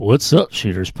What's up,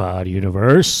 Shooters Pod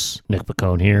Universe? Nick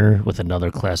Pacone here with another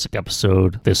classic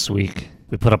episode this week.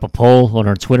 We put up a poll on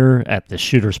our Twitter at the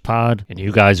Shooters Pod, and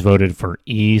you guys voted for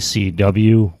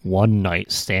ECW One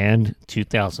Night Stand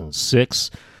 2006.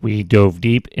 We dove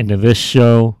deep into this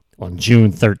show on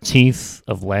June 13th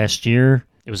of last year.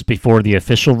 It was before the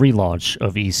official relaunch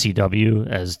of ECW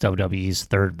as WWE's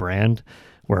third brand,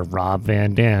 where Rob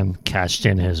Van Dam cashed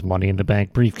in his Money in the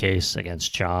Bank briefcase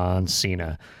against John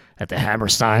Cena at the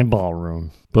Hammerstein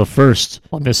Ballroom. But first,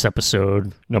 on this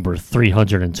episode, number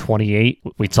 328,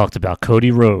 we talked about Cody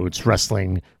Rhodes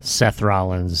wrestling Seth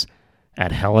Rollins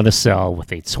at Hell in a Cell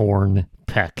with a torn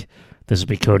pec. This would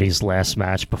be Cody's last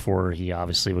match before he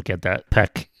obviously would get that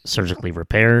pec surgically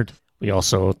repaired. We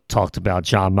also talked about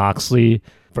Jon Moxley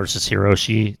versus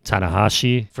Hiroshi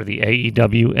Tanahashi for the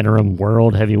AEW Interim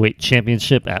World Heavyweight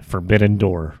Championship at Forbidden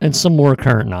Door, and some more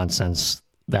current nonsense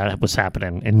that was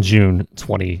happening in June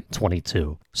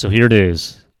 2022. So here it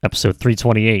is, episode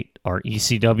 328, our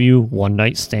ECW One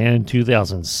Night Stand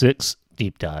 2006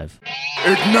 deep dive.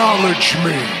 Acknowledge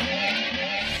me.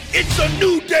 It's a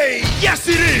new day. Yes,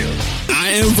 it is. I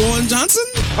am Vaughn Johnson.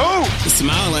 Who?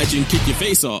 Smile at you and kick your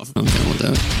face off. I'm down with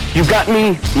that. You got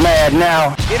me mad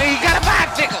now. You got a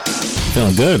bicycle.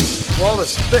 Feeling good. All the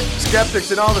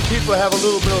skeptics and all the people have a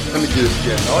little bit of... Let me get it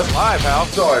again. Oh, it's live, Hal.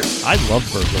 Sorry. I love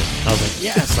Virgil. I was like,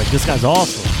 yes, like this guy's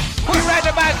awesome. We ride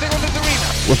the bicycle in this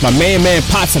arena. With my man,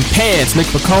 Pots and Pants, Nick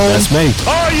Pacone. That's me.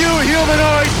 All you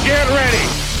humanoids, get ready.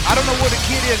 I don't know where the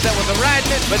kid is that was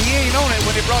riding it, but he ain't on it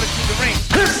when they brought it to the ring.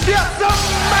 Get some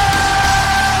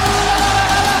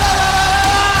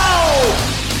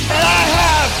and I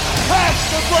have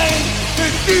passed the brain to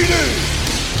DD.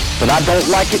 But I don't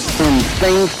like it when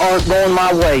things aren't going my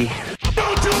way.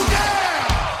 Don't you dare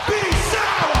be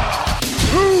sour.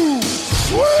 Too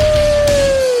sweet.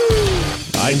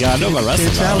 I ain't got no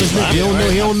wrestling. Challenge Nick. He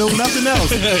don't know nothing else.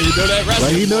 You know that wrestling.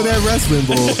 Like, he know that wrestling,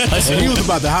 boy. And he was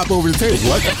about to hop over the table.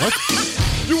 What?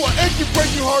 You are achy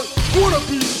breaking heart. Wanna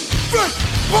be fresh.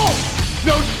 Oh,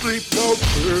 no sleep, no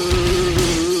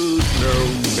food, no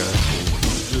nothing.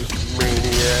 Just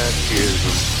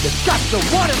maniacism. You got the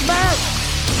water, man.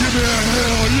 Give me a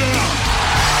hell yeah!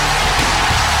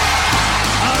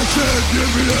 I said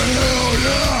give me a hell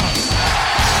yeah!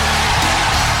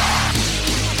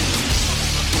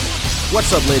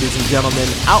 What's up, ladies and gentlemen,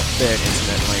 out there in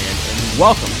internet land, and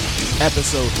welcome to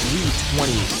episode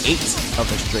 328 of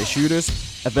the Straight Shooters,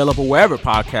 available wherever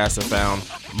podcasts are found.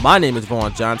 My name is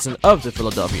Vaughn Johnson of the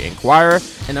Philadelphia Inquirer,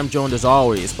 and I'm joined as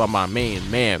always by my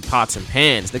main man, Pots and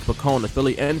Pans, Nick Pacone, the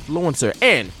Philly Influencer,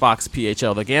 and Fox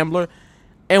PHL, the Gambler.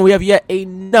 And we have yet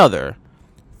another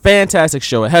fantastic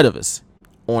show ahead of us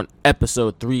on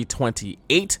episode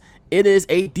 328. It is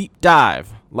a deep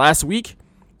dive. Last week,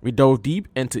 we dove deep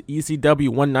into ECW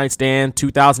One Night Stand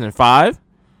 2005.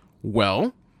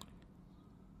 Well,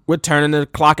 we're turning the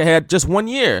clock ahead just 1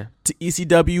 year to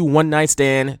ECW One Night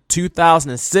Stand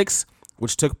 2006,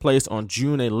 which took place on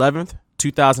June 11th,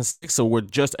 2006. So we're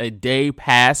just a day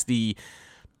past the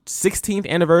 16th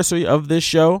anniversary of this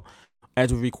show,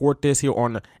 as we record this here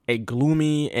on a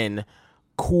gloomy and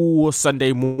cool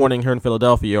Sunday morning here in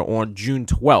Philadelphia on June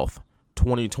 12th,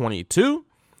 2022.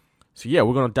 So yeah,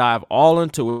 we're going to dive all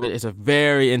into it. It's a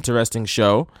very interesting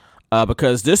show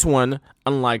because this one,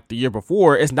 unlike the year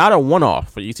before, is not a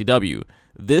one-off for ECW.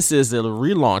 This is a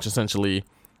relaunch, essentially,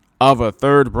 of a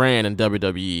third brand in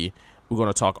WWE. We're going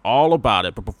to talk all about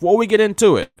it. But before we get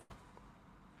into it,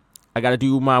 I got to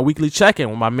do my weekly check-in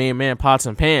with my main man, Pots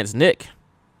and Pans, Nick.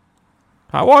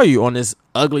 How are you on this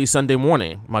ugly Sunday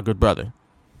morning, my good brother?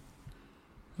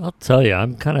 I'll tell you,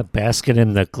 I'm kind of basking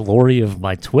in the glory of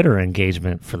my Twitter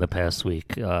engagement for the past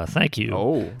week. Thank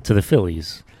you to the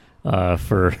Phillies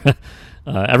for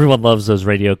everyone loves those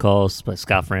radio calls. But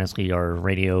Scott Fransky, our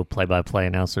radio play-by-play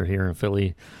announcer here in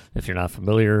Philly, if you're not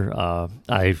familiar,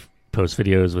 I post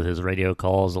videos with his radio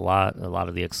calls a lot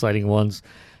of the exciting ones,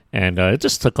 and it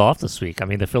just took off this week. I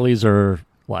mean, the Phillies are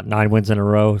 9 wins in a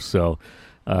row, so.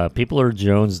 People are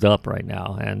jonesed up right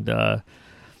now, and I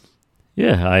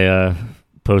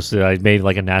posted. I made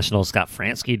like a National Scott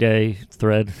Fransky Day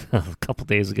thread a couple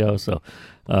days ago. So,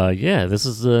 this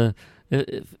is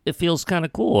it feels kind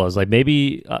of cool. I was like,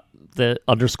 maybe the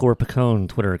 _Pacone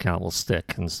Twitter account will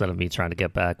stick instead of me trying to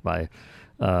get back my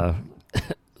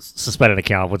suspended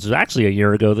account, which was actually a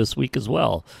year ago this week as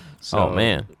well. So,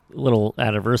 man, little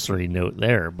anniversary note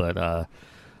there, but I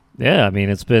mean,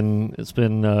 it's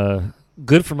been.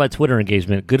 Good for my Twitter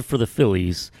engagement, good for the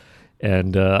Phillies,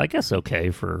 and I guess okay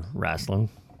for wrestling.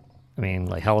 I mean,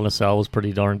 like Hell in a Cell was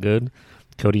pretty darn good.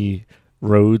 Cody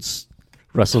Rhodes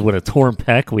wrestled with a torn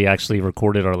pec. We actually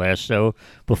recorded our last show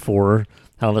before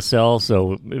Hell in a Cell,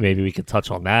 so maybe we could touch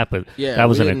on that. But Yeah, that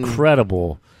was we an didn't-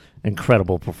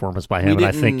 incredible performance by him, We and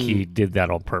I think he didn't- did that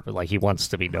on purpose. Like, he wants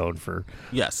to be known for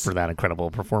Yes. that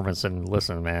incredible performance. And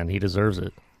listen, man, he deserves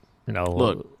it. You know,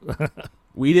 Look,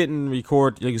 we didn't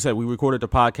record, like you said, we recorded the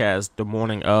podcast the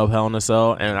morning of Hell in a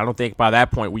Cell, and I don't think by that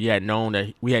point we had knew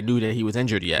that he was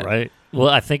injured yet. right? Well,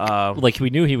 I think like we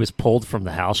knew he was pulled from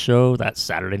the house show that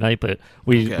Saturday night, but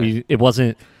we it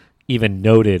wasn't even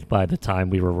noted by the time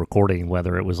we were recording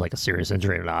whether it was like a serious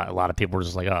injury or not. A lot of people were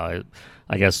just like, oh,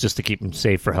 I guess just to keep him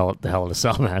safe for the Hell in a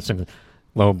Cell match, and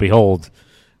lo and behold,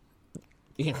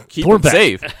 Keep We're him back.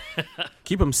 safe.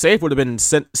 Keep him safe would have been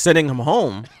sending him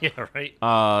home. yeah,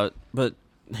 right. But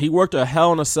he worked a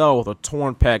Hell in a Cell with a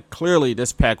torn pec. Clearly,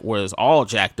 this pec was all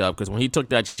jacked up because when he took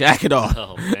that jacket off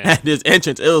at his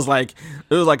entrance, it was like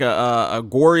a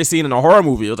gory scene in a horror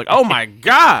movie. It was like, oh my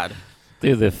god,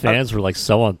 Dude, the fans were like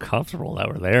so uncomfortable that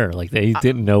were there. Like they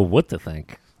didn't know what to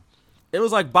think. it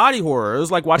was like body horror. It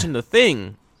was like watching The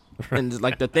Thing. And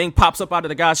like the thing pops up out of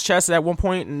the guy's chest at one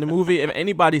point in the movie. If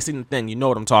anybody's seen The Thing, you know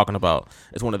what I'm talking about.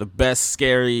 It's one of the best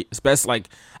like,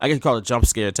 I guess you call it a jump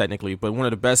scare technically, but one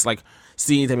of the best like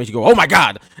scenes that makes you go, oh my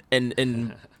god,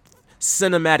 in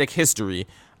cinematic history.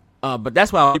 But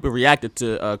that's why people reacted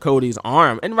to Cody's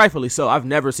arm, and rightfully so. I've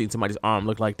never seen somebody's arm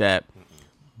look like that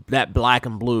black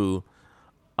and blue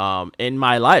in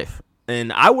my life,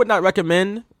 and I would not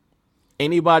recommend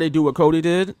anybody do what Cody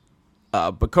did.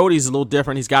 But Cody's a little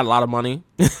different. He's got a lot of money,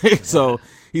 so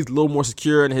he's a little more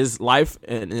secure in his life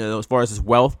and as far as his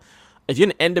wealth. If you're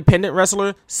an independent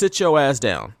wrestler, sit your ass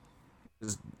down.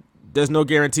 There's no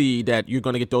guarantee that you're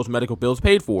going to get those medical bills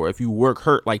paid for if you work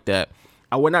hurt like that.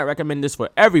 I would not recommend this for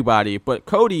everybody, but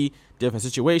Cody, different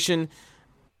situation.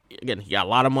 Again, he got a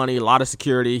lot of money, a lot of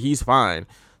security. He's fine.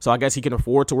 So I guess he can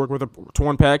afford to work with a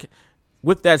torn pec.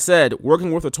 With that said,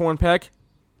 working with a torn pec,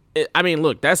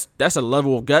 look, that's a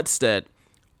level of guts that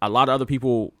a lot of other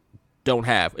people don't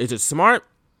have. Is it smart?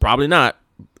 Probably not.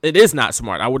 It is not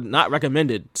smart. I would not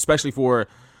recommend it, especially for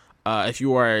if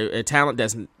you are a talent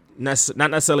that's not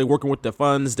necessarily working with the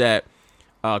funds that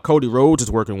Cody Rhodes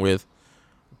is working with.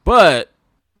 But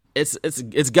it's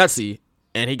gutsy,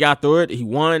 and he got through it. He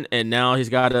won, and now he's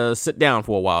got to sit down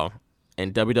for a while.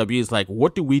 And WWE is like,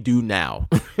 what do we do now?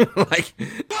 Like,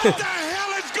 What the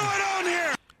hell is going on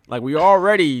here? Like, we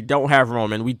already don't have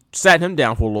Roman. We sat him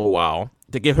down for a little while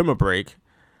to give him a break,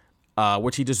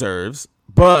 which he deserves.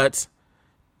 But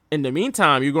in the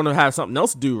meantime, you're going to have something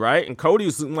else to do, right? And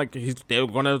Cody's like, they're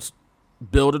going to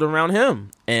build it around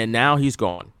him. And now he's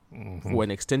gone for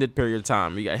an extended period of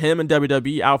time. You got him in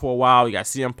WWE out for a while. You got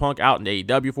CM Punk out in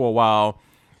AEW for a while.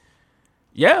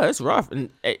 Yeah, it's rough. And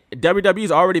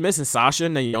WWE's already missing Sasha,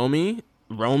 Naomi,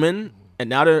 Roman, and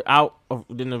now they're out of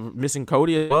missing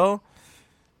Cody as well.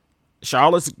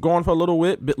 Charlotte's going for a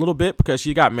little bit because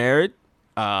she got married.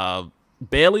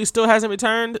 Bailey still hasn't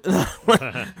returned.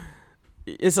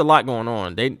 It's a lot going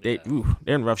on. They're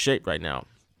in rough shape right now.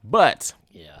 But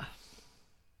Yeah.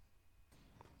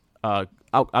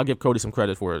 I'll give Cody some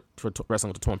credit for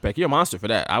wrestling with the torn pec. You're a monster for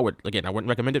that. I wouldn't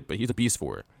recommend it, but he's a beast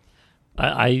for it.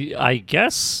 I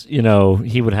guess,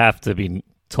 he would have to be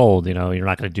told, you're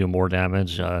not going to do more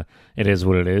damage. It is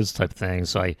what it is type of thing.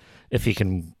 So if he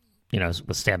can,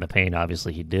 withstand the pain,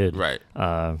 obviously he did. Right.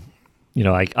 I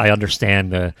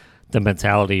understand the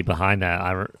mentality behind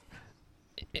that.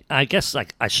 I guess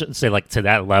I shouldn't say to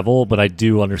that level, but I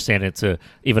do understand it to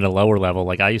even a lower level.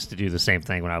 Like I used to do the same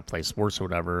thing when I would play sports or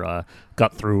whatever,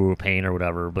 got through pain or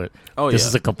whatever. But this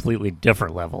is a completely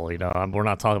different level. We're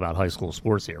not talking about high school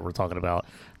sports here. We're talking about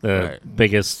the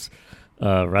biggest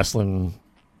wrestling,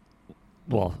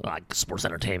 sports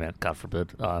entertainment. God forbid.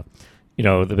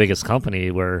 The biggest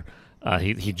company where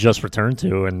he just returned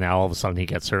to, and now all of a sudden he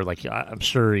gets hurt. Like I'm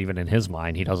sure even in his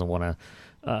mind, he doesn't want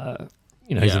to.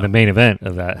 He's in the main event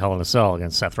of that Hell in a Cell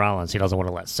against Seth Rollins. He doesn't want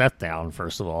to let Seth down,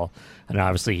 first of all. And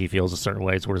obviously he feels a certain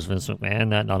way towards Vince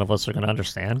McMahon that none of us are going to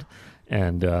understand.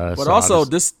 And But also,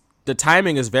 the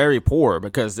timing is very poor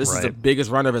because this is the biggest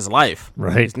run of his life.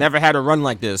 Right. He's never had a run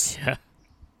like this. Yeah.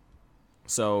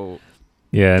 So.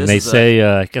 Yeah, and they say,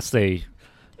 I guess they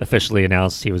officially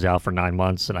announced he was out for 9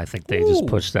 months, and I think they just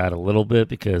pushed that a little bit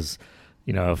because,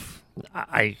 if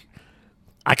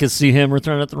I could see him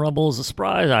return at the Rumble as a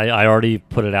surprise. I already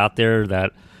put it out there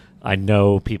that I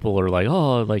know people are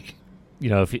like,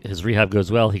 if his rehab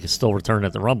goes well, he could still return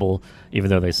at the Rumble,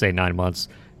 even though they say 9 months.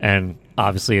 And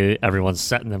obviously everyone's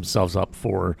setting themselves up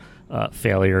for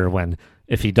failure when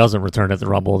if he doesn't return at the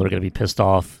Rumble, they're going to be pissed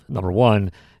off, number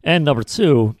one. And number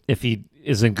two, if he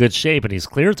is in good shape and he's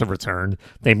cleared to return,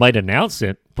 they might announce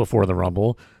it before the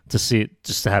Rumble to see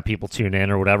just to have people tune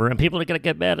in or whatever, and people are gonna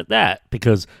get mad at that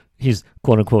because he's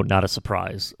quote unquote not a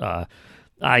surprise.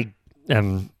 I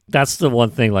am. That's the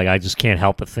one thing like I just can't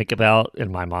help but think about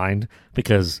in my mind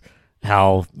because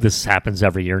how this happens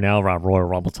every year now around Royal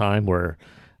Rumble time where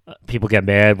people get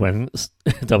mad when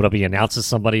WWE announces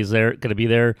somebody's there going to be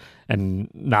there and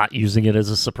not using it as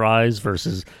a surprise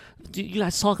versus you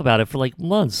guys talk about it for like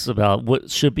months about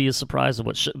what should be a surprise and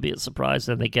what shouldn't be a surprise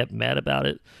and they get mad about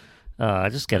it. I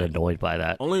just get annoyed by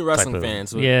that. Only wrestling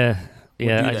fans would I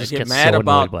just get mad so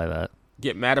annoyed by that.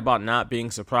 Get mad about not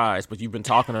being surprised, but you've been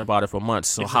talking about it for months.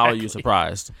 So how are you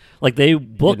surprised? Like they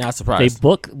book, You're not surprised. They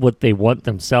book what they want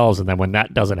themselves, and then when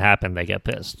that doesn't happen, they get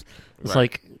pissed. It's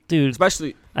like, dude,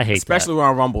 I hate especially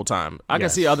around Rumble time. I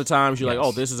can see other times you're like,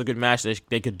 oh, this is a good match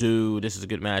they could do. This is a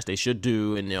good match they should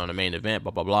do, and on the main event,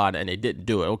 blah blah blah, and they didn't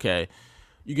do it. Okay,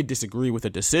 you can disagree with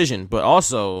the decision, but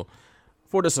also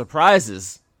for the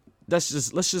surprises, let's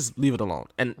just leave it alone.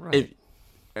 And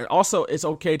and also it's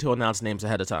okay to announce names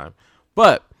ahead of time.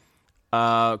 But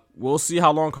we'll see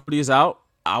how long Cody is out.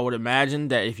 I would imagine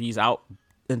that if he's out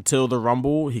until the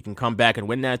Rumble, he can come back and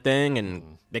win that thing,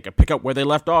 and they can pick up where they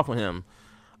left off with him.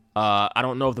 I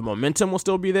don't know if the momentum will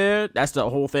still be there. That's the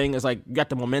whole thing. It's like you got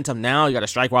the momentum now. You got to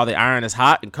strike while the iron is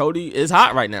hot, and Cody is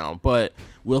hot right now. But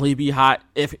will he be hot?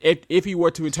 If he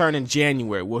were to return in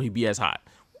January, will he be as hot?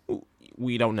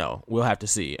 We don't know. We'll have to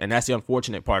see. And that's the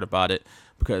unfortunate part about it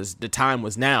because the time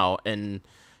was now, and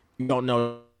you don't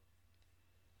know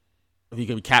if you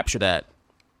can capture that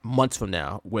months from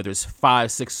now, whether it's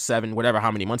 5, 6, 7, whatever, how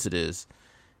many months it is,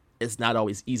 it's not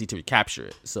always easy to recapture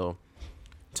it. So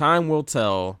time will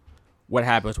tell what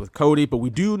happens with Cody, but we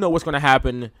do know what's going to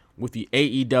happen with the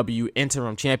AEW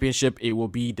Interim Championship. It will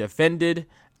be defended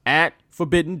at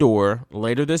Forbidden Door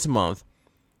later this month,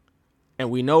 and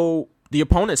we know the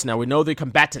opponents now. We know the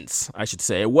combatants, I should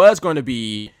say. It was going to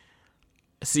be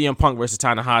CM Punk versus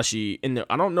Tanahashi.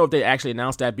 I don't know if they actually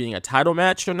announced that being a title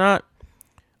match or not.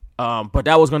 But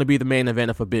that was going to be the main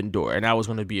event of Forbidden Door, and that was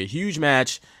going to be a huge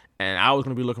match, and I was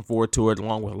going to be looking forward to it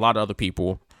along with a lot of other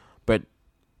people. But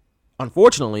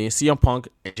unfortunately, CM Punk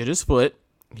injured his foot.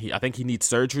 I think he needs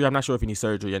surgery. I'm not sure if he needs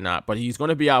surgery or not, but he's going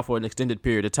to be out for an extended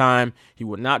period of time. He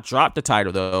will not drop the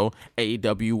title, though.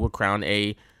 AEW will crown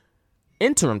a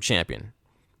interim champion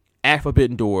at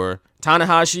Forbidden Door.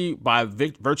 Tanahashi, by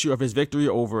virtue of his victory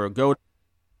over Goto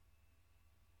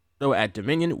at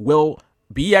Dominion, will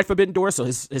be at Forbidden Door, so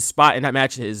his spot in that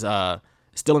match is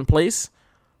still in place.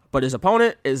 But his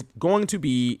opponent is going to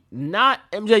be not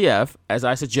MJF, as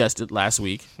I suggested last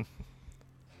week.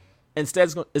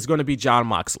 Instead, it's going to be Jon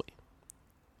Moxley.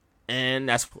 And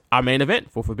that's our main event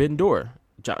for Forbidden Door.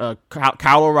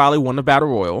 Kyle O'Reilly won the Battle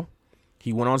Royal.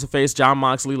 He went on to face Jon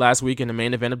Moxley last week in the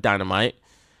main event of Dynamite.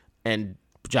 And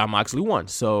Jon Moxley won.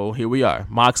 So here we are.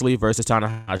 Moxley versus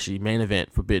Tanahashi, main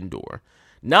event, Forbidden Door.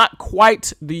 Not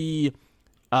quite the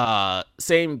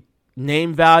same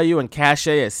name value and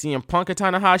cachet as CM Punk and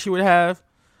Tanahashi would have,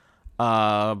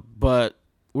 but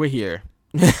we're here.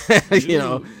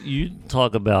 You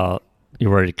talk about you're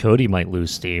worried Cody might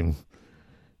lose steam.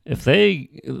 If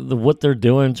what they're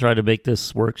doing, try to make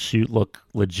this work shoot look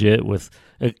legit with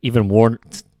even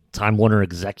Time Warner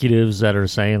executives that are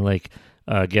saying like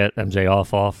get MJ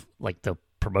off like the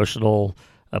promotional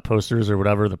posters or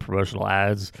whatever, the promotional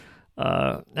ads.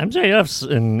 MJF's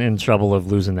in trouble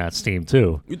of losing that steam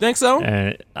too. You think so?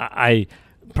 And I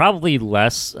probably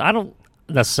less. I don't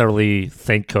necessarily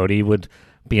think Cody would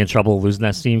be in trouble of losing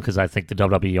that steam because I think the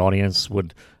WWE audience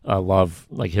would love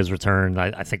like his return.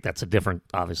 I think that's a different,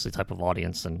 obviously, type of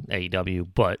audience than AEW.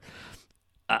 But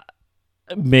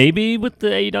maybe with the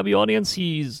AEW audience,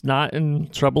 he's not in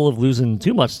trouble of losing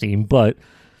too much steam. But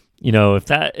you know, if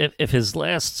the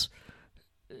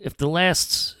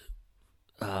last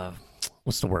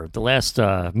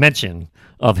mention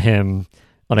of him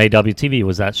on AWTV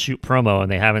was that shoot promo,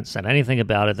 and they haven't said anything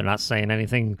about it. They're not saying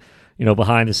anything,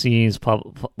 behind the scenes,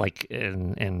 like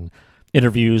in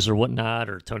interviews or whatnot,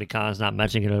 or Tony Khan's not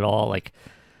mentioning it at all. Like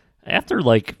after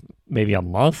like maybe a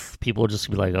month, people will just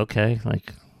be like, okay,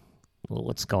 like, well,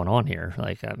 what's going on here?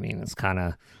 Like, I mean, it's kind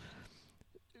of,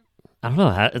 I don't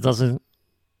know. It doesn't.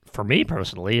 For me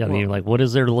personally, I mean, like, what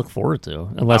is there to look forward to?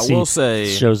 Unless he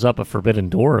shows up at Forbidden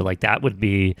Door, like that would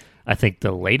be, I think,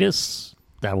 the latest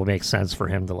that would make sense for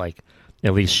him to like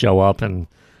at least show up and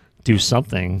do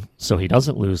something so he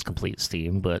doesn't lose complete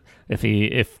steam. But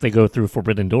if they go through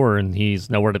Forbidden Door and he's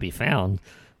nowhere to be found,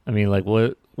 I mean, like,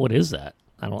 what is that?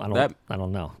 I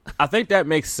don't know. I think that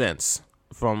makes sense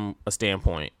from a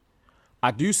standpoint.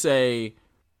 I do say,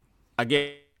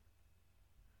 again,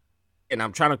 and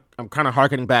I'm kind of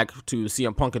harkening back to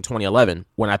CM Punk in 2011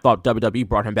 when I thought WWE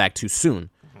brought him back too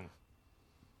soon.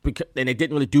 And they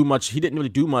didn't really do much. He didn't really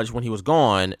do much when he was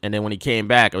gone, and then when he came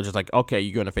back, it was just like, okay,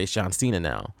 you're gonna face John Cena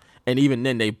now. And even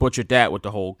then, they butchered that with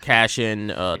the whole cash in,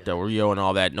 Del Rio, and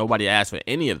all that. Nobody asked for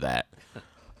any of that.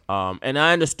 And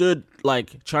I understood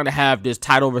like trying to have this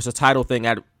title versus title thing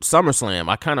at SummerSlam.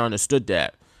 I kind of understood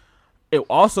that. It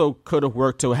also could have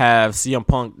worked to have CM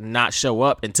Punk not show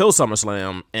up until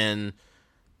SummerSlam and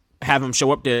have him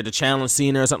show up there to challenge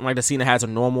Cena or something like that. Cena has a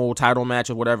normal title match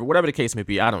or whatever the case may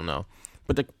be. I don't know.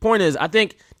 But the point is, I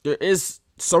think there is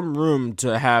some room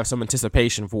to have some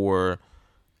anticipation for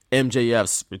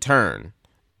MJF's return.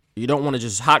 You don't want to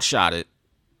just hotshot it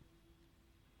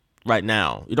right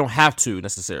now. You don't have to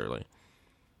necessarily,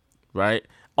 right?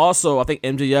 Also, I think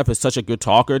MJF is such a good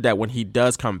talker that when he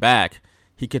does come back,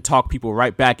 he can talk people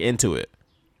right back into it.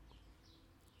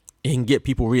 He can get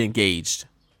people re-engaged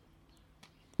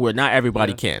where not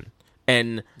everybody can.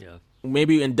 And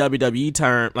maybe in WWE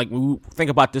term, like when we think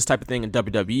about this type of thing in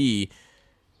WWE,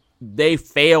 they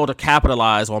fail to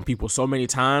capitalize on people so many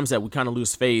times that we kind of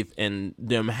lose faith in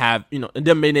them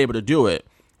them being able to do it.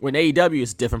 When AEW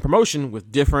is a different promotion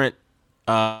with different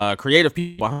creative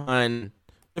people behind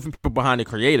the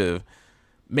creative,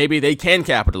 maybe they can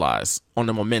capitalize on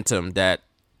the momentum that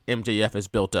MJF has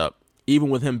built up, even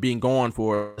with him being gone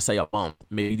for, say, a month,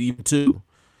 maybe even 2.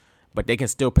 But they can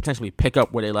still potentially pick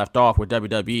up where they left off with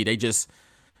WWE. They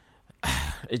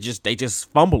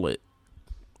just fumble it,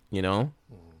 you know.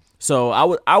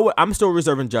 So I'm still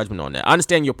reserving judgment on that. I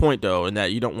understand your point though, in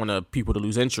that you don't want people to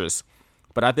lose interest.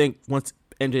 But I think once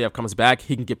MJF comes back,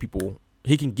 he can get people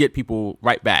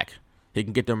right back. He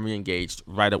can get them re-engaged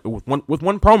right up with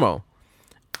one promo,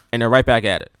 and they're right back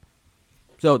at it.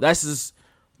 So that's just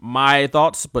my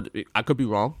thoughts, but I could be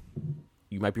wrong.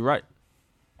 You might be right.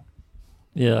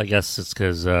 Yeah, I guess it's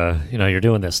because you're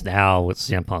doing this now with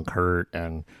CM Punk hurt,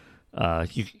 and I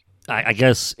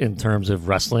guess in terms of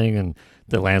wrestling and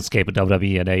the landscape of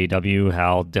WWE and AEW,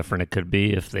 how different it could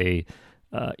be if they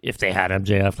had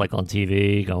MJF like on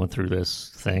TV going through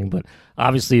this thing. But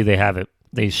obviously they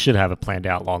should have it planned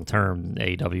out long term.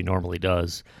 AEW normally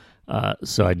does.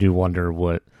 So I do wonder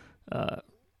what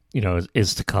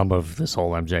is to come of this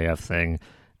whole MJF thing.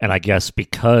 And I guess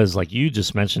because, like you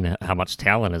just mentioned, how much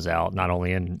talent is out, not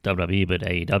only in WWE but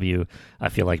AEW, I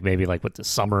feel like maybe like with the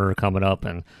summer coming up,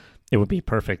 and it would be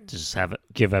perfect to just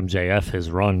give MJF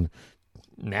his run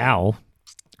now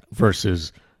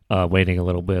versus waiting a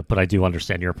little bit. But I do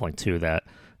understand your point too, that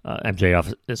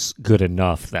MJF is good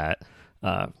enough that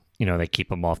they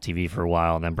keep him off TV for a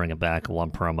while and then bring him back.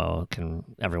 One promo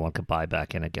everyone could buy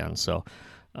back in again. So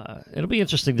it'll be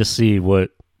interesting to see what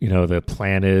the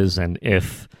plan is, and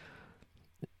if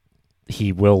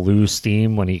he will lose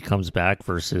steam when he comes back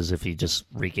versus if he just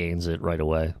regains it right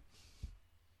away.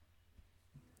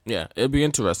 Yeah, it'll be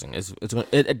interesting. It's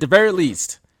at the very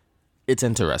least, it's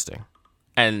interesting,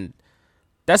 and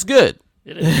that's good.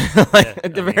 It is.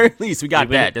 At the very least, we got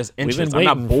that. There's interest. We've been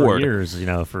waiting I'm not bored. for years,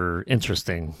 for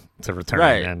interesting to return,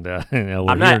 right? And we're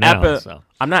here now. So.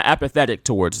 I'm not apathetic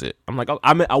towards it. I'm like,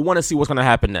 I want to see what's going to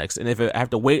happen next, and if I have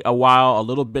to wait a while, a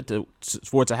little bit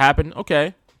for it to happen,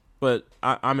 okay. But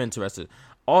I'm interested.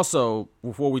 Also,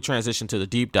 before we transition to the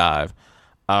deep dive,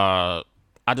 I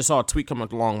just saw a tweet coming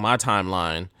along my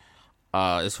timeline.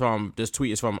 This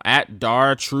tweet is from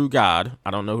 @DarTrueGod.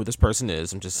 I don't know who this person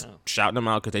is. I'm just shouting them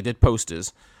out because they did post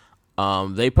this.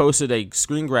 They posted a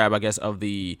screen grab, I guess, of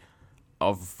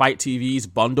Fight TV's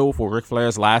bundle for Ric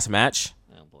Flair's last match.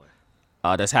 Oh boy.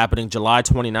 That's happening July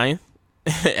 29th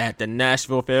at the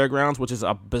Nashville Fairgrounds, which is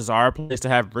a bizarre place to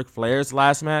have Ric Flair's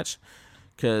last match,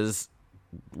 because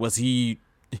he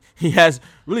has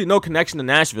really no connection to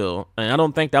Nashville, and I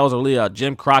don't think that was really a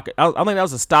Jim Crockett. I think that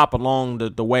was a stop along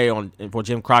the way for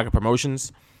Jim Crockett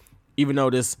Promotions, even though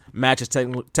this match is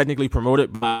technically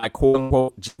promoted by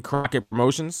quote-unquote Jim Crockett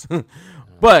Promotions.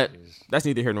 But that's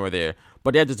neither here nor there.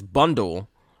 But they had this bundle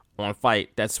on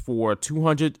Fight that's for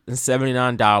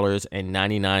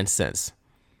 $279.99.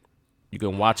 You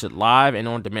can watch it live and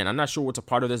on demand. I'm not sure what's a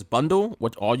part of this bundle,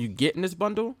 what all you get in this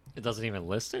bundle. It doesn't even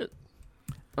list it?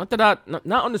 Not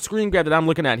on the screen grab that I'm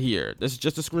looking at here. This is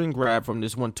just a screen grab from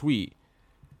this one tweet.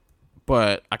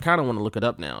 But I kind of want to look it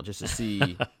up now just to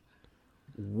see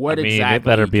what exactly it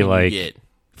better be like get.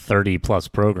 30 plus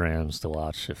programs to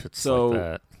watch if it's like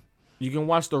that. You can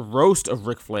watch the roast of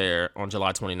Ric Flair on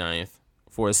July 29th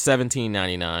for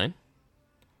 $17.99.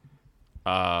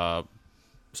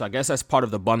 So I guess that's part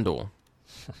of the bundle,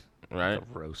 right?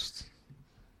 The roast.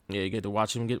 Yeah, you get to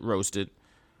watch him get roasted.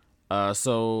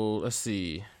 So let's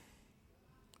see.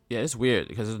 Yeah, it's weird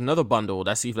because there's another bundle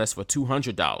that's for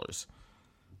 $200.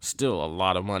 Still a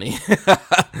lot of money,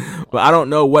 but I don't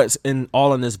know what's in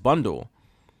this bundle.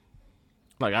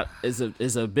 Like,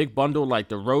 is a big bundle like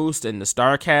the roast and the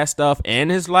StarCast stuff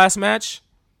and his last match?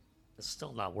 It's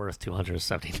still not worth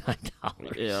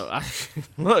 $279. Yeah,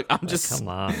 look, I'm just come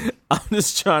on. I'm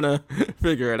just trying to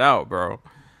figure it out, bro.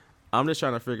 I'm just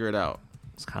trying to figure it out.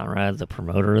 Is Conrad the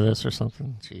promoter of this or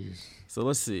something? Jeez. So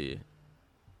let's see.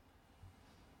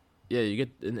 Yeah, you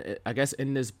get. I guess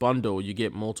in this bundle you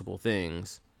get multiple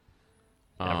things.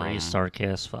 Every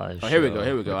StarCast 5. Oh, here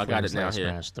we go. I got it now. Here,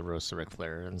 match, the roast of Ric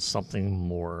Flair, and something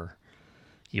more.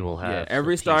 You will have. Yeah,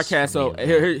 every StarCast. So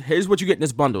here's what you get in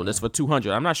this bundle. This for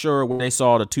 $200. I'm not sure when they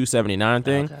saw the $279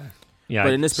 thing. Okay. Yeah,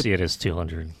 but I see it as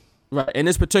 $200. Right, in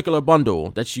this particular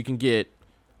bundle that you can get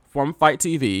from Fight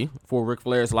TV for Ric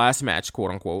Flair's last match,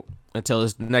 quote unquote, until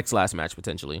his next last match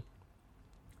potentially.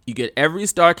 You get every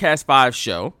StarCast 5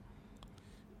 show,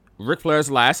 Ric Flair's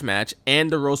last match,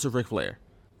 and the roast of Ric Flair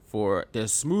for the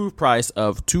smooth price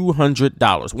of $200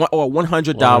 or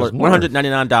 $100,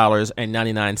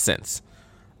 $199.99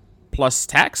 plus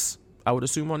tax. I would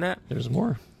assume on that. There's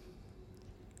more.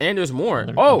 And there's more.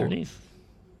 Underneath.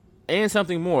 And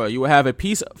something more. You will have a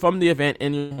piece from the event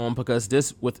in your home because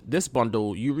with this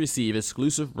bundle, you receive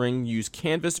exclusive ring-used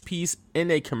canvas piece in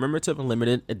a commemorative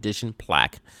limited edition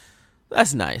plaque.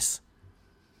 That's nice.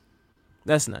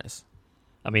 That's nice.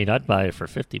 I mean, I'd buy it for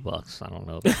 $50. I don't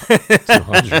know about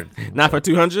 200. Not for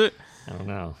 200? I don't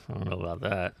know. I don't know about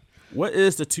that. What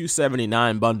is the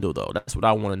 $279 bundle though? That's what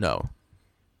I want to know.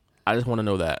 I just want to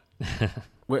know that.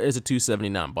 Where is the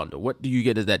 $279 bundle? What do you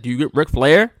get? Is that? Do you get Ric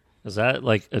Flair? Is that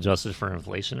like adjusted for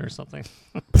inflation or something?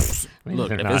 Look,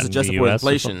 if it's adjusted for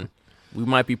inflation, we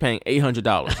might be paying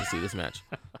 $800 to see this match.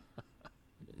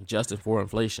 Adjusted for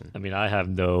inflation. I mean, I have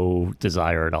no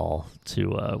desire at all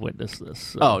to witness this.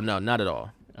 So oh no, not at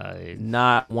all.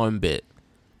 Not one bit.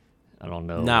 I don't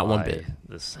know. Not why one bit.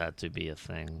 This had to be a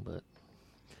thing, but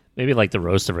maybe like the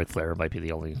roast of Ric Flair might be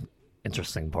the only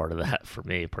interesting part of that for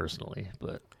me personally.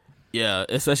 But yeah,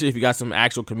 especially if you got some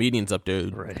actual comedians up there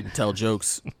right. who can tell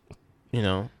jokes, you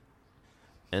know,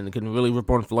 and can really rip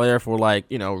on Flair for like,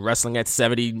 you know, wrestling at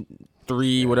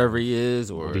 73, whatever he is,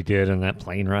 or what he did in that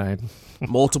plane ride.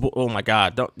 Multiple. Oh my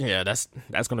God! That's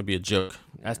gonna be a joke.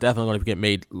 That's definitely gonna get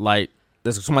made light.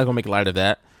 There's somebody's gonna make light of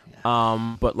that.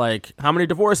 But like, how many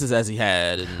divorces has he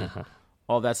had and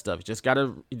all that stuff? He just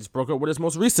broke up with his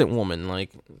most recent woman.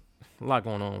 Like, a lot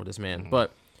going on with this man.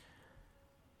 But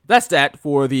that's that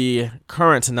for the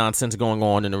current nonsense going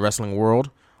on in the wrestling world.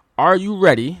 Are you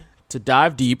ready to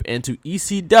dive deep into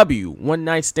ECW One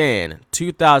Night Stand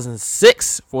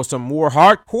 2006 for some more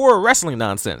hardcore wrestling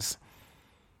nonsense?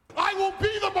 I will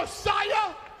be the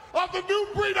Messiah of the New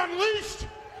Breed Unleashed,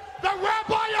 the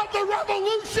Rabbi of the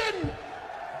Revolution,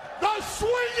 the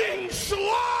swinging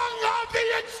schlong of the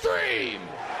extreme.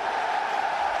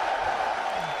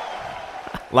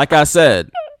 Like I said,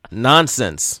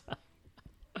 nonsense.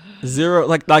 Zero,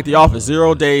 like The Office,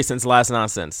 0 days since last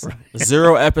nonsense. Right.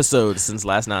 0 episodes since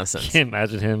last nonsense. Can't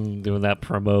imagine him doing that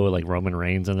promo with like Roman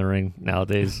Reigns in the ring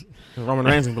nowadays. Roman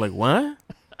Reigns would be like, what?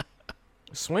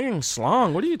 Swinging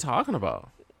schlong? What are you talking about?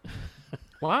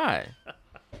 Why?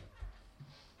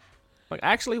 Like,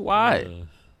 actually, why?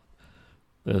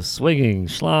 The swinging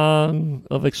schlong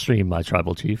of extreme, my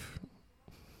tribal chief.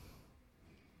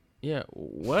 Yeah,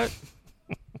 what?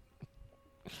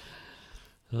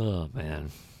 Oh,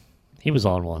 man. He was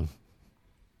on one.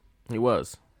 He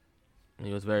was.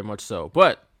 He was very much so.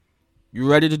 But, you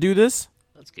ready to do this?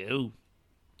 Let's go.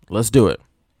 Let's do it.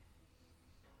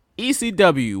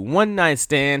 ECW One Night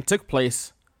Stand took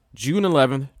place June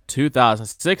 11th,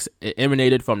 2006. It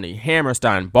emanated from the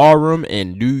Hammerstein Ballroom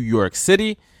in New York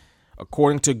City.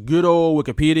 According to good old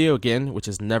Wikipedia, again, which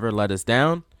has never let us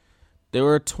down, there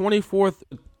were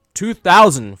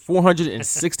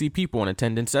 2,460 people in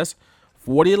attendance. That's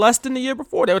 40 less than the year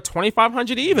before. There were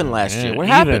 2,500 even last year. What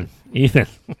happened? Even.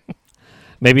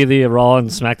 Maybe the Raw and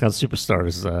SmackDown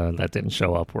superstars that didn't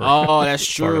show up were. Oh, that's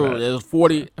true. There was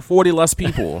 40 less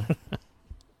people.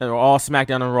 They were all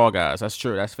SmackDown and Raw guys. That's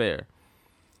true. That's fair.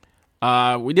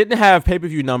 We didn't have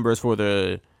pay-per-view numbers for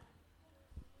the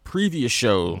previous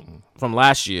show from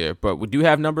last year, but we do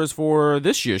have numbers for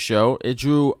this year's show. It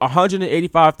drew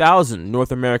 185,000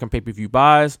 North American pay-per-view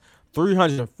buys,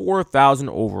 304,000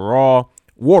 overall,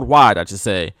 worldwide, I should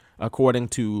say, according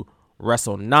to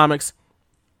WrestleNomics.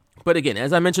 But again,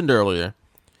 as I mentioned earlier,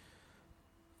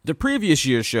 the previous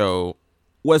year's show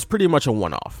was pretty much a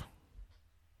one-off,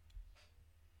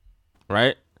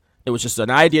 right? It was just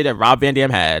an idea that Rob Van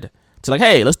Dam had to like,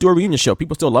 hey, let's do a reunion show.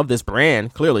 People still love this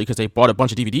brand, clearly, because they bought a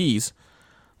bunch of DVDs.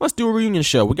 let's do a reunion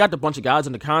show. We got a bunch of guys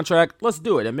in the contract. Let's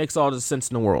do it. It makes all the sense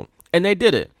in the world. And they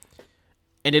did it.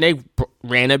 And then they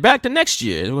ran it back the next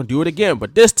year. They're going to do it again.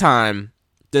 But this time,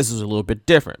 this is a little bit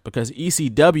different because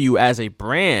ECW as a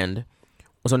brand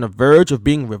was on the verge of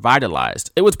being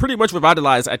revitalized. It was pretty much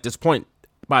revitalized at this point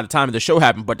by the time the show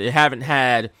happened, but they haven't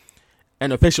had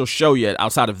an official show yet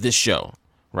outside of this show,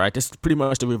 right? This is pretty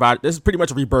much a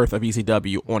rebirth of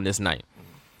ECW on this night.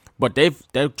 But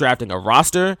they're drafting a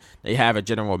roster. They have a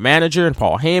general manager and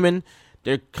Paul Heyman.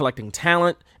 They're collecting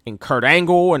talent and Kurt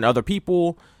Angle and other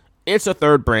people. It's a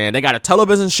third brand. They got a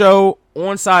television show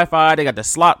on Sci-Fi. They got the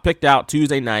slot picked out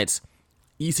Tuesday nights,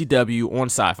 ECW on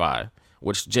Sci-Fi,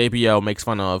 which JBL makes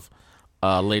fun of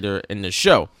later in the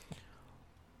show.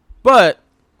 But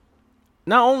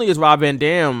not only is Rob Van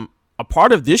Dam a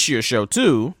part of this year's show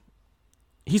too,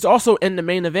 he's also in the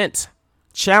main event,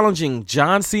 challenging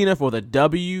John Cena for the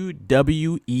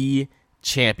WWE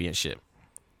Championship,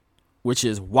 which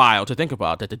is wild to think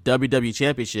about, that the WWE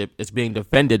Championship is being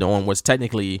defended on what's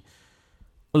technically,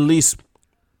 at least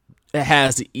it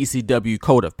has the ECW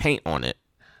coat of paint on it.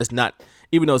 It's not,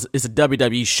 even though it's a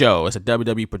WWE show, it's a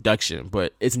WWE production,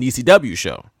 but it's an ECW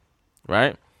show,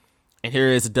 right? And here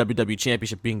is the WWE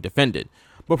Championship being defended.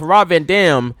 But for Rob Van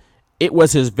Dam, it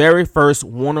was his very first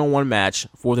one-on-one match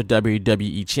for the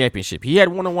WWE Championship. He had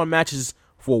one-on-one matches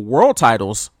for world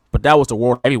titles, but that was the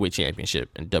World Heavyweight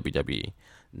Championship in WWE,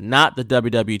 not the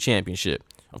WWE Championship.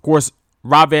 Of course,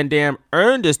 Rob Van Dam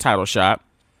earned his title shot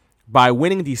by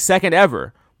winning the second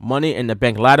ever Money in the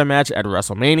Bank ladder match at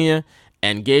WrestleMania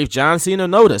and gave John Cena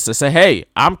notice to say, hey,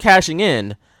 I'm cashing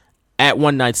in at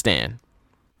One Night Stand.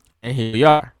 And here we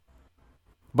are.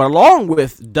 But along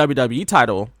with WWE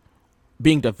title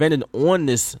being defended on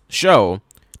this show,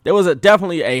 there was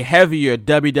definitely a heavier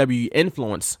WWE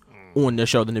influence on the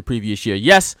show than the previous year.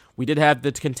 Yes, we did have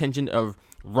the contingent of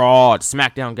Raw,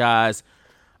 SmackDown guys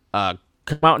come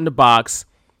out in the box,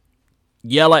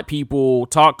 yell at people,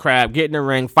 talk crap, get in the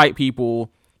ring, fight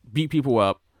people, beat people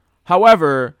up.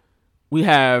 However, we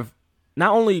have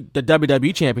not only the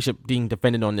WWE Championship being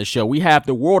defended on this show, we have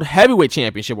the World Heavyweight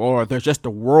Championship, or there's just the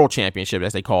World Championship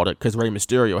as they called it, because Rey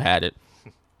Mysterio had it.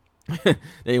 They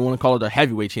didn't want to call it a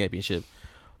Heavyweight Championship.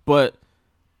 But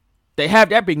they have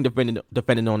that being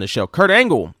defended on the show. Kurt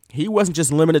Angle, he wasn't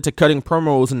just limited to cutting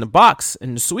promos in the box,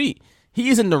 in the suite.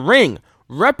 He's in the ring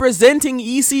representing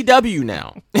ECW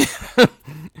now.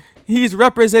 He's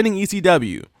representing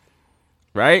ECW,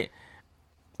 right?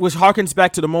 Which harkens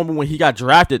back to the moment when he got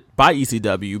drafted by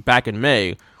ECW back in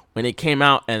May, when it came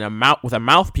out and with a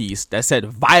mouthpiece that said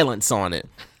violence on it,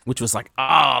 which was like,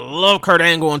 I love Kurt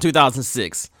Angle in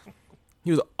 2006. He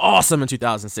was awesome in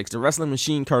 2006. The wrestling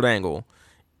machine, Kurt Angle.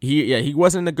 He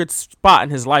wasn't in a good spot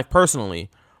in his life personally,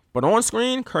 but on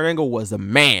screen, Kurt Angle was the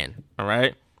man. All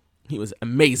right, he was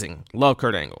amazing. Love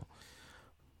Kurt Angle.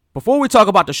 Before we talk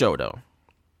about the show, though,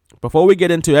 before we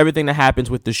get into everything that happens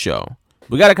with the show,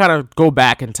 we got to kind of go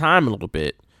back in time a little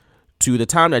bit to the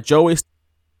time that Joey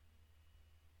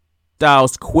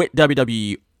Styles quit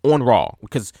WWE on Raw.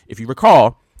 Because if you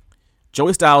recall,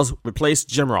 Joey Styles replaced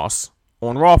Jim Ross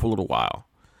on Raw for a little while.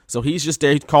 So he's just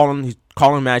there calling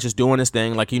matches, doing his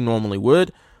thing like he normally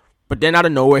would. But then out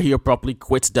of nowhere, he abruptly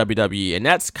quits WWE. And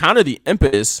that's kind of the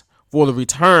impetus for the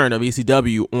return of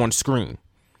ECW on screen.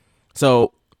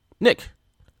 So, Nick,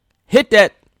 hit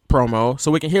that promo so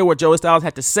we can hear what Joey Styles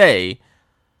had to say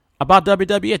about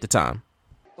WWE at the time.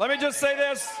 Let me just say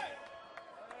this.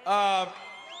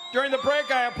 During the break,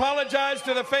 I apologize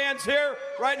to the fans here.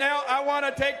 Right now, I want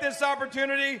to take this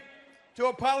opportunity to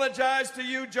apologize to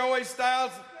you, Joey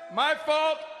Styles. My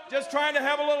fault. Just trying to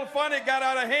have a little fun. It got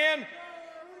out of hand.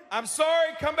 I'm sorry.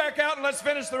 Come back out and let's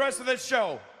finish the rest of this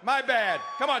show. My bad.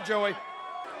 Come on, Joey.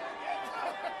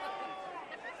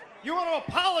 You want to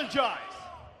apologize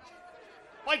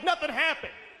like nothing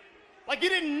happened. Like you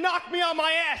didn't knock me on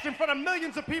my ass in front of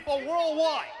millions of people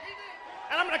worldwide.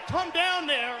 And I'm going to come down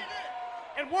there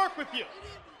and work with you.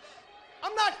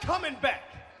 I'm not coming back.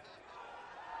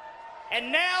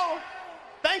 And now,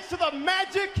 thanks to the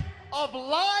magic of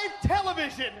live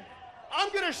television,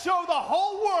 I'm going to show the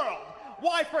whole world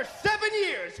why for 7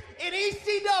 years in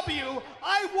ECW,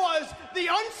 I was the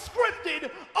unscripted,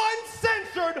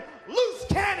 uncensored, loose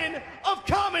cannon of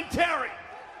commentary.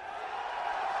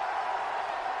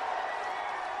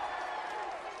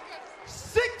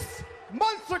 6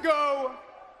 months ago,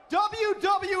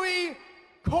 WWE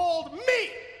called me.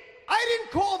 I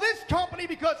didn't call this company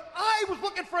because I was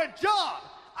looking for a job.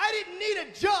 I didn't need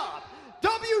a job.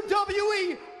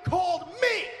 WWE called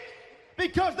me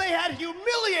because they had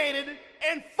humiliated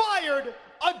and fired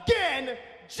again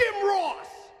Jim Ross.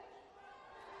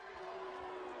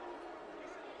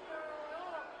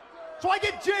 So I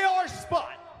get JR's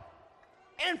spot.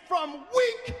 And from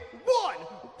week one,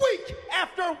 week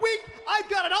after week, I've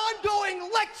got an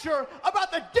ongoing lecture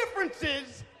about the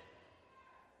differences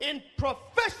in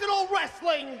professional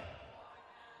wrestling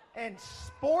and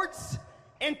sports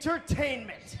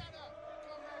entertainment.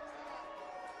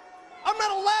 I'm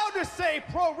not allowed to say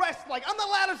pro wrestling. I'm not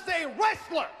allowed to say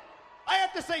wrestler. I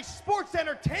have to say sports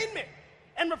entertainment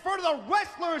and refer to the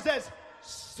wrestlers as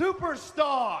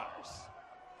superstars.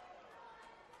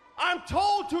 I'm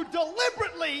told to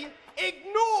deliberately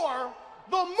ignore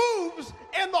the moves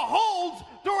and the holds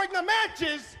during the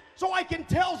matches so I can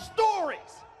tell stories.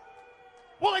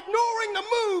 Well, ignoring the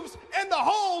moves and the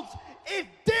holds is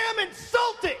damn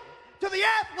insulting to the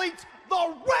athletes,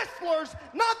 the wrestlers,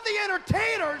 not the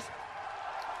entertainers,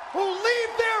 who leave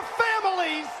their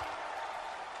families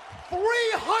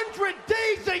 300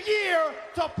 days a year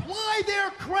to ply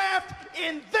their craft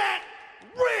in that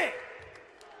ring.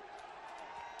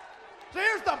 So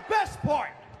here's the best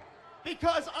part.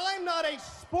 Because I'm not a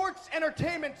sports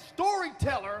entertainment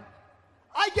storyteller,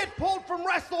 I get pulled from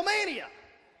WrestleMania.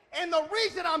 And the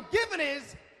reason I'm given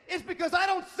is because I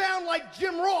don't sound like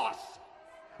Jim Ross,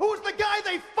 who was the guy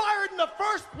they fired in the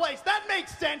first place. That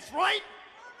makes sense, right?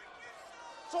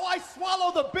 So I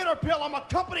swallow the bitter pill. I'm a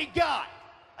company guy.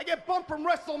 I get bumped from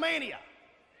WrestleMania.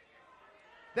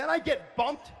 Then I get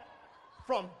bumped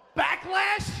from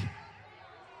Backlash.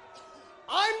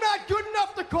 I'm not good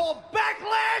enough to call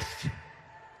Backlash.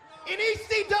 In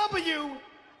ECW,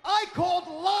 I called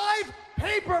live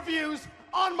pay-per-views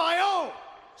on my own.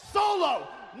 Solo,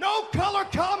 no color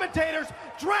commentators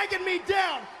dragging me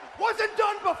down. Wasn't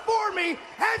done before me,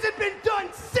 hasn't been done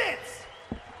since.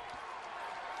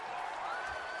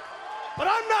 But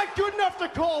I'm not good enough to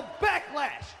call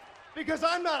Backlash because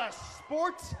I'm not a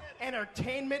sports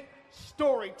entertainment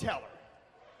storyteller.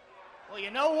 Well, you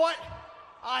know what?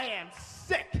 I am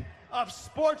sick of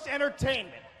sports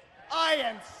entertainment. I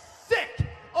am sick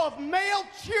of male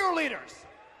cheerleaders.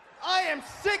 I am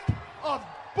sick of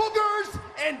boogers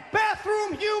and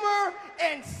bathroom humor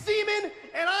and semen,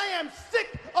 and I am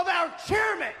sick of our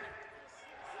chairman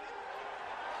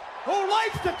who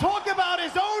likes to talk about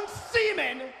his own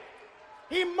semen.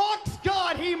 He mocks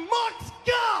God,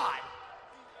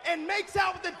 and makes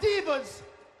out with the divas,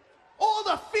 all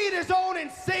to feed his own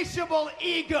insatiable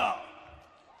ego.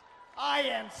 I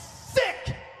am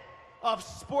sick of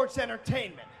sports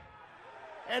entertainment.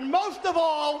 And most of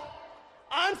all,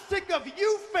 I'm sick of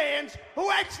you fans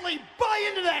who actually buy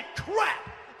into that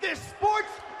crap, this sports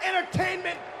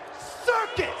entertainment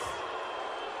circus.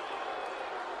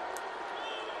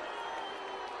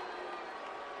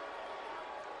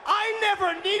 I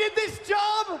never needed this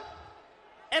job,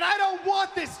 and I don't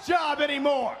want this job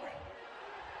anymore.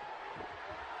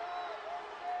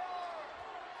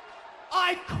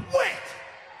 I quit.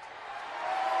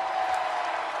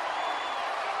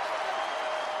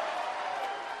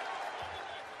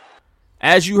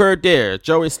 As you heard there,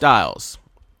 Joey Styles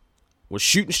was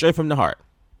shooting straight from the heart.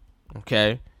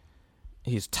 Okay?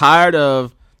 He's tired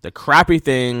of the crappy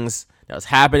things that was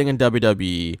happening in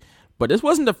WWE. But this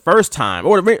wasn't the first time,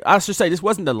 or I should say this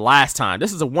wasn't the last time.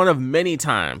 This is one of many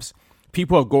times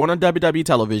people have gone on WWE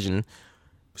television,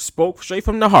 spoke straight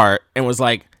from the heart, and was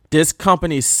like, this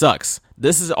company sucks.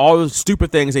 This is all the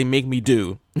stupid things they make me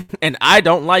do. And I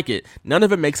don't like it. None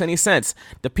of it makes any sense.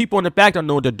 The people in the back don't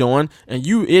know what they're doing, and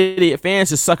you idiot fans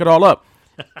just suck it all up.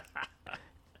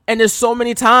 And there's so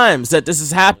many times that this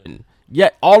has happened,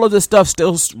 yet all of this stuff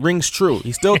still rings true.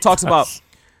 He still talks about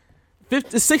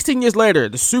 16 years later,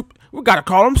 we gotta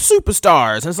call them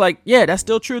superstars. And it's like, yeah, that's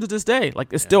still true to this day.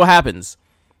 Like, it still happens.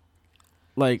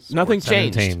 Like, sports nothing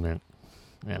changed. Entertainment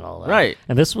and all that. Right.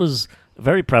 And this was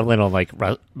very prevalent on, like,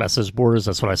 message boards.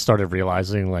 That's what I started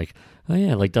realizing. Like, oh,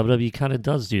 yeah, like, WWE kind of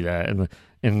does do that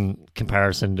in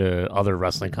comparison to other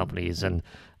wrestling companies. And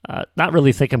not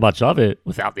really thinking much of it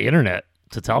without the internet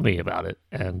to tell me about it.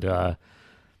 And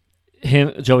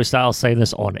Joey Styles saying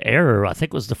this on air, I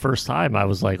think was the first time I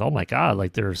was like, oh my God,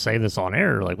 like they're saying this on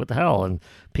air, like what the hell? And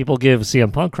people give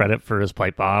CM Punk credit for his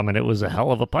pipe bomb, and it was a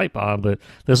hell of a pipe bomb, but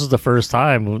this was the first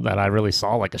time that I really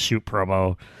saw like a shoot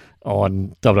promo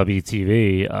on WWE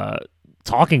TV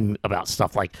talking about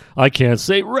stuff like, I can't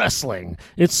say wrestling,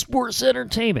 it's sports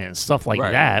entertainment, stuff like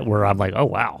that, where I'm like, oh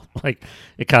wow, like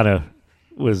it kind of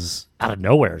was out of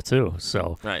nowhere too.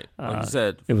 So right, like you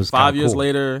said, it was 5 years cool.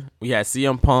 later. We had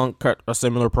CM Punk cut a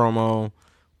similar promo.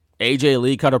 AJ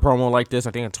Lee cut a promo like this,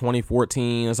 I think in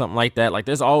 2014 or something like that. Like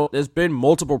there's been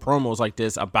multiple promos like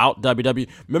this about WWE.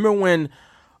 Remember when?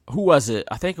 Who was it?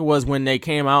 I think it was when they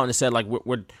came out and they said like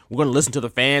we're going to listen to the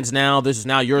fans now. This is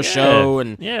now your show,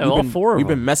 and all four of we've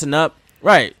them. been messing up.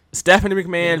 Right. Stephanie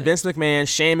McMahon, Vince McMahon,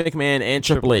 Shane McMahon, and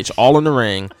Triple H all in the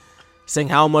ring saying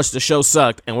how much the show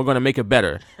sucked and we're going to make it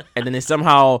better. And then they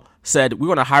somehow said, we're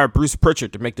going to hire Bruce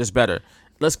Pritchard to make this better.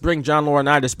 Let's bring John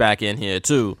Laurinaitis back in here,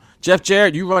 too. Jeff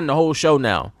Jarrett, you run the whole show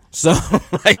now. So,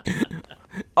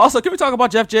 also, can we talk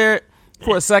about Jeff Jarrett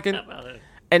for a second?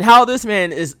 And how this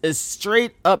man is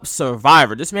straight up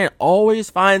Survivor. This man always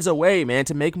finds a way, man,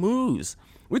 to make moves.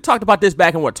 We talked about this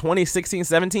back in, 2016,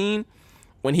 17?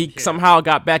 When he somehow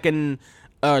got back in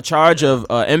charge of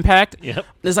Impact. Yep.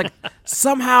 It's like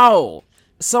somehow,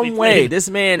 some way, this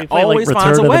man always like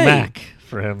finds a way. Mac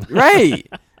for him. Right.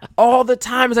 All the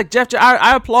time. It's like Jeff.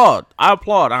 I applaud.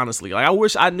 Honestly. Like I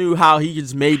wish I knew how he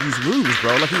just made these moves,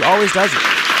 bro. Like he always does it.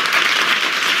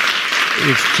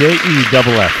 It's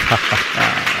JEFF.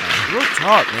 Real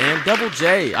talk, man. Double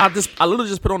J. I literally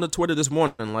just put on the Twitter this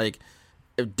morning. Like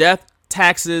if death,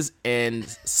 taxes, and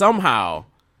somehow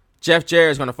Jeff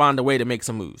Jarrett is going to find a way to make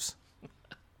some moves.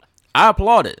 I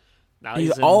applaud it.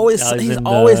 He's always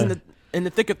in the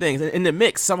thick of things, in the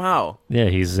mix somehow. Yeah,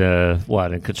 he's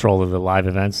in control of the live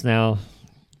events now.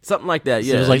 Something like that.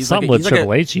 Yeah, it was like something what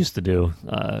Triple H used to do.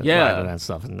 Live Yeah, event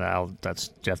stuff, and now that's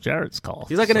Jeff Jarrett's call.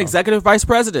 He's like an executive vice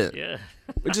president. Yeah,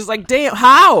 which is like, damn,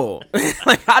 how?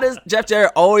 Like, how does Jeff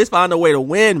Jarrett always find a way to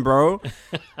win, bro?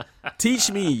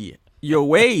 Teach me your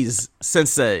ways,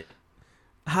 Sensei.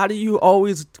 How do you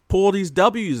always pull these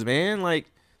W's, man? Like,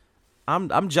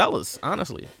 I'm jealous,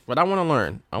 honestly, but I want to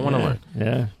learn. I want to learn.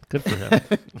 Yeah, good for him.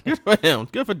 Good for him.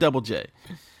 Good for Double J.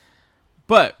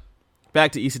 But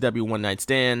back to ECW One Night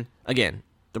Stand. Again,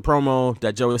 the promo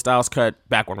that Joey Styles cut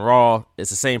back on Raw is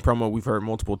the same promo we've heard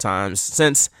multiple times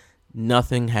since.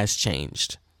 Nothing has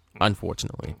changed,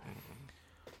 unfortunately.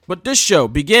 But this show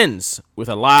begins with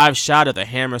a live shot at the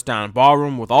Hammerstein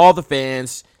Ballroom with all the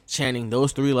fans chanting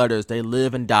those three letters they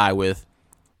live and die with,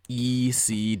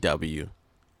 ECW,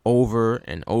 over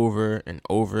and over and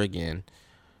over again.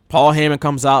 Paul Heyman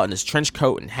comes out in his trench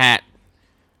coat and hat,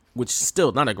 which is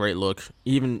still not a great look.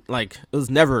 Even, like, it was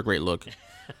never a great look.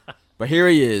 But here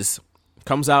he is,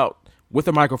 comes out with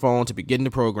a microphone to begin the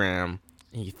program.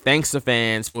 And he thanks the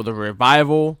fans for the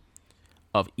revival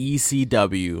of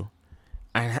ECW.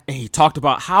 And he talked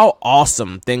about how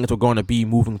awesome things were going to be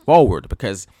moving forward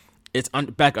because it's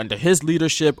back under his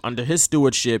leadership, under his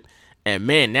stewardship. And,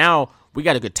 man, now we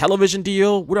got a good television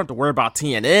deal. We don't have to worry about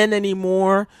TNN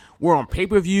anymore. We're on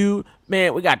pay-per-view.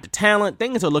 Man, we got the talent.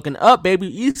 Things are looking up, baby.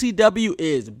 ECW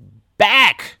is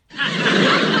back.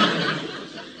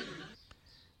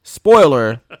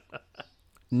 Spoiler,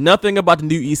 nothing about the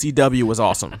new ECW was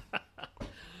awesome.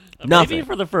 Nothing. Maybe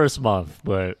for the first month,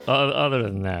 but other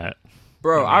than that.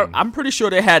 Bro, I'm pretty sure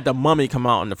they had the Mummy come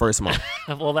out in the first month.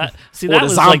 Well, that the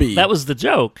was zombie. Like, that was the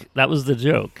joke. That was the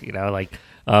joke. You know, like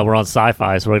we're on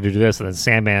Sci-Fi, so we're going to do this, and then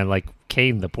Sandman like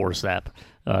caned the poor sap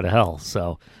to hell.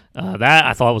 So that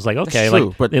I thought was like okay, true,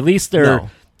 like but at least they're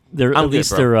I'm good,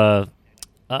 they're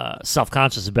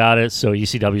self-conscious about it. So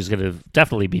ECW is going to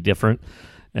definitely be different,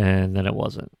 and then it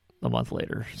wasn't a month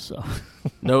later. So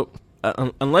nope.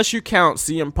 Unless you count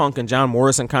CM Punk and John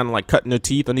Morrison kind of like cutting their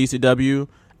teeth on ECW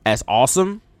as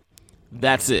awesome,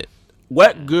 that's it.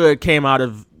 What good came out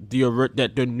of the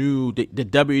WWE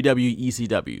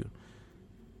ECW?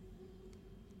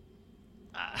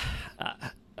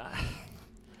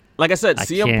 Like I said,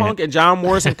 CM Punk and John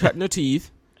Morrison cutting their teeth.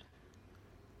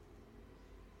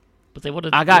 But they would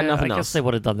have. I got nothing else. I guess they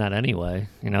would have done that anyway.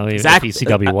 You know, exactly. If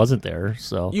ECW wasn't there.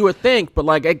 So you would think, but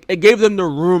like it gave them the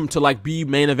room to like be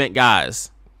main event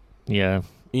guys. Yeah.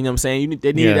 You know what I'm saying?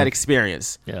 They needed that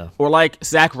experience. Yeah. Or like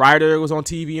Zack Ryder was on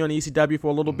TV on ECW for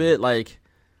a little bit. Like,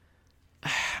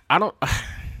 I don't.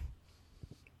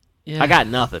 Yeah. I got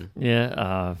nothing.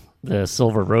 Yeah. The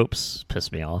silver ropes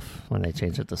pissed me off when they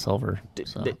changed it to silver.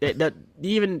 So. They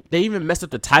even messed up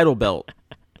the title belt.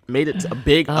 Made it a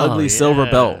big, ugly silver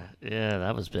belt. Yeah,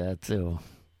 that was bad too.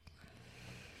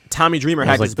 Tommy Dreamer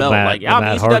had his belt. I'm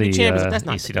ECW Hardy, champion. That's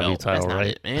not ECW the belt. title, That's not right?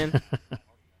 it, man.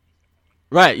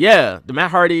 Right, yeah. The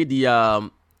Matt Hardy,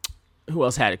 who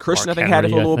else had it? Christian, Mark I think, had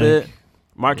it for a little Henry, bit.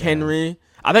 Mark Henry.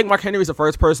 I think Mark Henry was the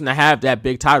first person to have that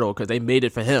big title because they made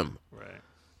it for him. Right.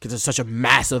 Because it's such a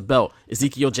massive belt.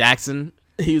 Ezekiel Jackson,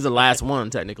 he was the last one,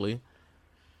 technically.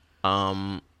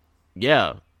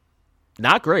 Yeah.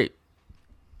 Not great.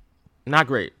 Not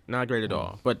great at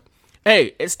all. But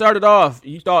hey, it started off.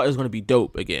 You thought it was going to be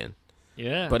dope again.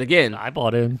 Yeah. But again, I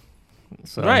bought in.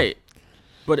 So. Right.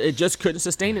 But it just couldn't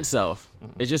sustain itself.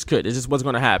 It just could. It just wasn't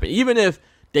going to happen. Even if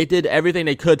they did everything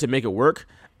they could to make it work,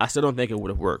 I still don't think it would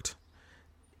have worked.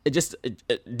 It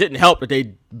didn't help that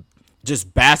they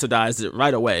just bastardized it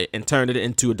right away and turned it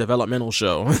into a developmental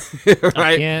show. Right?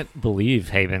 I can't believe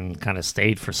Heyman kind of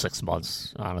stayed for 6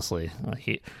 months, honestly.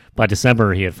 By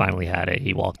December, he had finally had it.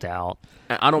 He walked out.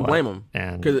 I don't blame him.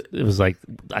 And it was like,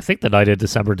 I think the night of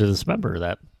December to December,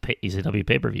 that ECW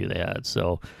pay-per-view they had.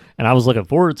 So, and I was looking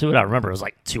forward to it. I remember it was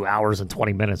like 2 hours and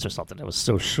 20 minutes or something. It was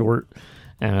so short.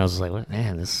 And I was like,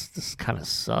 man, this kind of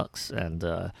sucks. And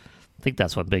I think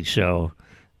that's what Big Show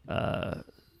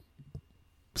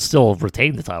still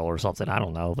retained the title or something. I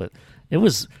don't know. But it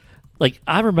was like,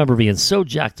 I remember being so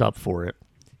jacked up for it.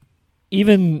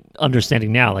 Even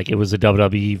understanding now, like it was a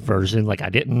WWE version. Like I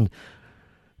didn't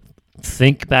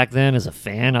think back then as a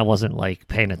fan, I wasn't like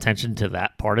paying attention to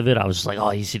that part of it. I was just like, oh,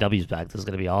 ECW's back. This is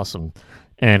going to be awesome.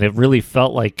 And it really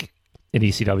felt like an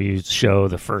ECW show,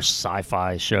 the first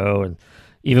sci-fi show. And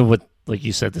even with, like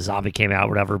you said, the zombie came out,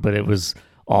 whatever, but it was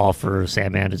all for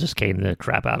Sandman to just cane the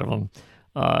crap out of him.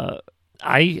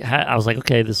 I was like,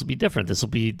 okay, this will be different. This will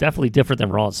be definitely different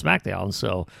than Raw and SmackDown.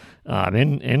 So I'm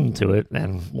into it.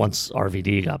 And once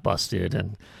RVD got busted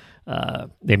and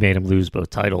they made him lose both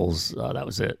titles, that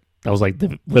was it. That was like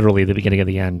literally the beginning of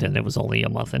the end, and it was only a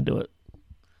month into it.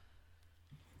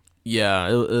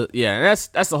 Yeah, yeah, and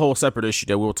that's the whole separate issue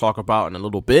that we'll talk about in a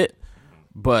little bit.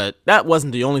 But that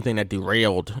wasn't the only thing that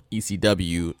derailed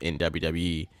ECW in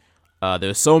WWE.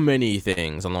 There's so many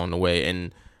things along the way,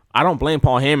 and I don't blame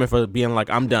Paul Heyman for being like,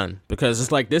 I'm done, because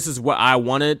it's like, this is what I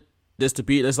wanted this to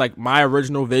be. It's like my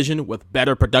original vision with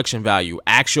better production value,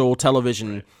 actual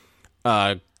television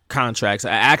contracts,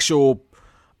 actual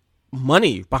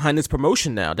money behind this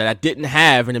promotion now that I didn't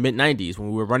have in the mid-90s when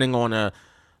we were running on a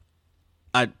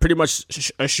pretty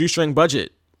much a shoestring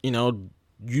budget, you know,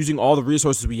 using all the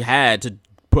resources we had to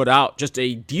put out just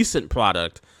a decent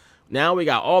product. Now we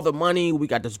got all the money, we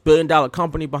got this $1 billion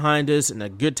company behind us and a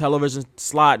good television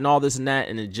slot and all this and that,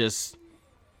 and it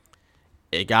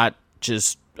got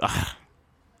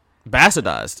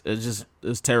bastardized. It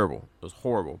was terrible. It was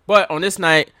horrible. But on this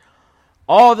night,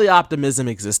 all the optimism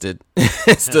existed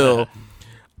still.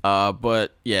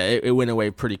 But yeah, it went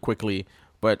away pretty quickly.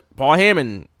 But Paul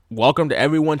Heyman welcomed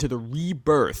everyone to the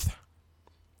rebirth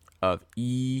of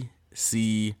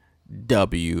ECW.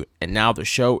 And now the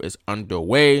show is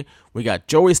underway. We got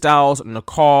Joey Styles on the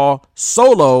call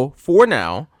solo for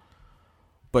now.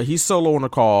 But he's solo on the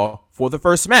call for the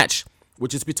first match,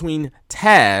 which is between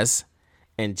Taz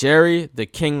and Jerry the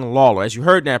King Lawler. As you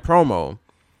heard in that promo,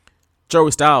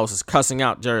 Joey Styles is cussing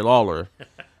out Jerry Lawler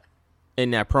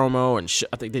in that promo, and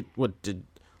I think did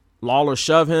Lawler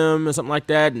shove him or something like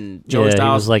that? And Joey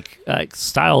Styles, he was like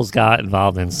Styles got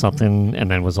involved in something,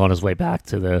 and then was on his way back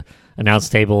to the announce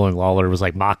table, and Lawler was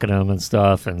like mocking him and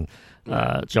stuff, and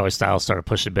Joey Styles started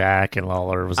pushing back, and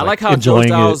Lawler was I like how Joey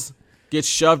Styles gets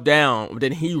shoved down, but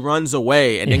then he runs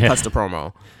away and then cuts the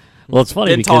promo. Well, it's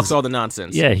funny then because talks all the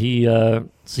nonsense. Yeah, he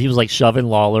was like shoving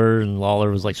Lawler, and Lawler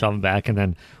was like shoving back, and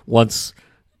then once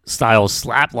Styles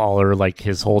slapped Lawler, like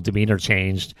his whole demeanor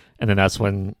changed, and then that's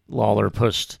when Lawler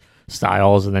pushed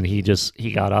Styles, and then he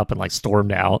got up and like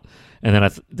stormed out, and then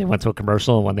they went to a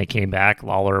commercial, and when they came back,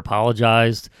 Lawler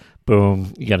apologized.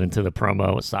 Boom, you got into the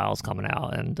promo with Styles coming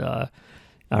out, and I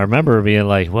remember being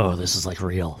like, whoa, this is like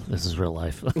real. This is real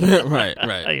life.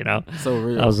 right. You know, so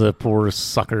real. I was a poor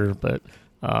sucker, but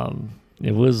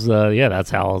it was,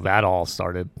 that's how that all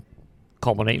started,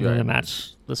 culminating in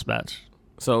this match.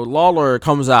 So Lawler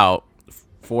comes out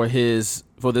for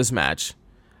this match,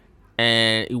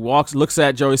 and he looks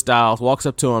at Joey Styles, walks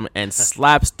up to him, and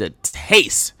slaps the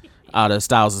taste out of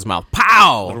Styles' mouth.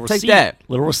 Pow! Take that.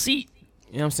 Little receipt.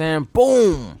 You know what I'm saying?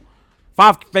 Boom!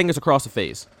 5 fingers across the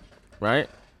face, right?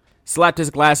 Slapped his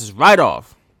glasses right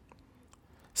off.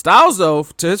 Styles, though,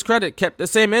 to his credit, kept the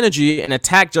same energy and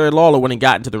attacked Jerry Lawler when he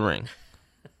got into the ring,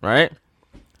 right?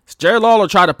 Jerry Lawler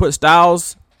tried to put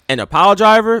Styles in a power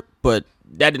driver, but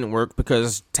that didn't work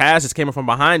because Taz just came up from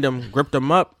behind him, gripped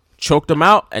him up, choked him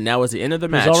out, and that was the end of the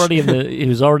match. He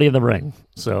was already in the ring.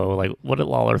 So, like, what did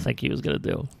Lawler think he was going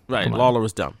to do? Right, Lawler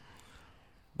was dumb.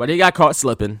 But he got caught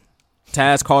slipping.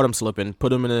 Taz caught him slipping,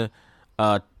 put him in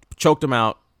choked him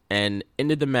out, and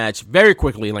ended the match very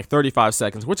quickly in like 35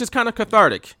 seconds, which is kind of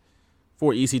cathartic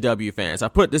for ECW fans. I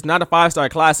put this not a 5-star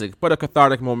classic, but a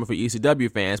cathartic moment for ECW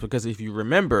fans, because if you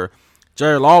remember,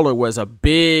 Jerry Lawler was a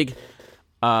big,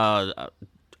 I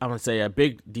want to say a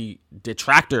big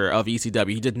detractor of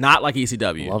ECW. He did not like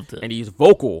ECW. Loved it. And he's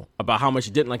vocal about how much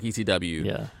he didn't like ECW.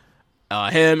 Yeah.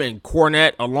 Him and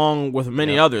Cornette, along with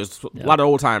many others, a lot of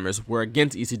old timers, were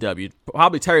against ECW.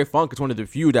 Probably Terry Funk is one of the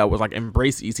few that was like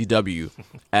embrace ECW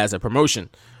as a promotion.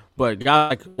 But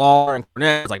guys like Lawler and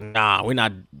Cornette was like, nah, we're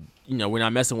not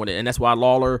messing with it. And that's why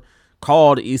Lawler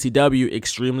called ECW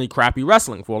extremely crappy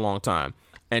wrestling for a long time.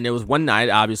 And there was one night,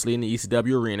 obviously, in the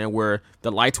ECW arena where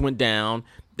the lights went down,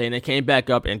 then they came back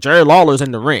up, and Jerry Lawler's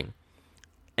in the ring.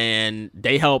 And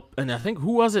they helped, and I think,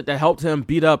 who was it that helped him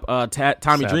beat up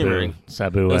Tommy Dreamer?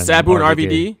 Sabu and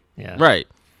RVD. Yeah. Right.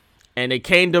 And they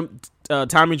caned him,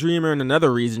 Tommy Dreamer and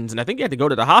other reasons, and I think he had to go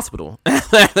to the hospital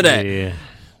after that. Yeah.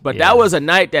 But that was a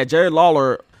night that Jerry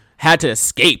Lawler had to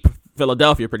escape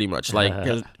Philadelphia pretty much. Like,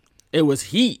 'cause it was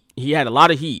heat. He had a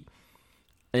lot of heat.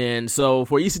 And so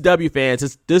for ECW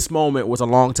fans, this moment was a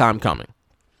long time coming.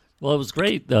 Well, it was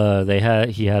great.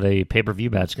 He had a pay-per-view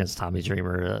match against Tommy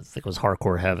Dreamer. I think it was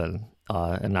Hardcore Heaven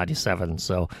in '97.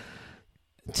 So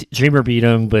Dreamer beat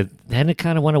him, but then it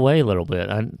kind of went away a little bit.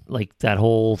 Like that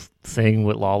whole thing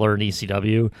with Lawler and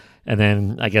ECW, and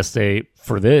then I guess the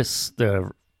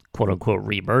quote-unquote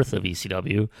rebirth of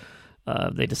ECW,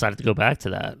 they decided to go back to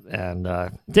that, and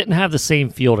didn't have the same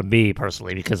feel to me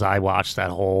personally because I watched that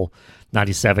whole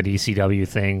 '97 ECW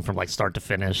thing from like start to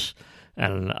finish,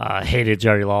 and hated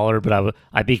Jerry Lawler, but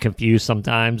I'd be confused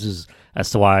sometimes as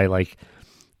to why like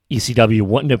ECW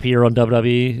wouldn't appear on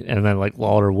WWE, and then like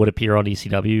Lawler would appear on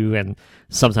ECW, and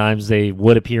sometimes they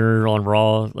would appear on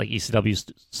Raw, like ECW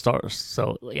stars.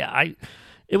 So yeah,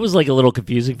 it was like a little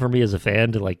confusing for me as a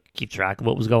fan to like keep track of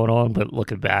what was going on. But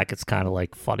looking back, it's kind of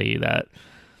like funny that,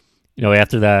 you know,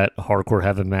 after that Hardcore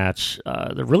Heaven match,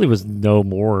 there really was no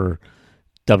more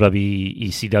WWE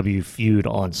ECW feud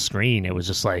on screen. It was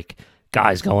just like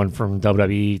guys going from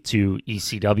WWE to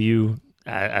ECW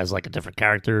as like a different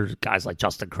character, guys like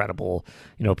Justin Credible,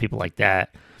 you know, people like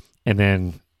that. And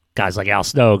then guys like Al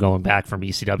Snow going back from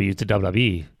ECW to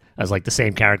WWE as like the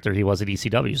same character he was at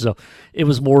ECW. So it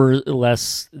was more or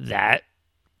less that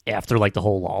after like the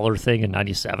whole Lawler thing in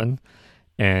 '97.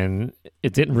 And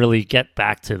it didn't really get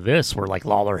back to this where like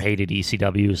Lawler hated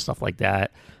ECW, stuff like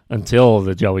that, until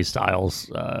the Joey Styles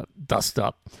dust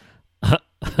up.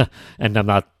 And I'm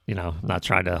not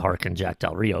trying to hearken Jack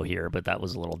Del Rio here, but that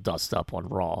was a little dust up on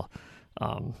Raw.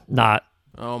 Not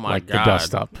oh my like God. the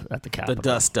dust up at the Capitol. The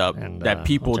dust up and, that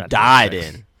people on died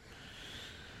January 6th. in.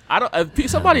 If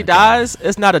somebody dies,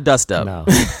 it's not a dust up. No,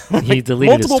 he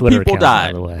deleted his Multiple Twitter people account, died.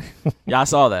 by the way. Yeah, I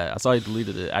saw that. I saw he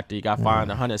deleted it after he got fined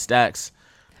 100 stacks.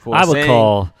 For I would saying,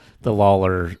 call the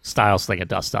Lawler Styles thing a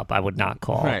dust up. I would not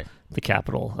call Right. the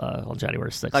Capitol on January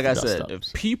 6th. like a I dust said, up.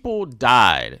 if people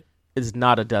died, it's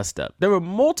not a dust up. There were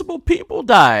multiple people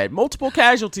died, multiple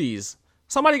casualties.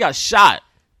 Somebody got shot.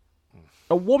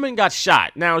 A woman got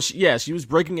shot. Now, she was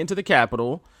breaking into the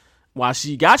Capitol while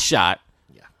she got shot.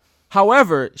 Yeah.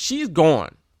 However, she's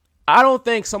gone. I don't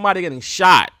think somebody getting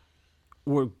shot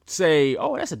would say,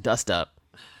 "Oh, that's a dust up."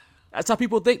 That's how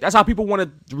people think. That's how people want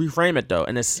to reframe it, though.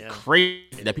 And it's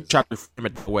crazy that people try to reframe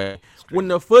it that way. When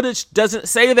the footage doesn't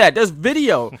say that, there's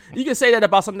video. You can say that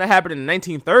about something that happened in the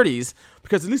 1930s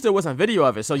because at least there wasn't video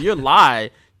of it. So your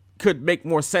lie could make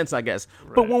more sense, I guess.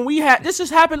 Right. But when this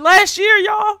just happened last year,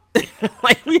 y'all.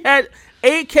 Like we had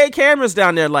 8K cameras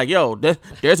down there. Like, yo,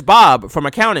 there's Bob from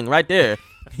accounting right there.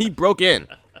 He broke in.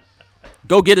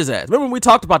 Go get his ass. Remember when we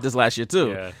talked about this last year too?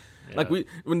 Yeah. Yeah. Like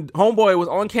when Homeboy was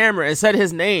on camera and said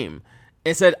his name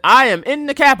and said, "I am in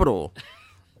the Capitol."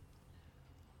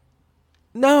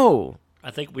 No.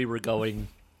 I think we were going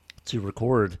to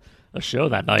record a show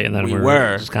that night, and then We we were.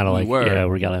 were just kind of like, We were. yeah,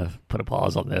 we got to put a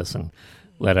pause on this and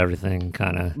let everything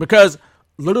kind of... Because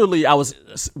literally I was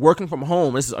working from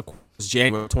home. This is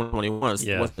January 2021.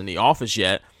 I wasn't in the office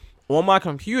yet. On my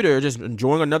computer, just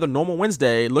enjoying another normal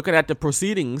Wednesday, looking at the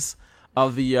proceedings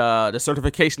of the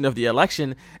certification of the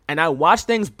election, and I watched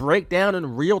things break down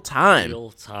in real time.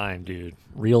 Real time, dude.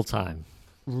 Real time.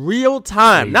 Real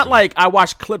time. Crazy. Not like I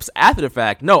watched clips after the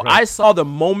fact. No, Right. I saw the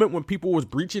moment when people was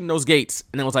breaching those gates,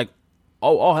 and it was like,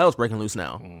 oh, all hell's breaking loose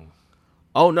now.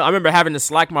 Oh no, I remember having to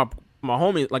Slack my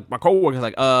homie, like my coworkers,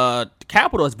 like, the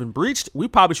Capitol has been breached. We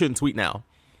probably shouldn't tweet now.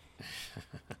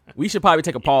 We should probably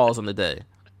take a pause on the day.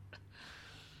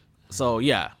 So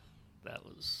yeah, That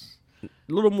was... a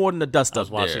little more than a dust I up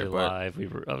was watching there. it But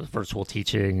live. I was virtual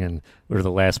teaching, and we were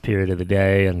the last period of the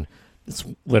day, and it's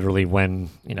literally when,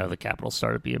 the Capitol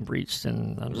started being breached,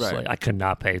 and I'm just Right. like, I could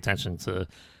not pay attention to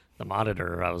the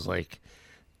monitor. I was like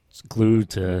glued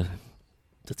to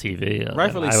the TV.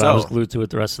 Rightfully I so. was glued to it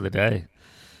the rest of the day.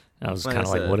 I was Like kind I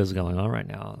of like, said, what is going on right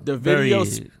now? the Very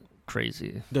videos-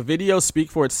 crazy. the videos speak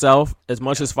for itself. As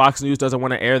much as Fox News doesn't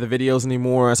want to air the videos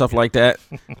anymore and stuff like that,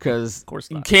 because course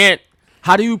you not. can't.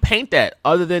 How do you paint that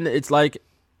other than it's like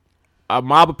a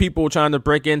mob of people trying to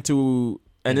break into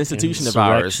an institution of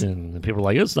ours? Insurrection. And people are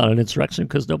like, it's not an insurrection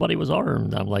because nobody was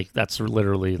armed. I'm like, that's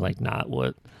literally like not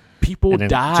what People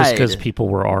died. Just because people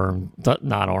were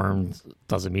not armed,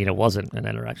 doesn't mean it wasn't an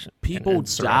interaction. People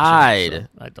died.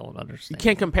 So I don't understand. You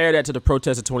can't compare that to the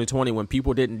protests of 2020 when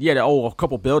people didn't. Yeah, a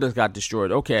couple buildings got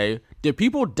destroyed. Okay, did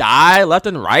people die left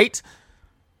and right?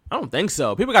 I don't think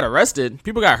so. People got arrested.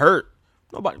 People got hurt.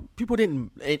 People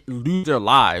didn't lose their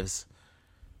lives.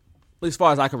 At least as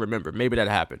far as I can remember. Maybe that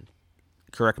happened.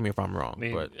 Correct me if I'm wrong.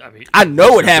 I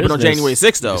know it happened on January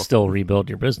 6th, though. You still rebuild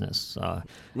your business,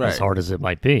 as hard as it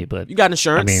might be. But you got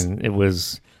insurance. I mean, it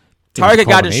was Target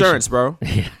got insurance, bro.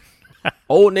 Yeah.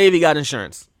 Old Navy got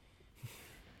insurance.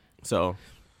 So,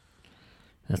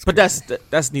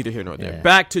 that's neither here nor there. Yeah.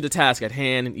 Back to the task at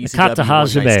hand in ECW. Kata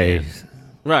Hajime.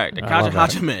 Right, the Kata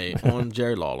Hajime on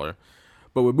Jerry Lawler.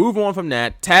 But we move on from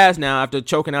that. Taz now, after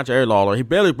choking out Jerry Lawler, he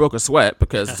barely broke a sweat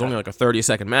because it's only like a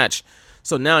 30-second match.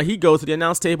 So now he goes to the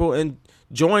announce table and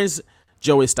joins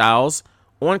Joey Styles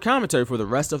on commentary for the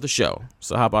rest of the show.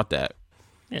 So how about that?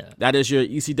 Yeah. That is your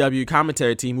ECW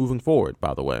commentary team moving forward,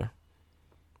 by the way.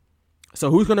 So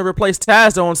who's going to replace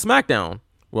Taz on SmackDown?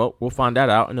 Well, we'll find that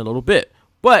out in a little bit.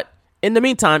 But in the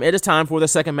meantime, it is time for the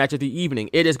second match of the evening.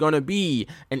 It is going to be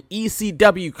an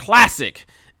ECW classic.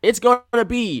 It's going to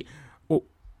be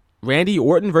Randy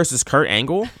Orton versus Kurt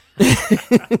Angle.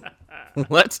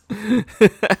 What?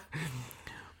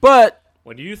 But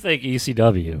when you think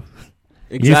ECW,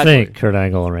 exactly. You think Kurt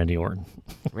Angle and Randy Orton.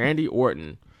 Randy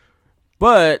Orton.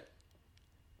 But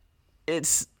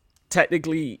it's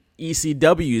technically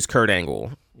ECW's Kurt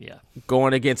Angle. Yeah.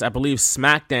 Going against, I believe,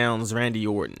 SmackDown's Randy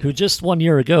Orton. Who just 1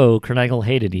 year ago, Kurt Angle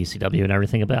hated ECW and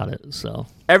everything about it. So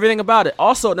everything about it.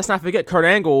 Also, let's not forget, Kurt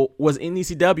Angle was in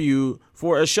ECW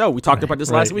for a show. We talked about this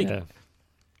last week. Yeah.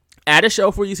 At a show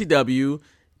for ECW,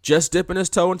 just dipping his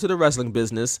toe into the wrestling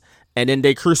business, and then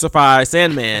they crucify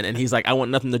Sandman, and he's like, I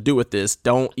want nothing to do with this.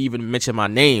 Don't even mention my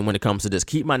name when it comes to this.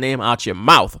 Keep my name out your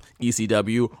mouth,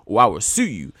 ECW, or I will sue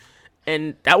you.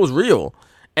 And that was real.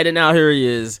 And then now here he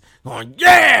is going,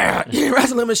 yeah,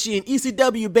 wrestling machine,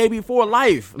 ECW, baby, for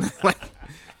life. Like,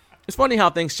 it's funny how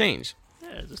things change.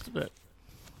 Yeah, just a bit.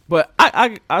 But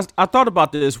I thought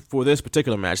about this for this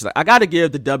particular match. Like, I got to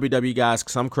give the WWE guys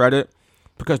some credit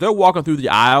because they're walking through the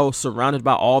aisle surrounded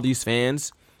by all these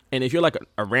fans. And if you're like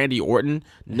a Randy Orton,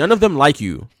 none of them like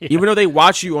you, even though they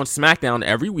watch you on SmackDown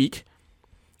every week.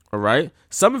 All right.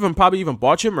 Some of them probably even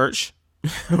bought your merch.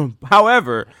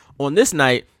 However, on this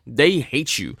night, they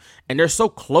hate you. And they're so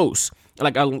close.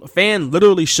 Like, a fan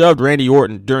literally shoved Randy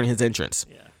Orton during his entrance.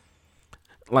 Yeah.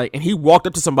 Like, and he walked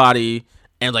up to somebody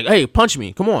and like, hey, punch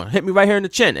me. Come on. Hit me right here in the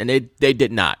chin. And they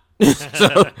did not.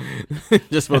 So,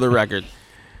 just for the record.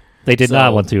 They did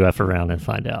not want to F around and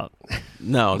find out.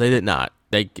 No, they did not.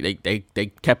 They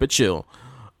kept it chill.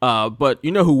 But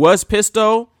you know who was pissed,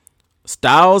 though?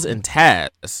 Styles and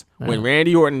Taz. When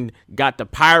Randy Orton got the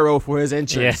pyro for his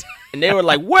entrance. Yeah. And they were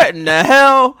like, what in the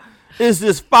hell is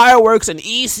this fireworks and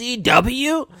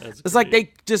ECW? It's like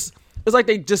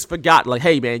they just forgot, like,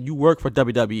 hey, man, you work for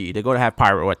WWE. They're going to have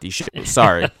pyro at these shows.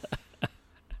 Sorry.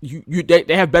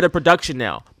 They have better production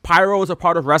now. Pyro is a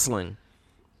part of wrestling.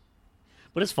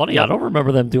 But it's funny, I don't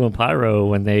remember them doing pyro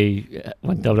when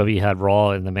WWE had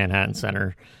Raw in the Manhattan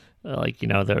Center,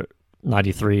 the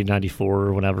 93, 94,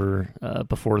 or whatever,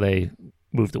 before they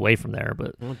moved away from there.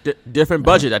 But different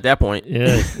budget at that point.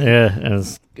 Yeah,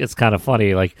 and it's kind of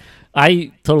funny. Like,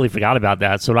 I totally forgot about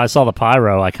that. So when I saw the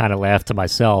pyro, I kind of laughed to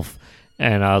myself,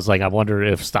 and I was like, I wonder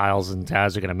if Styles and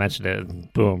Taz are going to mention it.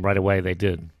 And boom, right away they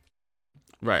did.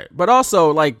 Right, but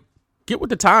also like, get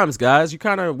with the times, guys. You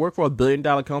kind of work for $1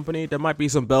 billion company. There might be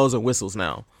some bells and whistles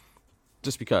now.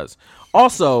 Just because.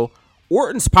 Also,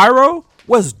 Orton's pyro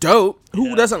was dope.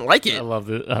 Who doesn't like it? I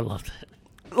loved it.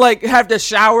 Like, have the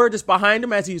shower just behind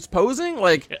him as he's posing.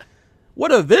 Like,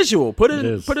 what a visual. Put it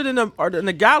in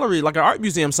a gallery, like an art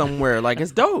museum somewhere. Like,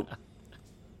 it's dope.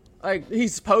 Like,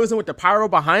 he's posing with the pyro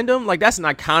behind him. Like, that's an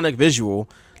iconic visual.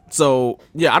 So,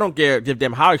 yeah, I don't give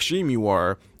them how extreme you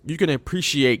are. You can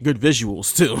appreciate good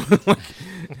visuals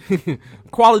too.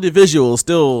 Quality visuals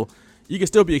still, you can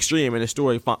still be extreme and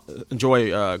enjoy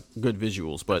good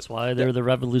visuals. But that's why they're the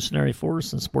revolutionary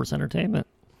force in sports entertainment.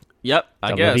 Yep,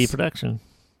 I guess. WWE production.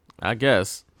 I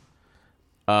guess.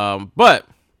 But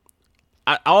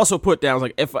I also put down,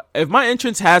 like, if my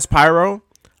entrance has pyro,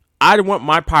 I'd want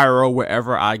my pyro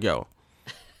wherever I go,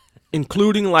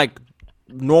 including like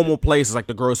normal places like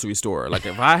the grocery store. Like,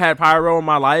 if I had pyro in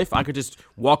my life, I could just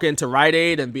walk into Rite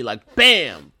Aid and be like,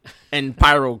 bam, and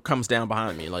pyro comes down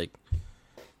behind me. Like,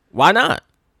 why not?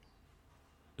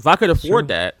 If I could afford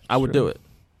that, I would do it.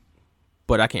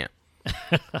 But I can't.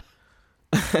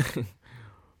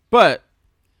 But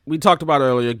we talked about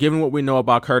earlier, given what we know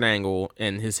about Kurt Angle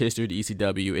and his history to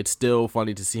ECW, it's still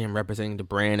funny to see him representing the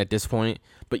brand at this point.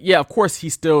 But yeah, of course,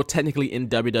 he's still technically in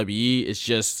WWE. It's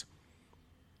just,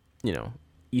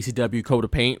 ECW coat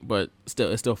of paint, but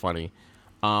it's still funny.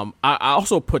 I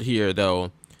also put here,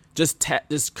 though, just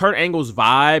this Kurt Angle's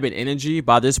vibe and energy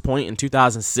by this point in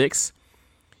 2006,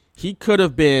 he could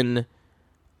have been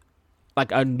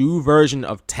like a new version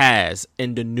of Taz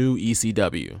in the new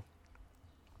ECW.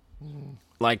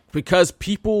 Like, because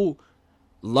people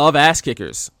love ass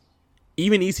kickers.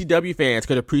 Even ECW fans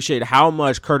could appreciate how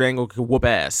much Kurt Angle could whoop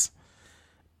ass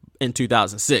in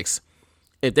 2006.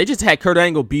 If they just had Kurt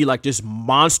Angle be like this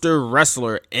monster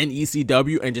wrestler in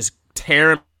ECW and just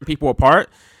tearing people apart,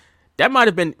 that might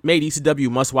have been made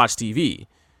ECW must-watch TV.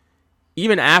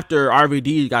 Even after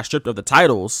RVD got stripped of the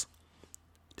titles,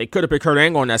 they could have put Kurt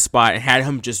Angle on that spot and had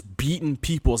him just beating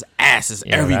people's asses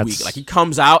every week. Like, he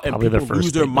comes out and people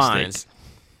lose their minds.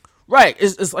 Right.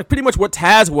 It's like pretty much what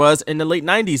Taz was in the late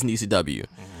 90s in ECW.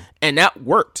 And that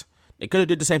worked. They could have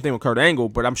did the same thing with Kurt Angle,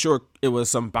 but I'm sure it was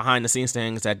some behind-the-scenes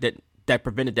things that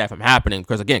prevented that from happening.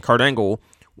 Because, again, Kurt Angle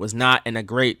was not in a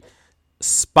great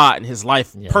spot in his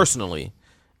life personally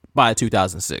by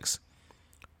 2006.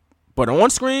 But on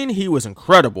screen, he was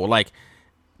incredible. Like,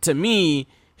 to me,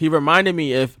 he reminded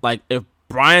me if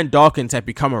Brian Dawkins had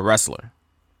become a wrestler.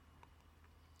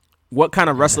 What kind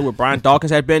of wrestler would Brian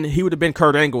Dawkins have been? He would have been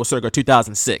Kurt Angle circa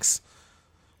 2006.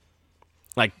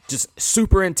 Like, just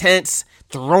super intense,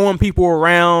 throwing people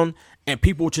around, and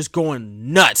people just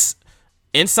going nuts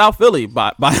in South Philly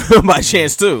by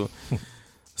chance too.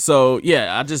 So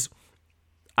yeah, I just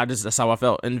that's how I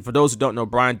felt. And for those who don't know,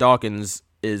 Brian Dawkins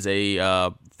is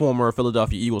a former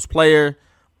Philadelphia Eagles player.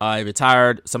 He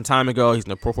retired some time ago. He's in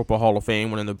the Pro Football Hall of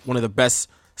Fame, one of the best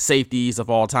safeties of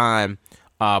all time.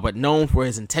 But known for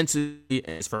his intensity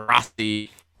and his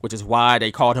ferocity, which is why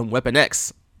they called him Weapon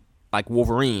X, like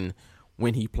Wolverine,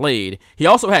 when he played. He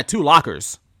also had 2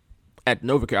 lockers at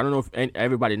NovaCare. I don't know if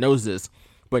everybody knows this,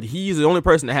 but he's the only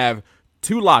person to have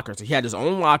 2 lockers. He had his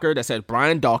own locker that said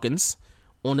Brian Dawkins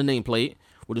on the nameplate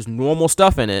with his normal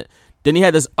stuff in it. Then he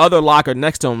had this other locker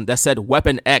next to him that said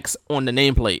Weapon X on the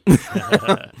nameplate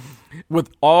with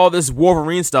all this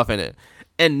Wolverine stuff in it.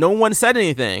 And no one said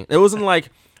anything. It wasn't like,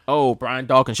 oh, Brian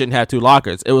Dawkins shouldn't have 2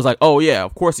 lockers. It was like, oh, yeah,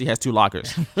 of course he has 2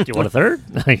 lockers. Do you want a third?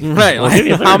 Right.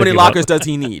 Like, how many lockers does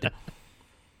he need?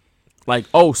 Like,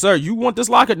 oh, sir, you want this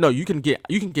locker? No, you can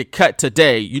get cut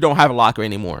today. You don't have a locker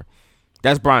anymore.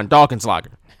 That's Brian Dawkins'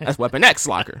 locker. That's Weapon X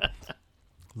locker.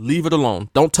 Leave it alone.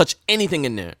 Don't touch anything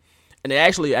in there. And they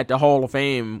actually, at the Hall of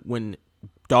Fame, when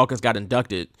Dawkins got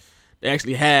inducted, they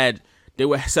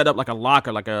would set up like a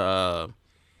locker, like a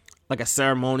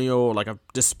ceremonial, like a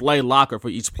display locker for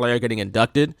each player getting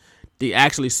inducted. They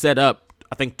actually set up,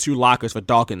 I think, 2 lockers for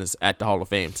Dawkins at the Hall of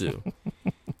Fame too.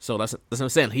 So that's what I'm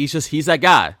saying. He's that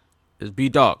guy. It's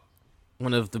B-Dawk,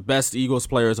 one of the best Eagles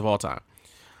players of all time.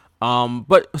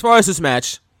 But as far as this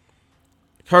match,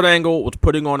 Kurt Angle was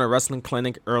putting on a wrestling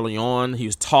clinic early on. He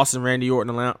was tossing Randy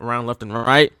Orton around left and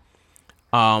right.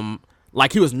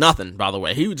 Like he was nothing, by the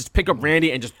way. He would just pick up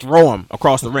Randy and just throw him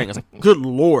across the ring. It's like, good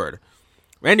Lord.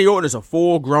 Randy Orton is a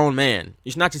full-grown man.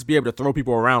 You should not just be able to throw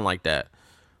people around like that.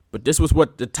 But this was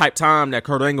what the type time that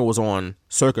Kurt Angle was on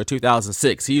circa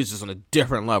 2006. He was just on a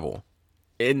different level,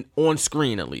 on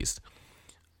screen at least.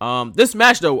 This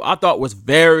match, though, I thought was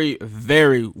very,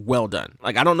 very well done.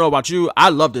 Like, I don't know about you. I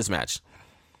love this match.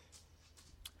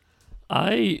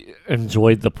 I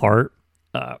enjoyed the part.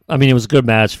 I mean, it was a good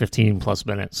match, 15-plus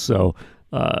minutes, so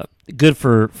good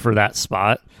for that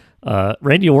spot.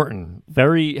 Randy Orton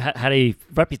had a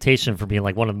reputation for being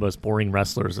like one of the most boring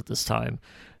wrestlers at this time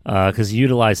because he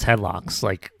utilized headlocks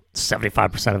like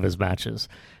 75% of his matches.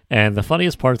 And the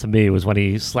funniest part to me was when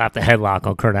he slapped a headlock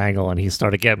on Kurt Angle and he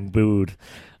started getting booed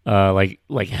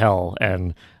like hell,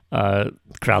 and the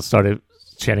crowd started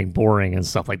chanting boring and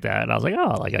stuff like that. And I was like,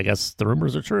 oh, like I guess the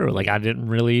rumors are true. Like I didn't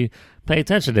really pay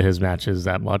attention to his matches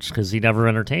that much because he never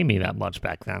entertained me that much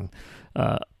back then.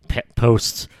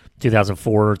 Post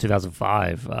 2004,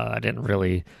 2005, I didn't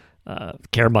really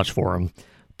care much for him.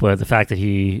 But the fact that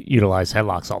he utilized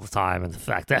headlocks all the time, and the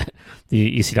fact that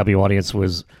the ECW audience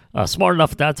was smart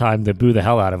enough at that time to boo the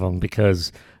hell out of him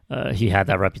because he had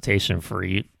that reputation for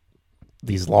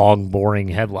these long, boring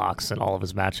headlocks in all of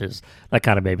his matches, that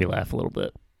kind of made me laugh a little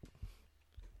bit.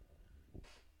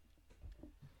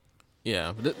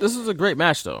 Yeah, but this was a great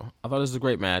match, though. I thought this was a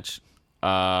great match.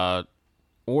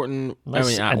 Orton,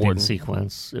 nice ending Orton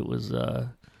sequence. It was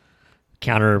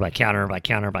counter by counter by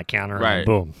counter by counter, right. And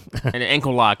boom. And an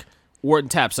ankle lock. Orton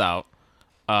taps out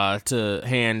to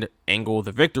hand Angle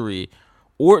the victory.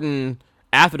 Orton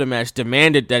after the match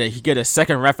demanded that he get a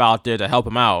second ref out there to help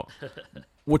him out,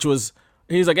 which was,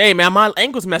 he's like, hey, man, my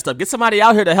ankle's messed up. Get somebody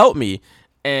out here to help me.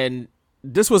 And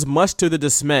this was much to the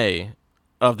dismay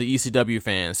of the ECW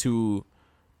fans, who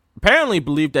apparently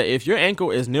believe that if your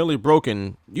ankle is nearly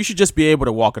broken, you should just be able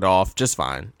to walk it off just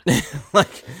fine.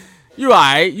 Like, you all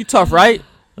right? You tough, right?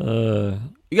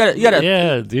 You gotta.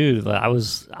 Yeah, dude. I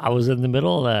was in the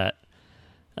middle of that.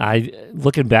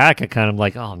 Looking back, I kind of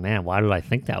like, oh man, why did I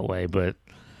think that way? But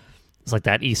it's like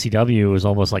that ECW was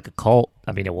almost like a cult.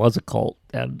 I mean, it was a cult,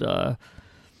 and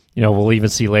we'll even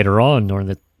see later on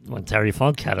when Terry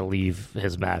Funk had to leave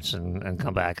his match and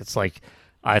come back. It's like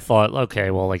I thought,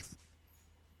 okay, well, like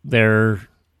they're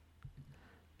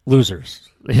losers.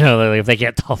 If they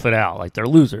can't tough it out, like they're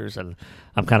losers, and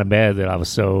I'm kind of mad that I was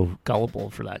so gullible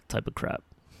for that type of crap.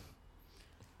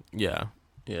 Yeah,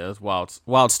 it's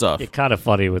wild stuff. It's kind of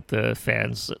funny with the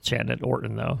fans chanting at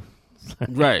Orton, though.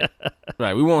 Right.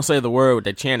 We won't say the word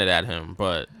they chanted at him,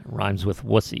 but rhymes with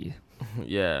wussy.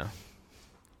 Yeah,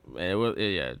 it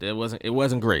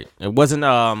wasn't great. It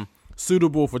wasn't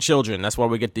suitable for children. That's why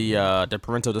we get the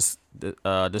parental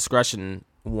discretion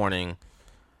warning,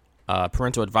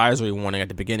 parental advisory warning at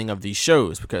the beginning of these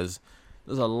shows, because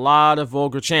there's a lot of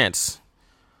vulgar chants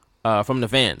from the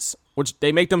fans, which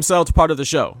they make themselves part of the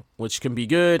show, which can be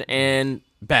good and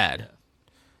bad.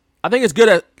 I think it's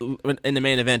good in the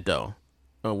main event, though.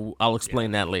 I'll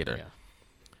explain that later. Yeah.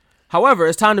 However,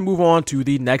 it's time to move on to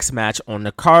the next match on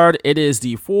the card. It is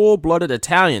the full-blooded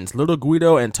Italians, Little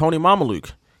Guido and Tony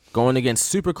Mamaluke, going against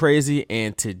Super Crazy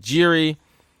and Tajiri.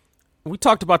 We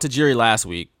talked about Tajiri last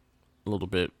week a little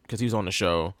bit because he was on the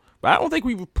show, but I don't think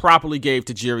we properly gave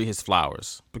Tajiri his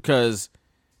flowers because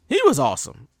he was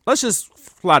awesome. Let's just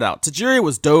flat out. Tajiri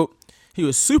was dope. He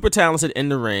was super talented in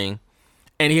the ring,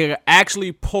 and he could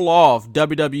actually pull off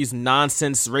WWE's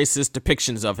nonsense racist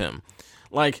depictions of him.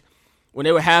 Like, when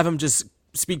they would have him just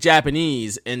speak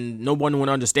Japanese and no one would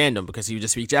understand him because he would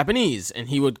just speak Japanese, and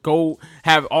he would go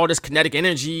have all this kinetic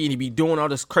energy and he'd be doing all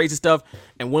this crazy stuff,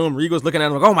 and William Regal's looking at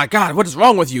him like, oh my God, what is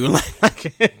wrong with you?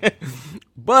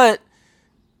 But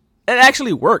it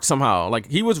actually worked somehow. Like,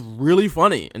 he was really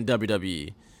funny in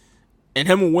WWE, and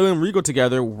him and William Regal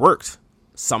together worked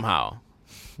somehow.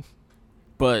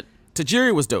 But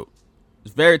Tajiri was dope. He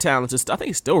was very talented. I think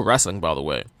he's still wrestling, by the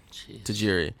way. Jeez.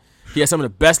 Tajiri. He had some of the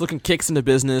best looking kicks in the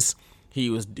business.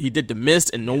 He did the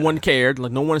mist, and no one cared.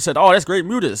 Like, no one said, "Oh, that's great,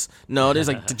 Mutas." No, there's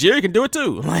like Tajiri can do it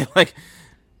too. Like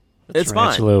it's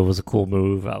fine. Tarantula was a cool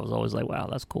move. I was always like, "Wow,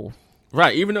 that's cool."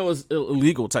 Right, even though it was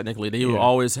illegal technically, they would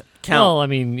always count. Well, I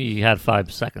mean, he had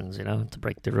 5 seconds, to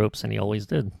break the ropes, and he always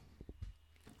did.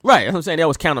 Right, that's what I'm saying. They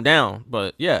always count him down,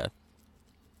 but yeah.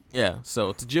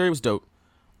 So Tajiri was dope.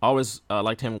 Always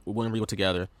liked him with William Regal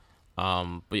together.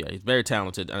 But yeah, he's very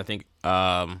talented, and I think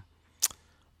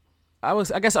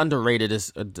I guess underrated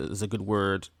is a good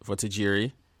word for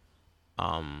Tajiri.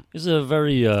 He's a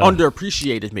very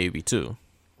underappreciated, maybe too.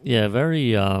 Yeah,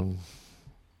 very. I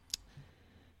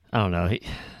don't know. I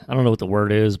don't know what the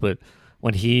word is, but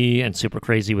when he and Super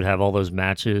Crazy would have all those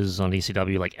matches on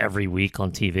ECW like every week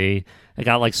on TV, it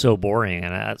got like so boring.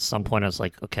 And at some point, I was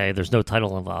like, okay, there's no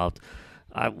title involved.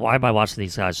 Why am I watching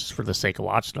these guys just for the sake of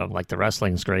watching them? Like, the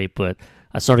wrestling's great, but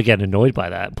I started getting annoyed by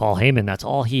that. Paul Heyman, that's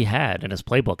all he had in his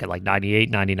playbook at like 98,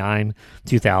 99,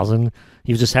 2000.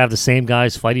 He would just have the same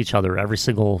guys fight each other every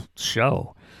single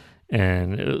show.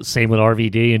 And same with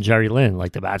RVD and Jerry Lynn.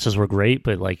 Like, the matches were great,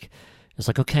 but like, it's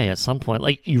like, okay, at some point,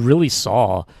 like, you really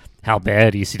saw how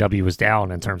bad ECW was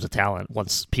down in terms of talent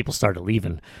once people started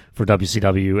leaving for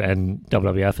WCW and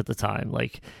WWF at the time.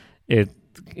 Like,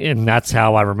 and that's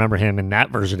how I remember him in that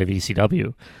version of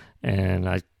ECW,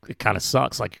 and it kind of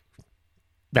sucks. Like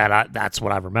that's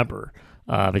what I remember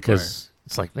because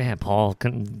it's like, man, Paul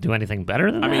couldn't do anything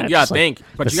better than that. I mean, you gotta think,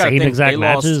 but you gotta think exact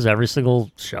matches every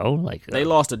single show. Like they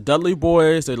lost the Dudley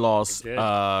Boys, they lost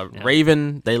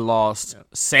Raven, they lost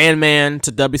Sandman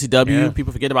to WCW. Yeah.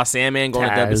 People forget about Sandman going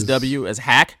Taz. To WCW as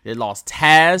Hack. They lost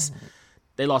Taz.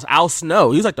 They lost Al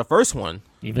Snow. He was like the first one.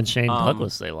 Even Shane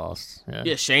Douglas, they lost.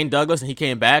 Yeah, Shane Douglas, and he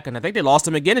came back, and I think they lost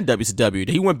him again in WCW.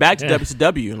 He went back to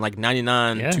WCW in like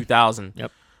 99, 2000.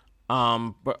 Yep.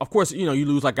 But of course, you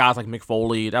lose like guys like Mick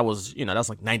Foley. That was, that's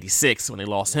like 96 when they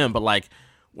lost him. But like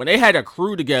when they had a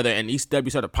crew together and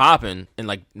ECW started popping in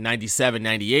like 97,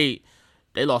 98,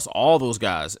 they lost all those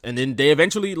guys. And then they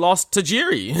eventually lost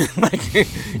Tajiri. Like,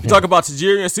 you talk about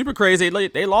Tajiri and Super Crazy,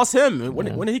 they lost him.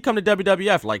 When did he come to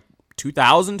WWF? Like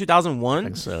 2000, 2001? I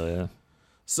think so, yeah.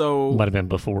 So might have been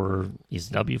before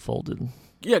ECW folded.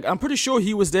 Yeah, I'm pretty sure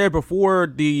he was there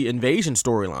before the Invasion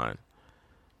storyline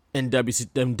in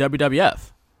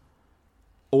WWF.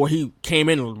 or he came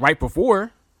in right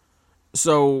before.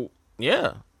 So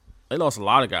yeah, they lost a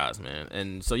lot of guys, man.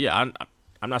 And so yeah,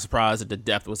 I'm not surprised that the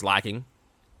depth was lacking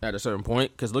at a certain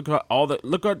point, because look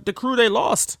at the crew they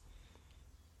lost.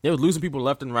 They was losing people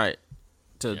left and right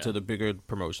to the bigger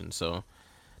promotions. So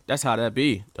that's how that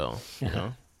be, though. You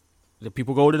know, the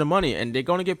people go to the money and they're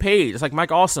gonna get paid. It's like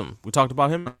Mike Awesome. We talked about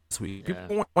him last week.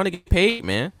 People want to get paid,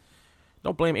 man.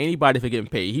 Don't blame anybody for getting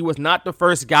paid. He was not the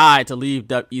first guy to leave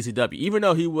ECW, even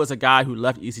though he was a guy who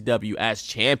left ECW as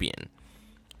champion.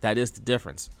 That is the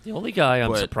difference. The only guy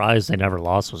I'm surprised they never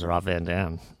lost was Rob Van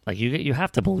Dam. Like, you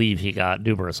have to believe he got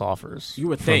numerous offers. You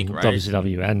would think, right?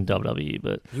 WCW and WWE,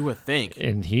 but you would think.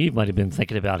 And he might have been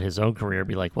thinking about his own career,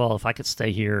 be like, well, if I could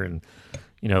stay here and,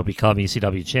 you know, become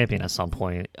ECW champion at some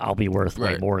point, I'll be worth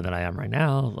way more than I am right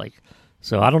now. Like,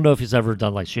 so I don't know if he's ever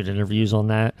done like shoot interviews on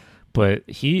that, but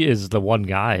he is the one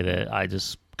guy that I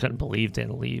just couldn't believe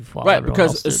didn't leave. While right,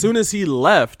 because as soon as he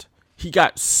left, he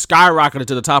got skyrocketed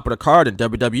to the top of the card in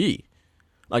WWE.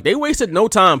 Like, they wasted no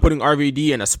time putting RVD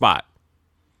in a spot.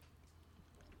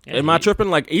 Yeah, Am I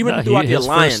tripping? Like, even throughout the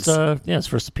Alliance. His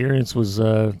first appearance was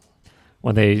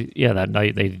when that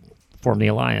night they formed the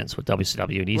Alliance with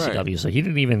WCW and ECW. Right. So he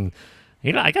didn't even,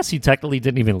 I guess he technically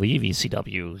didn't even leave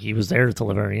ECW. He was there until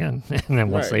the very end. And then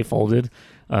once they folded,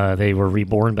 they were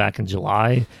reborn back in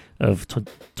July of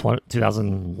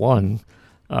 2001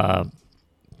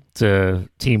 to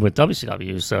team with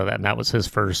WCW. So that was his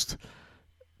first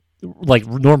like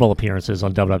normal appearances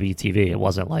on WWE TV. It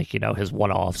wasn't like, you know, his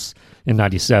one-offs in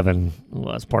 97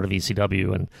 as part of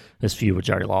ECW and his feud with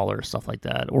Jerry Lawler, stuff like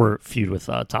that, or feud with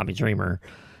Tommy Dreamer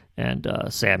and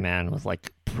Sandman with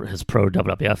like his pro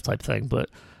WWF type thing. But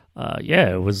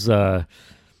it was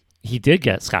he did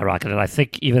get skyrocketed. I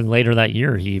think even later that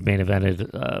year he main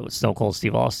evented with Stone Cold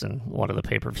Steve Austin, one of the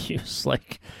pay-per-views.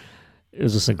 Like, it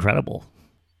was just incredible.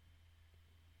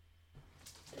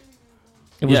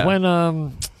 It was when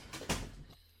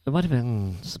it might have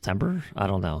been September. I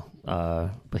don't know.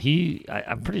 But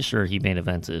I'm pretty sure he main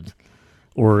evented,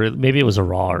 or maybe it was a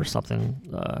Raw or something.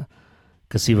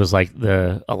 Because he was like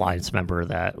the Alliance member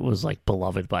that was like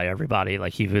beloved by everybody.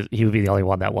 Like he would be the only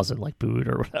one that wasn't like booed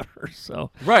or whatever.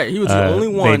 So right, he was the only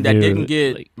one that didn't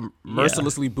get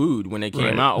mercilessly booed when they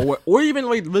came out, or even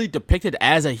like really depicted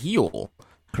as a heel.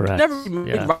 Correct. Never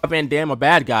made Rob Van Dam a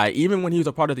bad guy, even when he was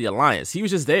a part of the Alliance. He was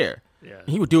just there. Yeah.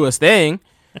 He would do his thing,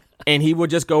 and he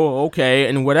would just go okay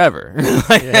and whatever.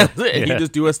 He'd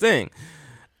just do his thing.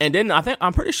 And then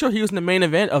I'm pretty sure he was in the main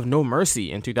event of No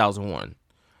Mercy in 2001.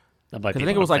 I think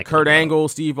it was like Kurt Angle,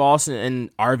 Steve Austin,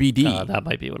 and RVD. That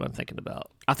might be what I'm thinking about.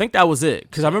 I think that was it,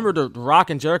 because I remember The Rock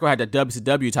and Jericho had that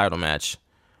WCW title match,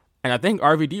 and I think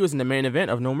RVD was in the main event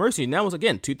of No Mercy, and that was,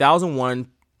 again, 2001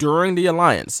 during the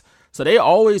Alliance. So they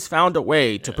always found a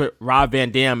way to put Rob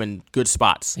Van Dam in good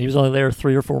spots. He was only there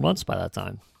 3 or 4 months by that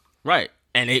time. Right.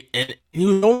 And he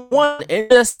was the only one in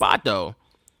that spot, though.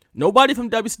 Nobody from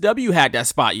WCW had that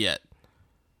spot yet.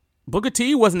 Booker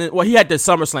T wasn't in, well, he had the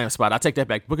SummerSlam spot. I take that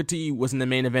back. Booker T was in the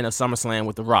main event of SummerSlam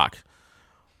with The Rock.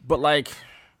 But, like,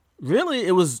 really,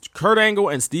 it was Kurt Angle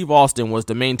and Steve Austin was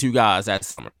the main two guys that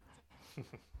summer.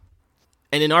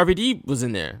 And then RVD was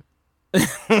in there.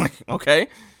 Like, okay.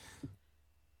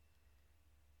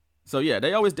 So yeah,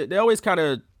 they always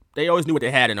knew what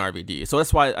they had in RVD. So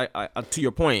that's why I to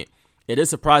your point, it is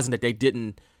surprising that he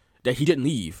didn't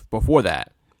leave before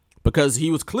that, because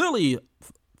he was clearly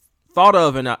thought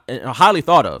of and highly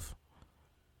thought of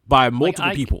by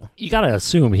multiple people. You gotta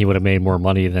assume he would have made more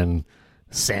money than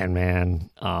Sandman,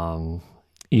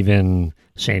 even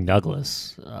Shane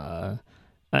Douglas.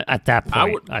 At that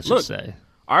point, I should say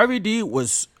RVD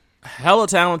was hella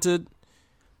talented.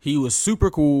 He was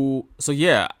super cool. So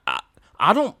yeah,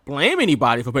 I don't blame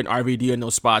anybody for putting RVD in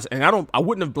those spots, and I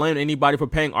wouldn't have blamed anybody for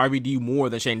paying RVD more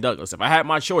than Shane Douglas. If I had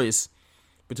my choice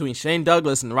between Shane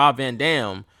Douglas and Rob Van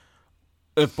Dam,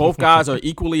 if both guys are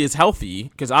equally as healthy,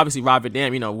 because obviously Rob Van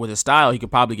Dam, you know, with his style, he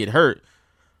could probably get hurt.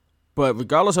 But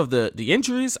regardless of the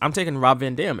injuries, I'm taking Rob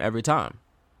Van Dam every time.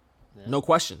 Yeah. No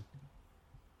question.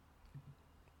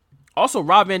 Also,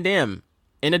 Rob Van Dam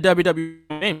in the WWE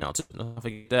name now, too. Don't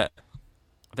forget that.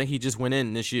 I think he just went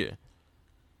in this year.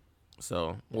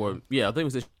 So, I think it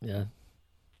was this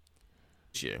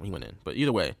year he went in. But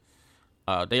either way,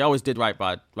 they always did right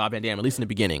by Rob Van Dam, at least in the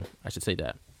beginning. I should say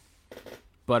that.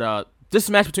 But this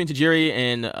match between Tajiri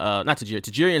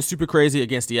and Super Crazy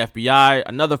against the FBI,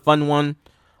 another fun one.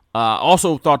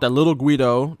 Also thought that Little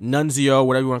Guido, Nunzio,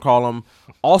 whatever you want to call him,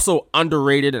 also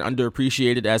underrated and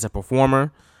underappreciated as a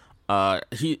performer.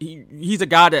 He's a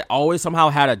guy that always somehow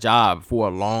had a job for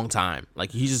a long time.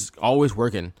 Like, he's just always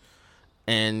working,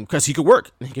 and because he could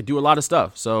work, he could do a lot of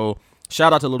stuff. So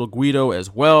Shout out to Little Guido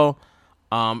as well.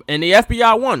 And the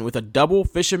FBI won with a double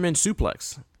fisherman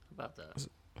suplex.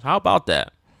 How about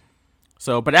that?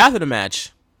 So, but after the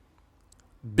match,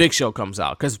 Big Show comes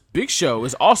out because Big Show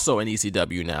is also in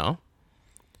ECW now,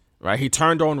 right? He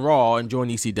turned on Raw and joined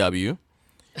ECW.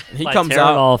 And he comes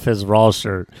out off his Raw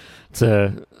shirt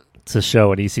to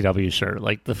show an ECW shirt,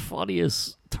 like the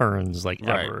funniest turns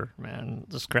ever, man.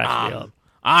 Just cracks me up.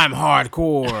 I'm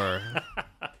hardcore,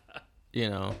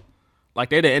 like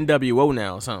they're the NWO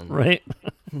now or something, right?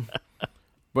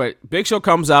 But Big Show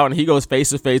comes out and he goes face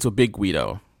to face with Big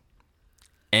Guido.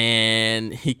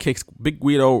 And he kicks Big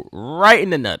Guido right in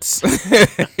the nuts.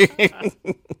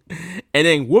 And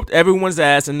then whooped everyone's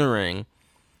ass in the ring.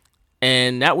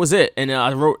 And that was it. And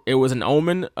I wrote, it was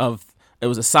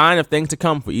a sign of things to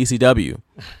come for ECW.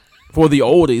 For the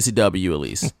old ECW, at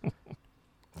least.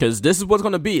 Because this is what's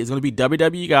going to be. It's going to be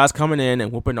WWE guys coming in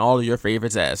and whooping all of your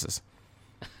favorites' asses.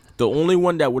 The only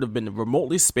one that would have been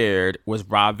remotely spared was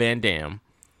Rob Van Dam.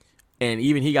 And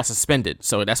even he got suspended.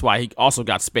 So that's why he also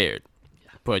got spared.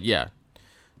 But yeah,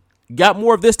 got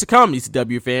more of this to come,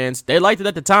 ECW fans. They liked it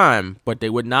at the time, but they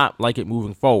would not like it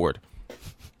moving forward.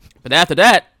 But after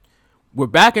that, we're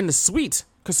back in the suite.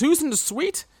 Because who's in the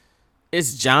suite?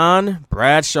 It's John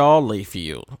Bradshaw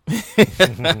Layfield.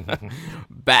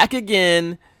 Back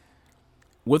again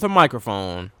with a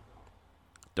microphone.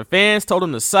 The fans told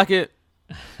him to suck it.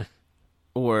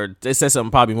 Or they said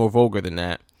something probably more vulgar than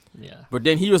that. Yeah. But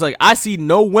then he was like, I see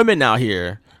no women out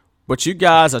here. But you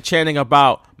guys are chanting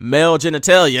about male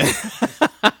genitalia.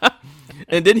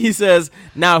 And then he says,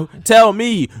 now tell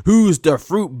me who's the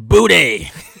fruit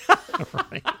booty.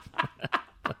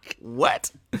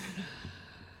 What?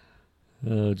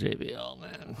 Oh, JBL,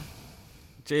 man.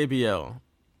 JBL.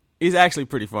 He's actually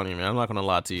pretty funny, man. I'm not going to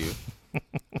lie to you.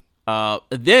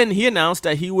 Then he announced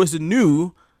that he was the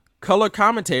new color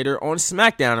commentator on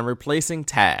SmackDown and replacing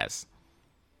Taz.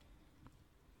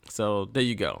 So there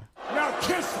you go. Now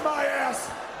kiss my ass.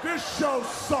 This show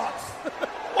sucks.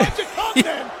 Why'd you come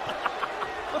then?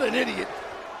 What an idiot.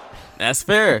 That's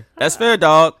fair. That's fair,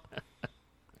 dog.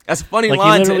 That's a funny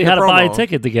line. He literally had to buy a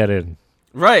ticket to get in.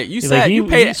 Right. You said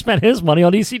he spent his money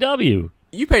on ECW.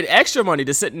 You paid extra money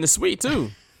to sit in the suite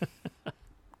too.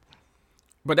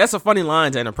 But that's a funny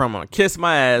line to end a promo. Kiss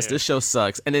my ass. Yeah. This show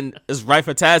sucks. And then it's right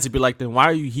for Taz to be like, then why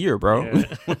are you here, bro?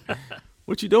 Yeah.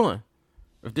 What you doing?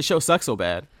 If this show sucks so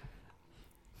bad.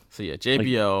 So yeah,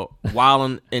 JBL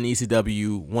wilding in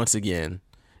ECW once again.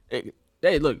 Hey,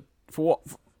 look,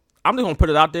 I'm just gonna put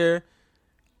it out there.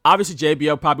 Obviously,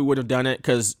 JBL probably would have done it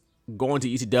because going to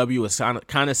ECW was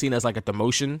kind of seen as like a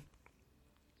demotion.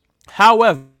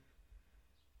 However,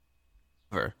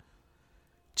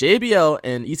 JBL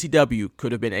and ECW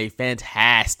could have been a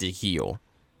fantastic heel.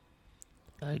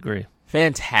 I agree.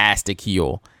 Fantastic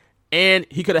heel. And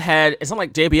he could have had, it's not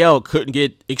like JBL couldn't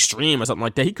get extreme or something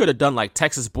like that. He could have done like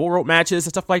Texas Bull Rope matches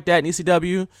and stuff like that in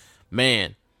ECW.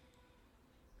 Man,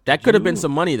 that could have been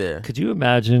some money there. Could you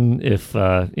imagine if,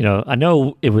 I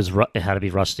know it had to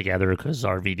be rushed together because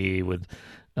RVD would,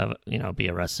 be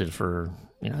arrested for,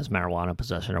 his marijuana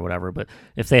possession or whatever. But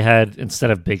if they had,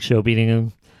 instead of Big Show beating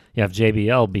him, you have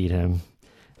JBL beat him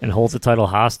and hold the title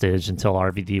hostage until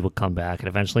RVD would come back and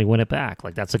eventually win it back.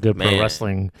 Like, that's a good pro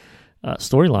wrestling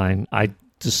storyline.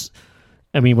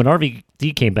 When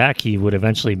RVD came back, he would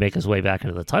eventually make his way back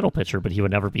into the title picture, but he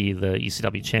would never be the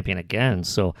ECW champion again.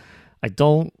 So I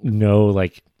don't know,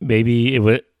 maybe it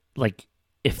would,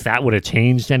 if that would have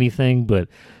changed anything, but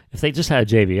if they just had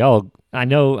JBL,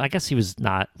 I guess he was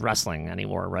not wrestling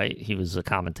anymore, right? He was a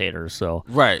commentator, so.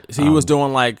 Right. So he was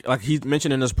doing like he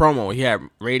mentioned in his promo, he had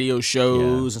radio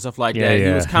shows and stuff like that. He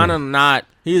was kind of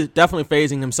he was definitely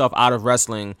phasing himself out of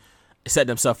wrestling, setting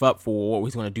himself up for what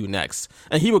he's going to do next.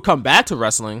 And he would come back to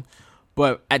wrestling,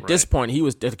 but at this point, he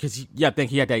was, because I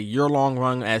think he had that year-long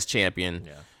run as champion.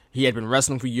 Yeah. He had been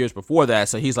wrestling for years before that,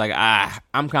 so he's like,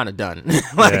 I'm kind of done.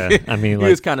 He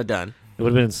was kind of done. It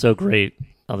would have been so great,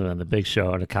 other than the Big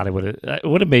Show, and it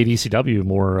would have made ECW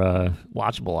more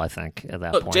watchable, I think, at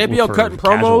that point. JBL cutting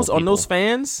promos on those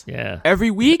fans, every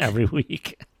week. Every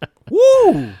week.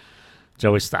 Woo!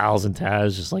 Joey Styles and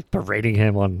Taz just berating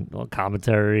him on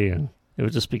commentary, and it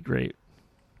would just be great.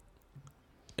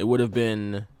 It would have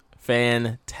been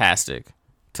fantastic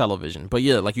television. But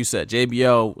yeah, like you said,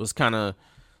 JBL was kind of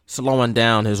slowing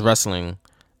down his wrestling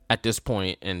at this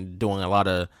point and doing a lot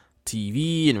of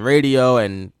TV and radio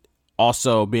and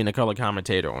also being a color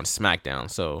commentator on SmackDown.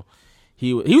 So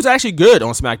he was actually good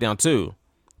on SmackDown too.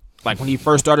 Like when he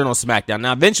first started on SmackDown.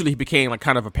 Now eventually he became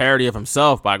kind of a parody of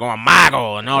himself by going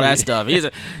Michael and all that stuff. He's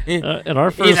in our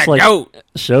first goat.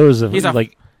 Shows of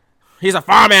He's a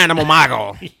farm animal,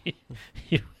 Michael.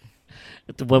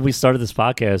 When we started this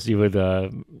podcast, you would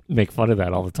make fun of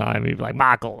that all the time. You'd be like,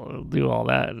 Michael, do all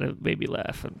that. And it made me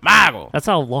laugh. And Michael. that's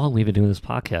how long we've been doing this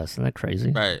podcast. Isn't that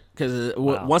crazy? Right. Because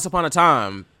Wow. once upon a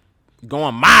time,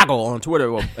 going Michael on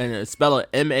Twitter and spell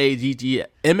it Maggle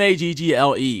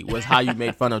was how you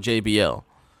made fun of JBL.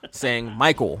 Saying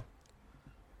Michael.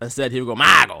 Instead, he would go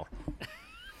Michael.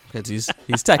 Because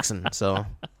he's Texan, so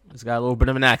he's got a little bit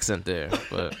of an accent there.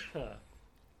 But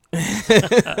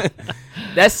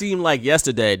that seemed like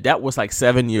yesterday. That was like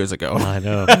 7 years ago. I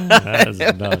know. That is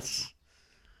nuts.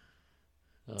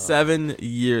 7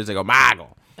 years ago.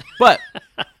 Michael. But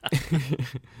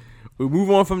we move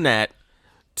on from that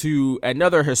to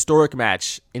another historic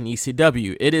match in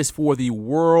ECW. It is for the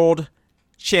World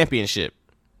Championship.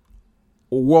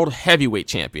 Or World Heavyweight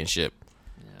Championship.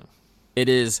 Yeah. It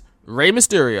is Rey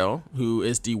Mysterio, who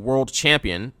is the world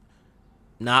champion,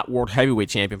 not world heavyweight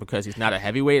champion because he's not a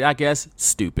heavyweight, I guess.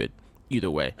 Stupid. Either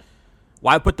way.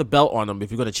 Why put the belt on him if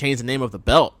you're going to change the name of the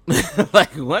belt?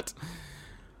 Like, what?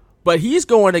 But he's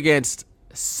going against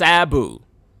Sabu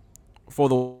for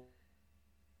the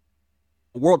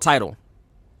world title.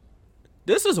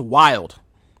 This is wild.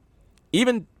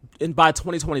 Even by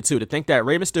 2022, to think that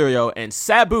Rey Mysterio and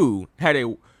Sabu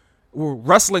were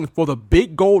wrestling for the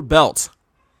big gold belt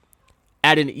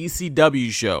at an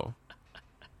ECW show.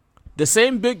 The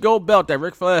same big gold belt that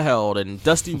Ric Flair held, and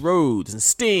Dusty Rhodes, and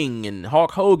Sting, and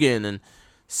Hulk Hogan, and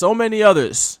so many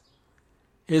others.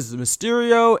 Here's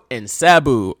Mysterio and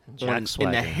Sabu in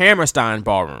the Hammerstein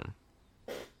Ballroom.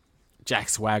 Jack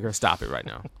Swagger, stop it right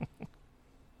now.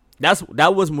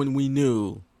 That was when we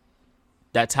knew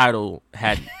that title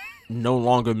had no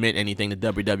longer meant anything to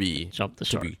WWE. Jump the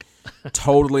shark. To be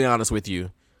totally honest with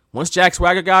you, once Jack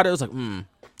Swagger got it, it was like,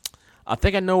 I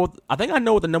think I know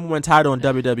what the number one title in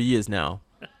WWE is now.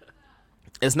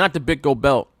 It's not the big gold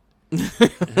belt.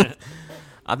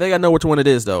 I think I know which one it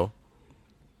is though.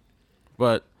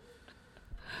 But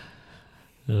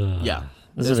yeah,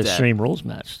 this is an Extreme Rules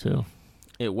match too.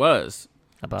 It was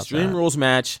about Extreme Rules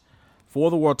match for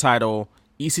the world title.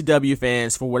 ECW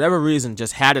fans, for whatever reason,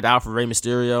 just had it out for Rey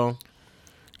Mysterio.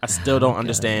 I still don't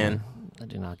understand. I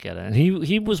do not get it. And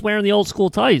he was wearing the old school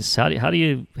tights. How do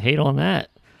you hate on that?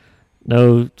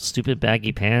 No stupid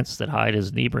baggy pants that hide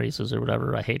his knee braces or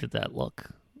whatever. I hated that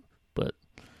look. But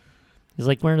he's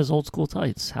like wearing his old school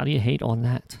tights. How do you hate on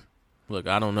that? Look,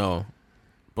 I don't know.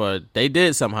 But they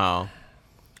did somehow.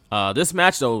 This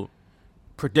match, though,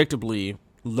 predictably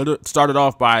started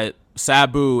off by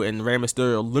Sabu and Rey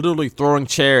Mysterio literally throwing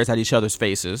chairs at each other's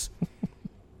faces.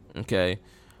 Okay.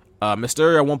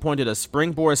 Mysterio at one point did a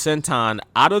springboard senton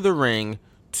out of the ring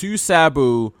to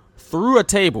Sabu through a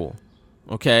table.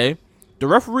 Okay. The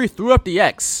referee threw up the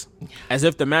X as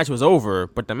if the match was over,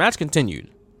 but the match continued.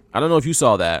 I don't know if you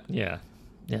saw that. Yeah.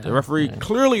 The referee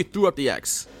clearly threw up the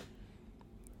X,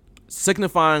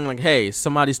 signifying like, hey,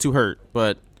 somebody's too hurt.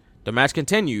 But the match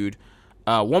continued.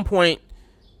 One point,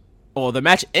 the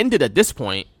match ended at this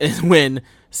point is when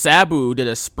Sabu did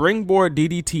a springboard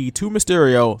DDT to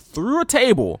Mysterio through a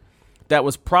table that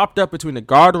was propped up between the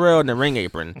guardrail and the ring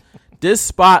apron. This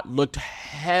spot looked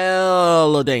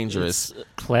hella dangerous. It's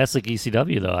classic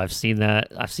ECW though. I've seen that.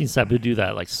 I've seen Sabu do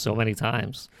that like so many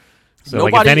times. So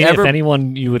Nobody if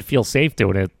anyone you would feel safe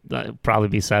doing it, it'd probably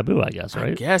be Sabu, I guess,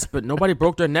 right? I guess, but nobody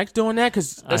broke their neck doing that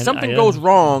because if something goes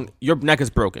wrong, your neck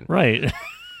is broken. Right.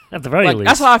 At the very least.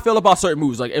 That's how I feel about certain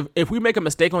moves. Like if we make a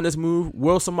mistake on this move,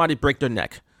 will somebody break their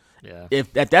neck? Yeah.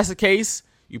 If that's the case,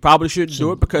 you probably shouldn't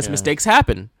do it because mistakes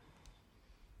happen.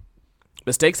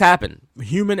 Mistakes happen.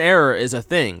 Human error is a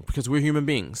thing because we're human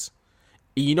beings.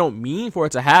 You don't mean for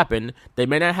it to happen. They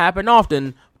may not happen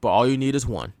often, but all you need is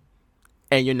one.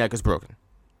 And your neck is broken.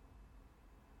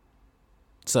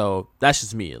 So that's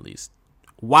just me, at least.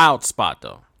 Wild spot,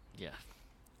 though. Yeah.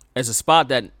 It's a spot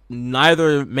that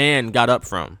neither man got up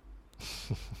from.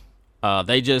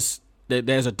 There's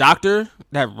a doctor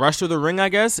that rushed to the ring, I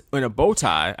guess, in a bow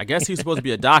tie. I guess he's supposed to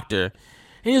be a doctor.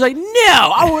 And he's like, no,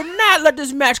 I will not let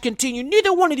this match continue.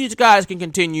 Neither one of these guys can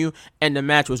continue. And the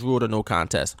match was ruled a no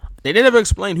contest. They didn't ever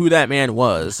explain who that man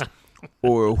was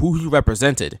or who he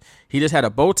represented. He just had a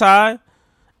bow tie,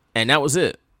 and that was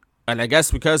it. And I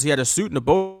guess because he had a suit and a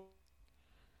bow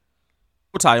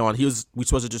tie on, we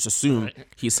supposed to just assume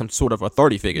he's some sort of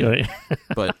authority figure. Right.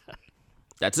 But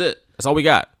that's it. That's all we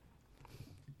got.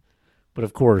 But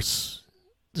of course,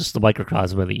 just the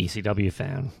microcosm of the ECW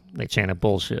fan. They chanted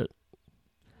bullshit.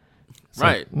 It's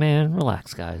right. Like, man,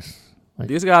 relax, guys. Like,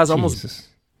 these guys Jesus. almost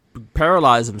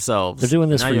paralyze themselves. They're doing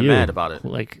this now for you're you. mad about it.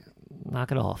 Like,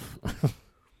 knock it off.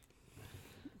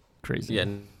 Crazy. Yeah.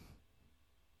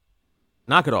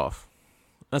 Knock it off.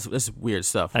 That's weird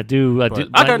stuff. I do. I can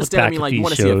understand. I mean, like, you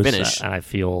want to see a finish, and I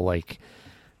feel like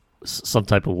some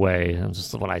type of way. I'm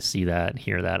just when I see that and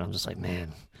hear that, I'm just like,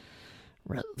 man,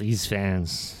 these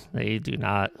fans, they do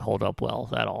not hold up well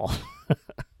at all.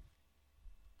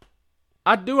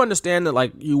 I do understand that,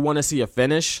 like, you want to see a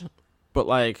finish, but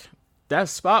like that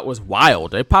spot was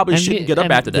wild. They probably shouldn't get up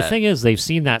after that. The thing is, they've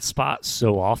seen that spot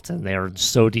so often; they're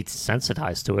so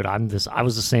desensitized to it. I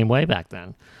was the same way back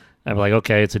then. I'm like,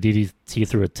 okay, it's a DDT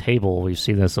through a table. We've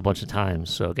seen this a bunch of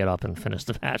times, so get up and finish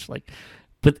the match. Like,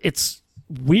 but it's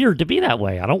weird to be that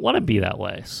way. I don't want to be that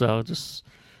way. So just,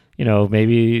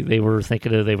 maybe they were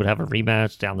thinking they would have a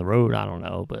rematch down the road. I don't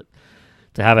know, but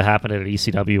to have it happen at an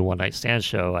ECW One Night Stand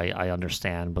show, I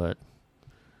understand, but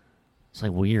it's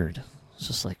like weird. It's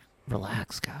just like,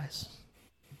 relax, guys.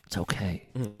 It's okay.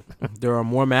 There are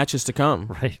more matches to come,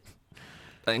 right?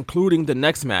 Including the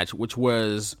next match, which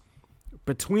was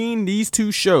between these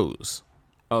two shows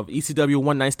of ECW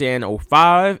One Night Stand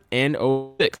 05 and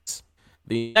 06.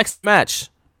 The next match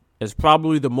is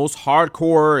probably the most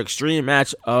hardcore extreme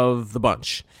match of the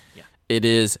bunch. Yeah. It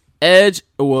is Edge,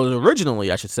 well,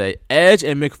 originally, I should say, Edge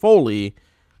and Mick Foley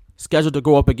scheduled to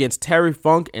go up against Terry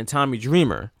Funk and Tommy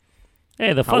Dreamer.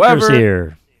 Hey, the Funker's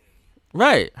here.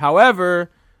 Right.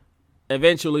 However,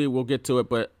 eventually we'll get to it,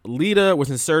 but Lita was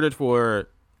inserted for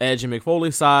Edge and Mick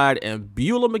Foley's side, and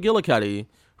Beulah McGillicuddy,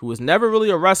 who was never really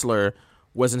a wrestler,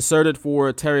 was inserted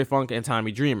for Terry Funk and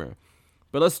Tommy Dreamer.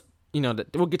 But let's,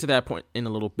 we'll get to that point in a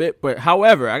little bit. But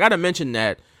however, I got to mention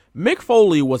that Mick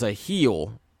Foley was a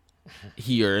heel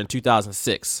here in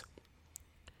 2006,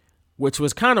 which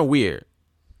was kind of weird.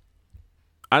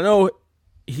 I know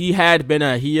he had been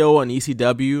a heel in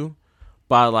ECW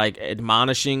by like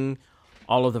admonishing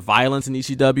all of the violence in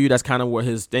ECW. That's kind of what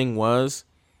his thing was.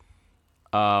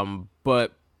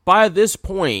 But by this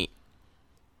point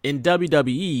in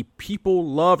WWE, people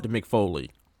loved Mick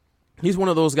Foley. He's one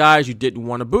of those guys you didn't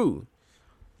want to boo.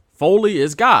 Foley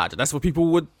is God. That's what people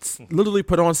would literally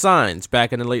put on signs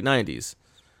back in the late 90s.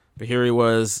 But here he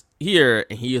was here,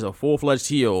 and he is a full-fledged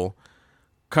heel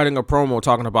cutting a promo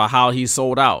talking about how he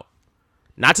sold out.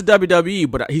 Not to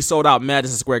WWE, but he sold out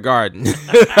Madison Square Garden.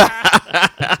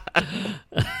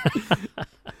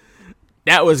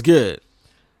 That was good.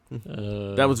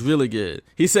 That was really good.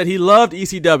 He said he loved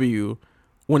ECW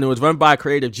when it was run by a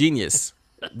creative genius.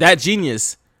 That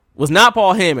genius was not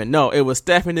Paul Heyman. No, it was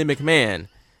Stephanie McMahon.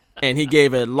 And he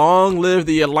gave a "Long live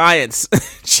the Alliance"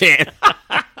 chant.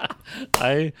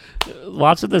 I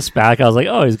watching this back, I was like,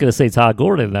 oh, he's gonna say Todd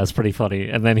Gordon. That's pretty funny.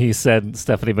 And then he said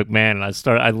Stephanie McMahon,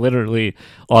 and I literally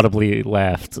audibly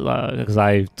laughed because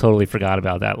I totally forgot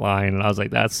about that line, and I was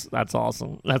like, that's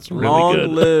awesome. That's really good.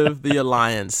 Long live the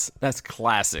Alliance. That's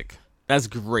classic. That's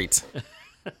great.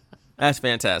 That's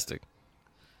fantastic.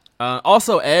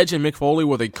 Also, Edge and Mick Foley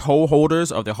were the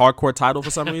co-holders of the Hardcore title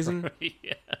for some reason.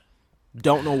 Yeah.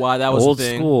 Don't know why that was old a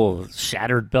thing. School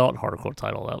shattered belt Hardcore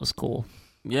title. That was cool.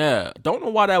 Yeah, don't know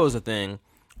why that was a thing.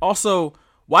 Also,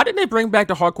 why didn't they bring back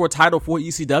the Hardcore title for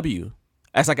ECW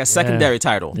as like a secondary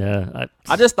title? Yeah,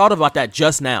 I just thought about that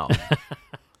just now.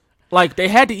 Like, they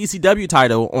had the ECW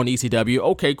title on ECW.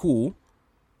 Okay, cool.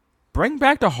 Bring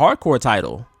back the Hardcore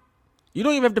title. You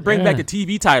don't even have to bring back the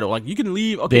TV title. Like, you can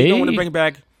leave. Okay, you don't want to bring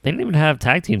back. They didn't even have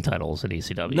tag team titles in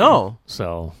ECW. No.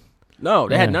 So. No,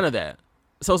 they had none of that.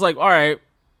 So it's like, all right.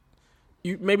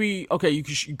 You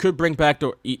could bring back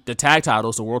the tag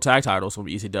titles, the world tag titles from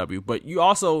ECW, but you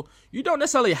don't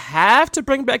necessarily have to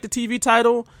bring back the TV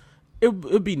title. It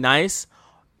would be nice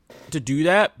to do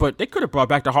that, but they could have brought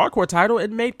back the Hardcore title.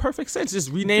 It made perfect sense.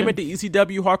 Just rename it the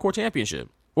ECW Hardcore Championship.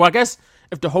 Well, I guess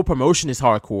if the whole promotion is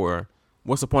hardcore,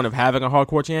 what's the point of having a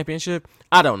Hardcore Championship?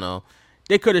 I don't know.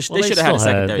 They should have had a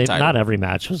secondary title. Not every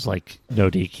match was like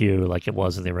no DQ like it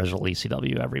was in the original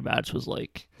ECW. Every match was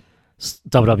like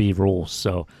WWE rules,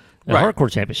 so the Hardcore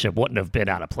Championship wouldn't have been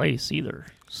out of place either.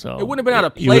 So it wouldn't have been out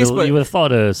of place, but you would have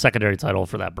thought a secondary title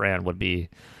for that brand would be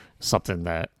something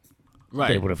that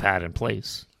they would have had in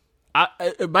place.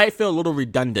 It might feel a little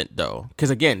redundant though,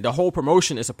 because again, the whole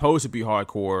promotion is supposed to be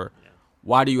hardcore. Yeah.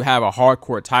 Why do you have a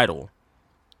hardcore title?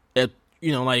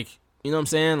 You know what I'm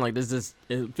saying? Like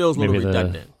it feels a little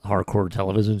redundant. Hardcore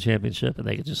Television Championship, and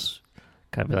they could just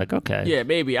kind of be like, okay, yeah,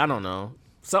 maybe, I don't know,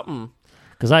 something.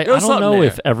 Because I don't know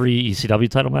if every ECW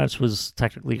title match was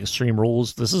technically Extreme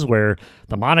Rules. This is where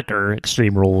the moniker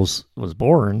Extreme Rules was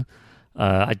born.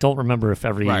 I don't remember if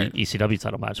every ECW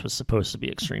title match was supposed to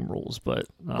be Extreme Rules, but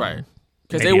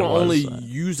because they will only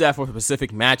use that for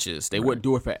specific matches. They wouldn't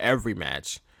do it for every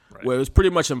match. where it was pretty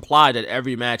much implied that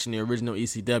every match in the original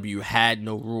ECW had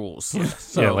no rules.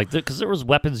 So, yeah, like because there was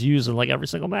weapons used in like every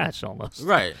single match almost.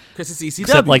 Right, because it's ECW.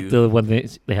 Except like when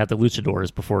they had the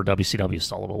luchadors before WCW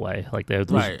stole them away. Like they would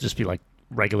just be like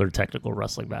regular technical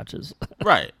wrestling matches.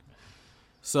 Right.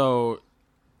 So,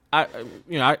 I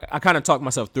kind of talked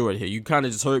myself through it here. You kind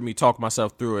of just heard me talk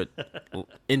myself through it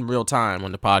in real time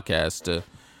on the podcast to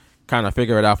kind of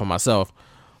figure it out for myself.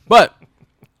 But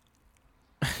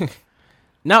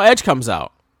now Edge comes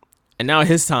out, and now it's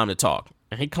his time to talk.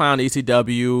 And he clowned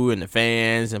ECW and the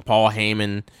fans and Paul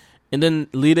Heyman. And then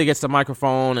Lita gets the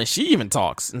microphone, and she even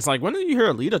talks. And it's like, when did you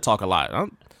hear Lita talk a lot?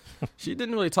 She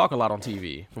didn't really talk a lot on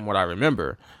TV, from what I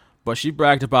remember. But she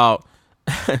bragged about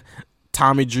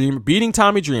Tommy Dreamer, beating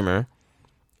Tommy Dreamer,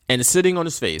 and sitting on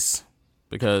his face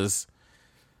because,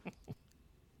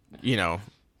 yeah,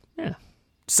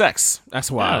 sex.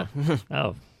 That's why.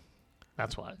 Oh,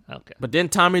 that's why. Okay. But then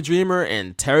Tommy Dreamer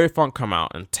and Terry Funk come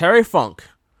out, and Terry Funk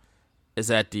is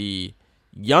at the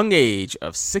young age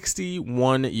of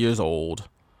 61 years old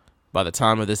by the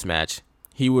time of this match.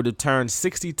 He would have turned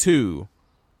 62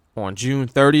 on June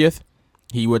 30th.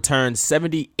 He would turn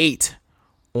 78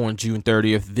 on June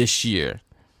 30th this year.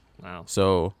 Wow.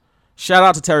 So, shout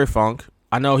out to Terry Funk.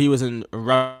 I know he was in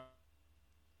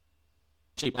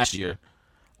shape last year,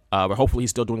 but hopefully he's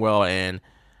still doing well. And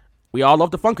we all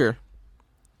love the Funker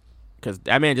because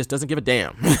that man just doesn't give a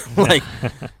damn. Like,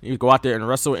 you go out there and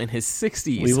wrestle in his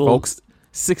 60s, folks.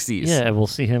 60s. Yeah, and we'll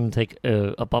see him take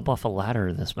a bump off a ladder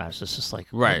in this match. It's just like,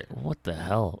 right. What the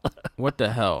hell? What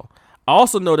the hell? I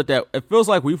also noted that it feels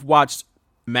like we've watched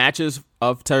matches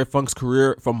of Terry Funk's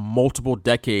career from multiple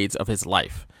decades of his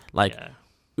life. Like,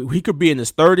 he could be in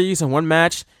his 30s in one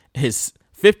match, his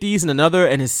 50s in another,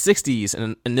 and his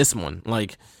 60s in this one.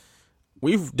 Like,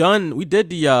 we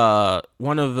did I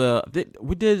think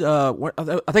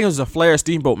it was a Flair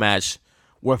Steamboat match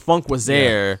where Funk was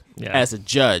there as a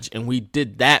judge, and we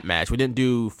did that match. We didn't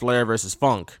do Flair versus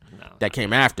Funk. That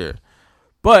came after.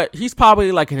 But he's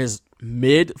probably like in his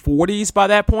mid 40s by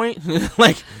that point.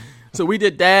 Like, so we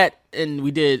did that, and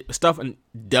we did stuff in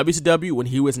WCW when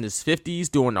he was in his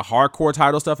 50s doing the hardcore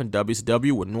title stuff in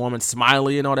WCW with Norman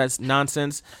Smiley and all that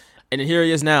nonsense. And then here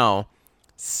he is now,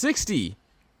 60,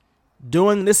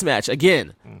 doing this match.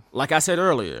 Again, like I said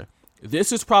earlier,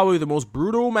 this is probably the most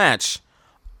brutal match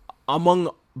among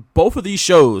both of these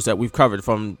shows that we've covered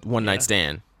from One Night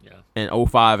Stand in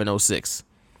 05 and 06.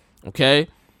 Okay?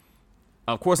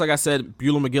 Of course, like I said,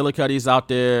 Beulah McGillicuddy's out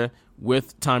there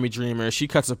with Tommy Dreamer. She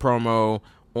cuts a promo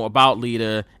about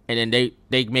Lita, and then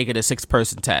they make it a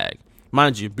 6-person tag.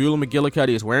 Mind you, Beulah McGillicuddy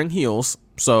is wearing heels,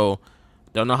 so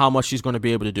don't know how much she's going to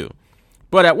be able to do.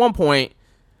 But at one point,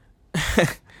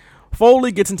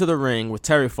 Foley gets into the ring with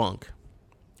Terry Funk,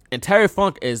 and Terry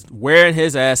Funk is wearing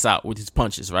his ass out with his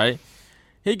punches, right?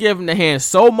 He gave him the hand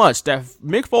so much that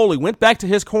Mick Foley went back to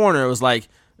his corner and was like,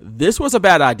 this was a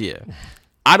bad idea.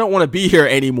 I don't want to be here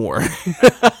anymore.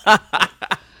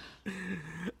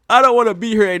 I don't want to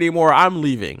be here anymore. I'm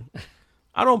leaving.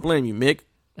 I don't blame you, Mick.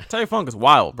 Terry Funk is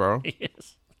wild, bro.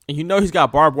 Yes. And you know he's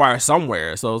got barbed wire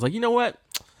somewhere. So I was like, you know what?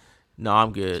 No,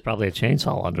 I'm good. It's probably a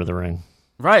chainsaw under the ring.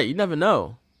 Right. You never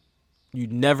know. You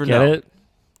never Get know. It?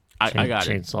 I got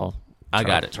it. Chainsaw. I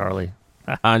got it. Charlie.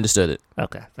 I understood it.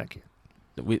 Okay, thank you.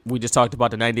 We just talked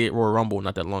about the 98 Royal Rumble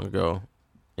not that long ago.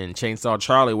 And Chainsaw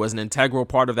Charlie was an integral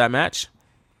part of that match,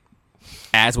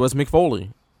 as was Mick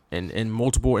Foley, and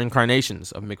multiple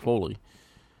incarnations of Mick Foley.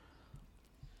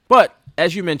 But,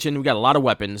 as you mentioned, we got a lot of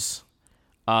weapons.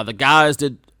 The guys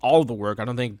did all of the work. I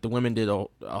don't think the women did a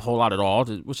whole lot at all,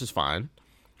 which is fine.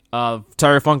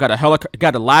 Terry Funk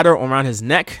got a ladder around his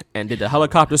neck and did the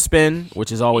helicopter spin,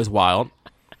 which is always wild.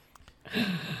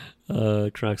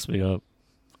 It cracks me up.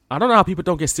 I don't know how people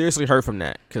don't get seriously hurt from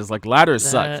that, because like ladders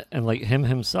suck. And like him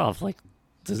himself, like,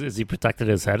 is he protected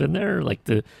his head in there? Like,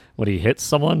 when he hits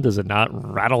someone, does it not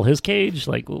rattle his cage?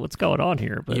 Like, what's going on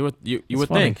here? But you would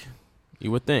think.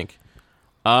 You would think.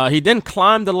 He didn't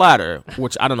climb the ladder,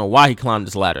 which I don't know why he climbed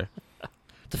this ladder.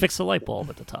 To fix the light bulb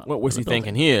at the top. What was he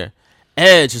thinking here?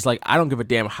 Edge is like, I don't give a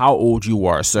damn how old you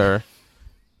are, sir.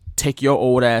 Take your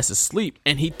old ass to sleep.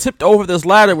 And he tipped over this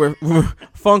ladder with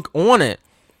Funk on it.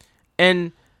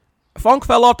 And Funk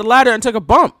fell off the ladder and took a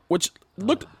bump, which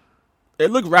looked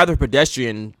rather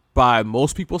pedestrian by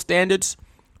most people's standards.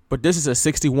 But this is a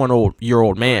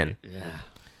 61-year-old man. Yeah.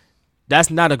 That's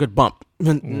not a good bump.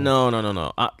 No.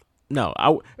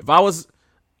 If I was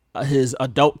his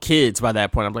adult kids by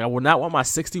that point, I'm like, I would not want my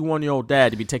 61-year-old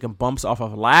dad to be taking bumps off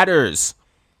of ladders.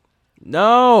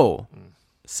 No.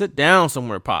 Sit down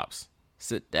somewhere, Pops.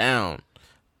 Sit down.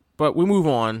 But we move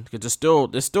on because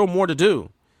there's still more to do.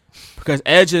 because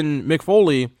Edge and Mick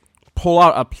Foley pull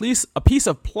out a piece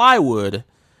of plywood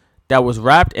that was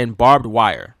wrapped in barbed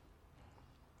wire.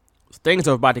 Things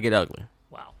are about to get ugly.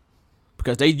 Wow.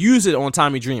 Because they use it on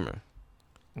Tommy Dreamer.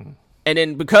 And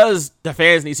then because the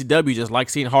fans in ECW just like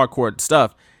seeing hardcore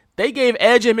stuff, they gave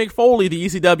Edge and Mick Foley the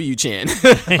ECW chant.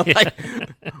 Like,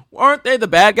 aren't they the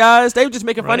bad guys? They were just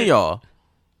making fun of y'all.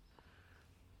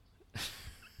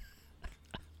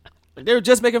 They were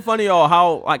just making fun of y'all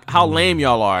how lame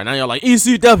y'all are. And now y'all like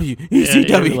ECW.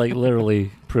 Yeah, like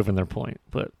literally proving their point.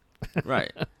 But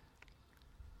right.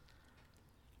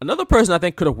 Another person I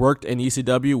think could have worked in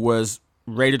ECW was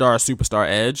Rated R Superstar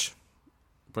Edge.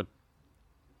 But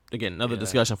again, another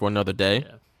discussion for another day.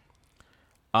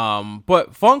 Yeah.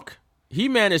 But Funk, he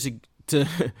managed to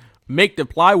make the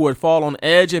plywood fall on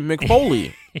Edge and Mick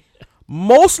Foley.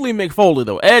 Mostly Mick Foley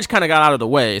though. Edge kind of got out of the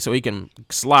way so he can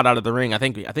slide out of the ring. I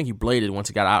think he bladed once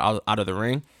he got out of the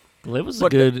ring. Well, it was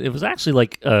it was actually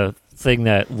like a thing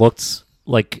that looked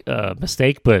like a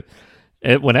mistake, but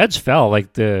when Edge fell,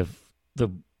 like the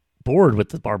board with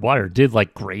the barbed wire did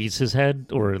like graze his head,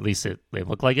 or at least it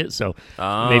looked like it. So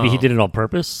maybe he did it on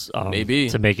purpose, maybe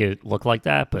to make it look like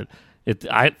that. But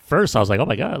at first I was like, oh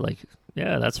my god, like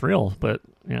yeah, that's real. But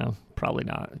probably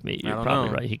not. You're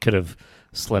probably right. He could have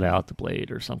slid out the blade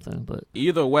or something. But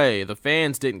either way, the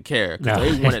fans didn't care because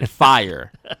they wanted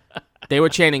fire. They were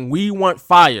chanting, "We want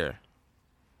fire."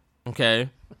 Okay,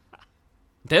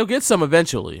 they'll get some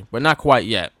eventually, but not quite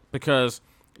yet because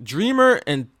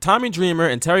Tommy Dreamer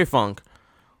and Terry Funk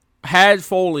had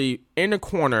Foley in the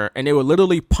corner, and they were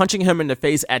literally punching him in the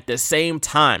face at the same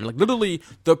time. Like literally,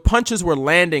 the punches were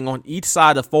landing on each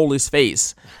side of Foley's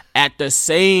face at the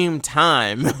same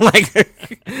time.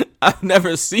 Like I've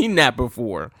never seen that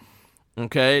before.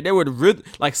 Okay, they would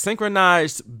like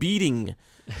synchronized beating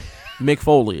Mick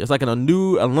Foley. It's like a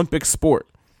new Olympic sport.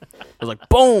 It was like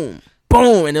boom,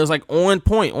 boom, and it was like on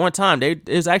point, on time. It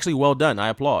was actually well done. I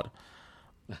applaud.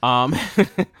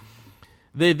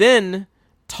 They then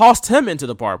tossed him into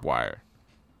the barbed wire.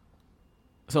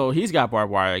 So he's got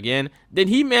barbed wire again. Then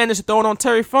he managed to throw it on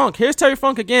Terry Funk. Here's Terry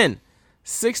Funk again,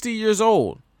 60 years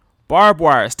old. Barbed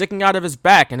wire sticking out of his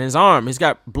back and his arm. He's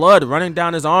got blood running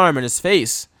down his arm and his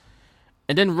face.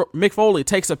 And then Mick Foley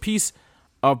takes a piece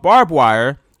of barbed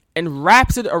wire and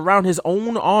wraps it around his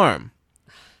own arm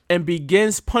and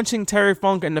begins punching Terry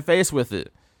Funk in the face with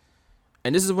it.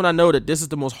 And this is when I know that this is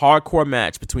the most hardcore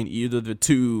match between either of the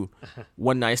two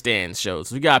One Night Stand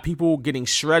shows. We got people getting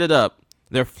shredded up,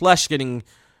 their flesh getting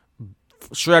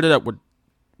shredded up with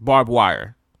barbed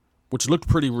wire, which looked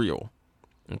pretty real.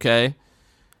 Okay?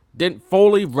 Then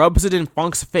Foley rubs it in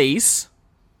Funk's face.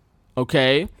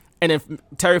 Okay? And then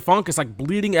Terry Funk is like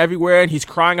bleeding everywhere, and he's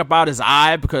crying about his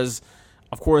eye because,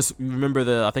 of course, you remember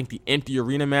the empty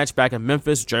arena match back in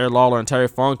Memphis, Jerry Lawler and Terry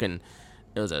Funk, and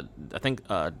it was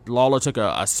Lawler took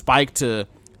a spike to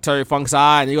Terry Funk's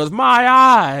eye, and he goes, "My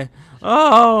eye,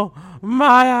 oh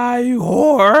my eye, you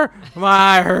whore, my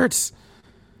eye hurts."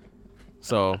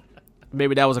 So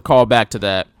maybe that was a callback to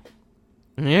that.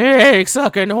 Egg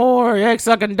sucking whore, egg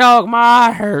sucking dog, my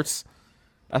eye hurts.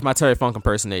 That's my Terry Funk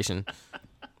impersonation.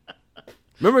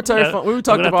 Remember Terry Funk? We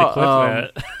talked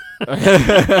about.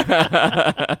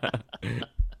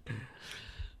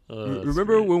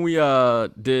 Remember when we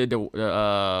did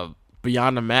the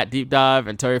Beyond the Mat deep dive,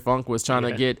 and Terry Funk was trying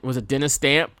to get a Dennis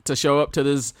Stamp to show up to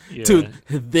his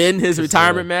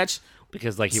retirement match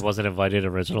because like he wasn't invited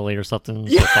originally or something.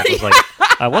 So Funk was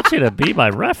like, "I want you to be my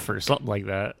ref" or something like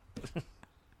that.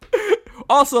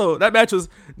 Also, that match was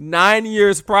 9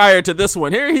 years prior to this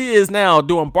one. Here he is now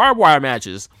doing barbed wire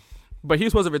matches. But he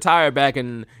was supposed to retire back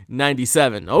in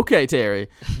 97. Okay, Terry.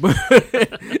 But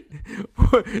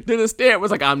then the Stamp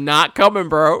was like, "I'm not coming,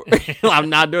 bro. I'm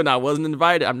not doing it. I wasn't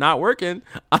invited. I'm not working.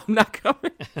 I'm not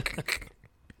coming."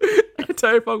 And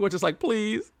Terry Funk was just like,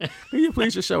 "Please, can you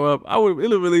please just show up? It would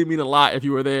really mean a lot if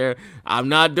you were there. I'm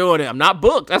not doing it. I'm not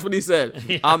booked." That's what he said.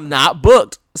 Yeah. "I'm not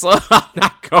booked, so I'm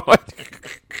not going."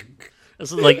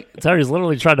 This is like, Terry's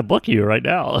literally trying to book you right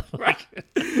now. Right.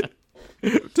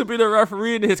 To be the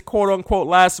referee in his quote-unquote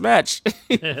last match.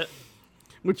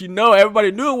 Which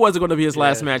everybody knew it wasn't going to be his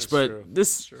last match, but true.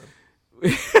 This... True.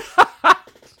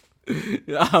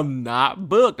 I'm not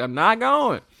booked. I'm not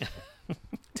going.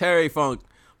 Terry Funk,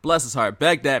 bless his heart,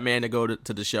 begged that man to go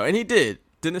to the show, and he did.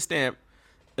 Dennis Stamp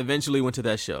eventually went to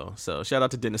that show, so shout out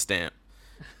to Dennis Stamp.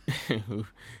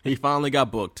 He finally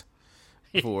got booked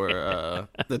for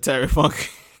the Terry Funk.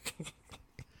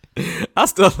 I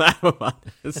still laugh about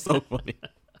it. It's so funny.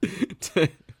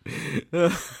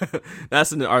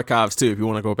 That's in the archives too if you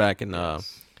want to go back and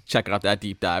check out that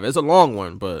deep dive. It's a long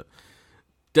one, but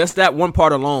just that one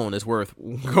part alone is worth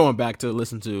going back to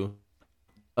listen to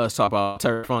us talk about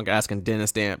Terry Funk asking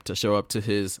Dennis Stamp to show up to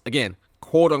his, again,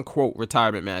 quote unquote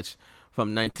retirement match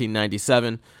from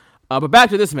 1997. But back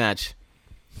to this match.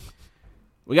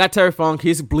 We got Terry Funk.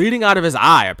 He's bleeding out of his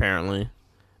eye, apparently.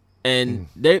 And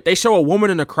they show a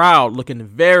woman in the crowd looking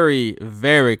very,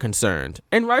 very concerned.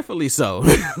 And rightfully so.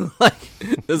 Like,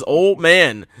 this old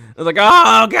man is like,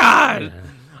 oh, God,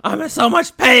 I'm in so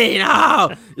much pain.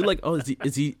 Oh. You're like, oh,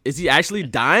 is he actually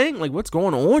dying? Like, what's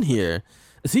going on here?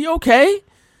 Is he okay?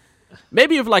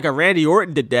 Maybe if, like, a Randy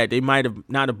Orton did that, they might have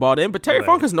not have bought in. But Terry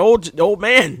Funk is an old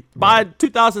man by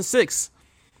 2006.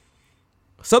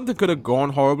 Something could have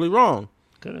gone horribly wrong.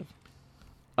 Could have.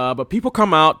 But people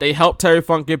come out. They help Terry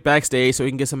Funk get backstage so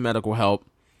he can get some medical help.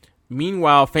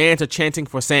 Meanwhile, fans are chanting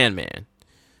for Sandman.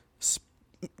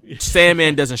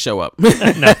 Sandman doesn't show up.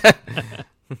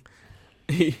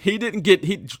 he didn't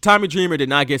get. Tommy Dreamer did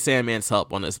not get Sandman's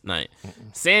help on this night.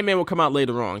 Sandman will come out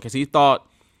later on because he thought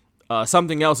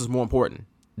something else is more important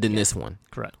than this one.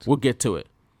 Correct. We'll get to it.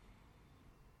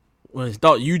 Well, he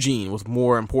thought Eugene was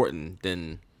more important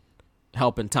than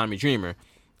helping Tommy Dreamer.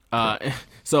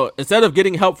 So instead of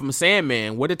getting help from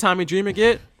Sandman, what did Tommy Dreamer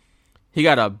get? He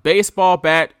got a baseball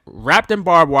bat wrapped in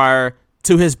barbed wire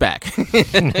to his back.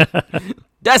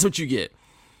 That's what you get,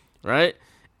 right?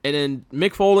 And then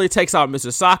Mick Foley takes out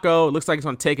Mr. Sacco. It looks like he's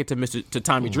going to take it to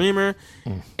Tommy Dreamer.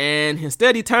 And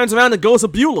instead he turns around and goes to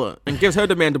Beulah and gives her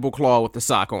the mandible claw with the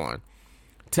sock on.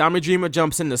 Tommy Dreamer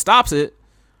jumps in and stops it,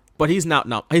 but he's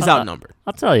outnumbered.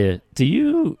 I'll tell you.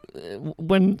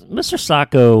 When Mr.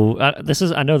 Sacco,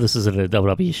 I know this isn't a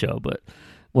WWE show, but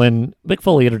when Mick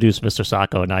Foley introduced Mr.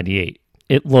 Sacco in '98,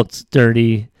 it looked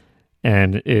dirty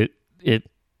and it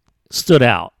stood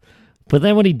out. But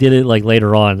then when he did it like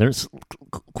later on, there's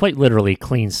quite literally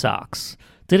clean socks.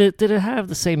 Did it have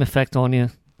the same effect on you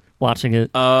watching it?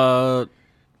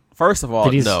 First of all,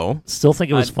 did you no. Still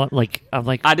think it was fun? Like I'm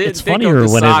like, I didn't it's think funnier of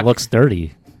the when sock. it looks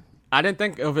dirty. I didn't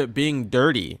think of it being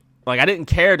dirty. Like, I didn't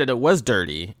care that it was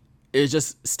dirty. It's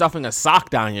just stuffing a sock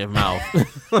down your mouth.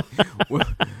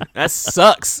 That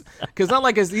sucks. Because not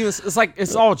like it's like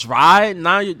it's all dry.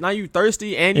 Now you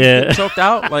thirsty and you get choked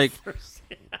out. Like,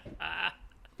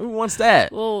 who wants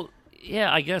that? Well,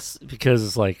 yeah, I guess because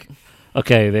it's like,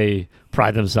 okay, they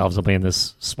pride themselves on being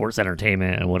this sports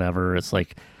entertainment and whatever. It's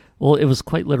like, well, it was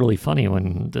quite literally funny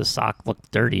when the sock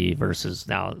looked dirty versus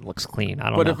now it looks clean. I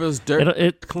don't know. But if it was dirty,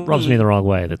 it rubs me the wrong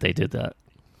way that they did that.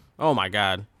 Oh my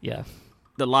God. Yeah.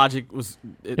 The logic was...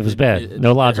 It was bad.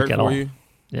 No logic at all. You?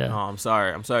 Yeah. Oh, I'm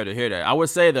sorry. I'm sorry to hear that. I would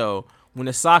say, though, when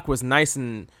the sock was nice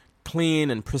and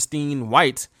clean and pristine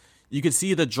white, you could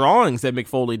see the drawings that Mick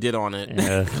Foley did on it.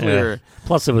 Yeah, clear. yeah.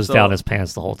 Plus, it was down his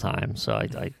pants the whole time, so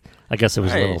I guess it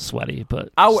was a little sweaty. But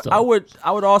I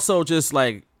would also just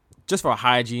for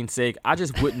hygiene's sake, I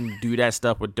just wouldn't do that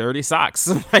stuff with dirty socks.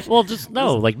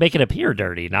 Well, like make it appear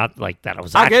dirty, not like that it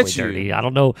was actually dirty. I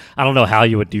don't know how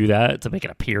you would do that to make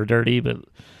it appear dirty, but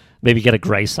maybe get a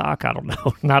gray sock. I don't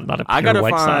know, not a pure I gotta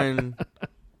white find sock.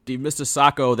 the Mr.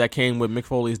 Sacco that came with Mick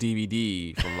Foley's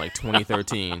DVD from like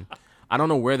 2013. I don't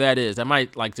know where that is. That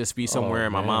might like just be somewhere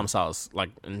in my mom's house, like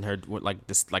in her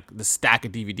the stack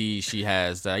of DVDs she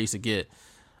has that I used to get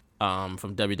from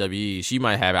WWE. She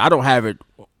might have it. I don't have it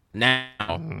now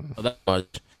that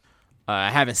much. I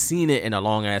haven't seen it in a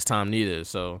long ass time neither.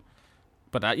 So,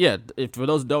 but if for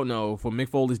those who don't know, for Mick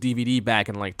Foley's DVD back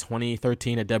in like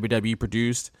 2013 that WWE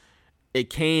produced, it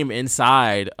came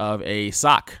inside of a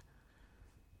sock,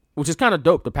 which is kind of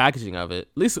dope. The packaging of it,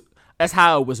 at least that's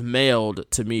how it was mailed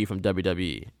to me from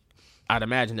WWE. I'd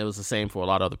imagine it was the same for a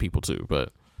lot of other people too,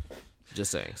 but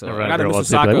just saying. So I got Mr.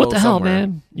 Sacco what the hell, somewhere.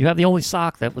 man? You have the only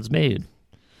sock that was made.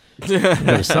 You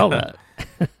never sell that.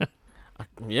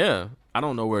 Yeah, I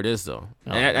don't know where it is though.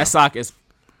 And that sock is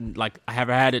like I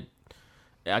haven't had it.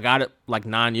 I got it like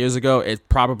 9 years ago. It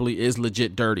probably is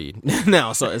legit dirty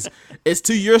now. So it's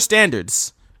to your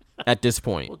standards at this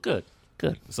point. Well, good.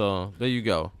 So there you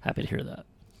go. Happy to hear that.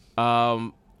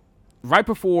 Right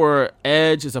before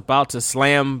Edge is about to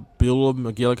slam Bill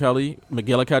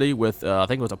McGillicuddy with I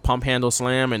think it was a pump handle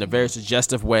slam in a very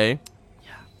suggestive way.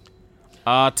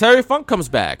 Yeah. Terry Funk comes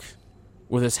back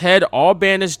with his head all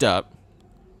bandaged up,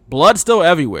 blood still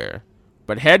everywhere,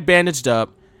 but head bandaged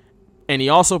up, and he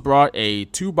also brought a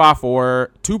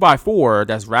 2x4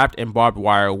 that's wrapped in barbed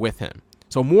wire with him.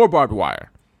 So more barbed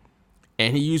wire.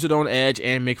 And he used it on Edge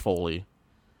and Mick Foley.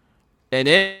 And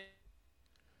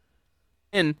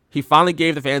then he finally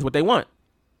gave the fans what they want.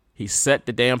 He set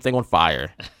the damn thing on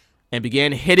fire and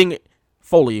began hitting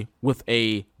Foley with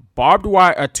a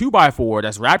 2x4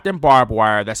 that's wrapped in barbed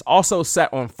wire that's also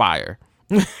set on fire.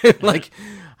 Like,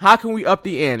 How can we up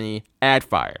the ante? Add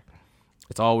fire.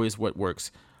 It's always what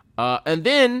works. And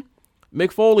then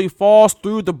Mick Foley falls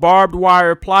through the barbed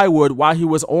wire plywood while he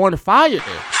was on fire.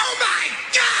 Oh my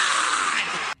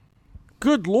God!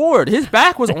 Good Lord, his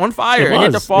back was on fire. And he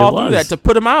had to It fall through was. that to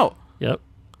put him out. Yep.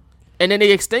 And then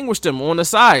they extinguished him on the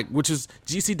side, which is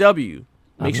GCW.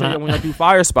 Make sure when you do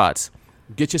fire spots,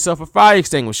 get yourself a fire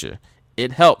extinguisher.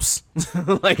 It helps.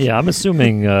 Yeah, I'm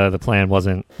assuming the plan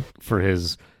wasn't for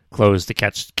his clothes to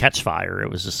catch fire. It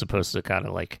was just supposed to kind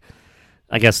of like,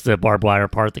 I guess the barbed wire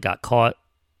part that got caught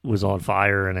was on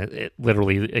fire, and it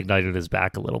literally ignited his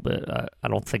back a little bit. I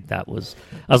don't think that was.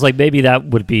 I was like, maybe that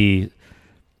would be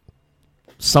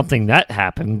something that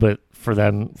happened, but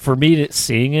for me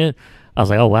seeing it, I was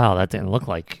like, oh wow, that didn't look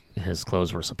like his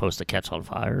clothes were supposed to catch on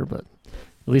fire, but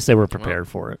at least they were prepared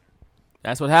for it.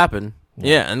 That's what happened.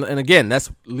 Yeah, and again, that's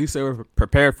at least they were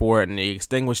prepared for it, and they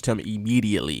extinguished him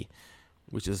immediately,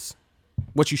 which is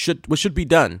what should be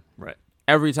done Right.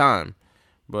 every time.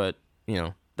 But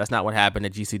that's not what happened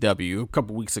at GCW a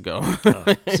couple weeks ago.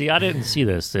 See, I didn't see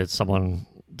this. Did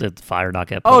the fire not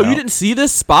get put Oh, out? you didn't see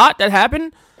this spot that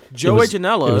happened? Joey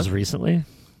Janela. It was recently?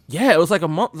 Yeah, it was like a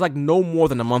month, like no more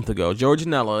than a month ago. Joey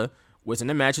Janela was in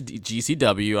a match at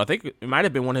GCW. I think it might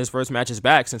have been one of his first matches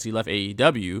back since he left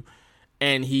AEW.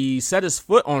 And he set his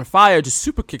foot on fire to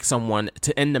super kick someone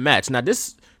to end the match. Now,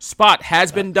 this spot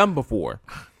has been done before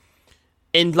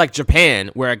in like Japan,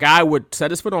 where a guy would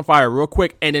set his foot on fire real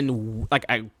quick and then like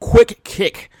a quick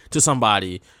kick to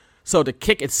somebody. So the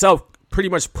kick itself pretty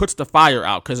much puts the fire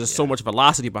out because there's so much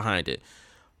velocity behind it.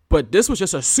 But this was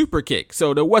just a super kick.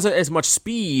 So there wasn't as much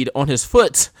speed on his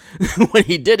foot when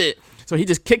he did it. So he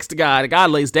just kicks the guy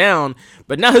lays down,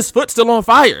 but now his foot's still on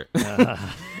fire.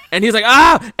 And he's like,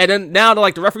 ah! And then now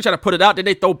the referee trying to put it out. Then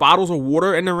they throw bottles of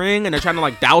water in the ring, and they're trying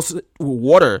to douse it with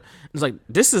water. It's like,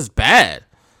 this is bad.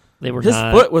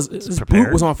 His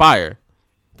boot was on fire.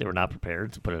 They were not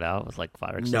prepared to put it out with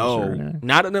fire extinguisher. No,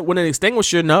 not when an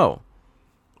extinguisher. No,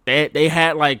 they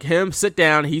had him sit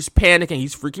down. He's panicking.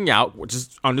 He's freaking out, which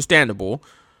is understandable.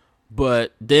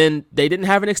 But then they didn't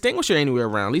have an extinguisher anywhere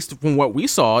around. At least from what we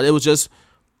saw, it was just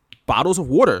bottles of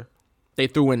water they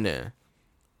threw in there.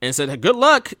 And said, hey, good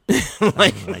luck. Oh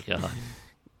my God.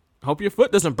 Hope your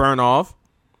foot doesn't burn off.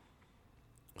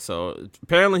 So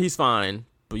apparently he's fine.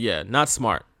 But yeah, not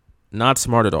smart. Not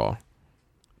smart at all.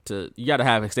 You got to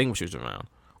have extinguishers around.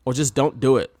 Or just don't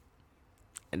do it.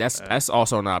 And that's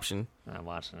also an option. I'm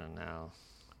watching it now.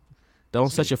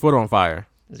 Don't set your foot on fire.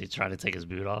 Is he trying to take his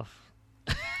boot off?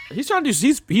 He's trying to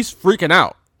do, he's freaking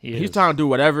out. He's trying to do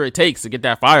whatever it takes to get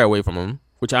that fire away from him,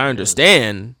 which I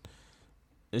understand.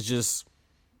 It's just,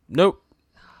 nope.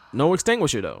 No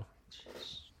extinguisher, though.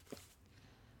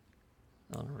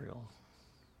 Unreal.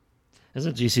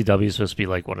 Isn't GCW supposed to be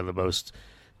one of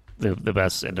the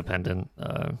best independent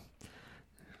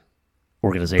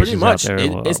organizations Pretty much. out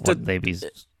there? It's they be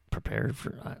prepared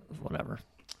for whatever.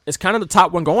 It's kind of the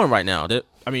top one going right now.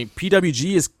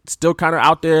 PWG is still kind of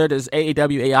out there. There's AAW,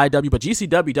 AIW, but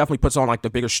GCW definitely puts on the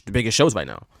biggest shows right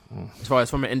now, as far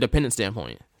as from an independent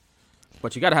standpoint.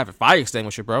 But you got to have a fire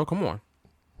extinguisher, bro. Come on.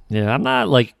 Yeah, I'm not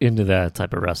into that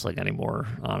type of wrestling anymore,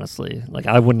 honestly.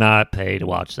 I would not pay to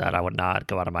watch that. I would not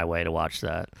go out of my way to watch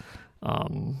that.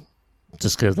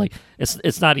 Just because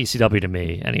it's not ECW to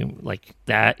me.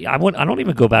 That I don't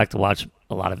even go back to watch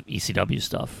a lot of ECW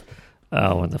stuff.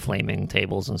 And the flaming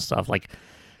tables and stuff. I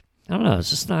don't know, it's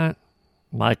just not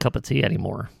my cup of tea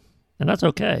anymore. And that's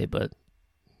okay, but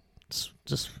it's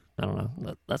just, I don't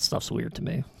know, that stuff's weird to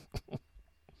me.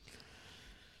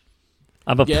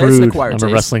 I'm a prude. I'm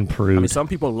a wrestling prude. I mean, some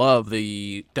people love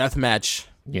the deathmatch.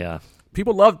 Yeah.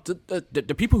 People love,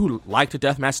 the people who like the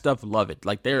deathmatch stuff love it.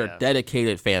 They're a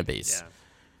dedicated fan base. Yeah.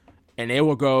 And they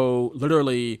will go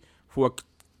literally for a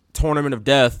tournament of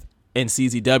death in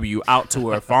CZW out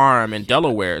to a farm in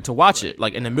Delaware to watch it,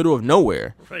 in the middle of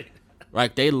nowhere.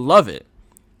 Right. They love it.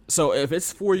 So if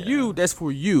it's for you, that's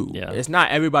for you. Yeah. It's not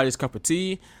everybody's cup of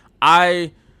tea.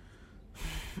 I'm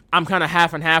kind of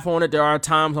half and half on it. There are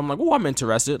times I'm like, oh, I'm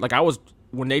interested. I was,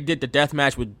 when they did the death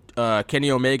match with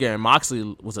Kenny Omega and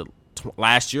Moxley, was it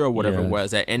last year or whatever it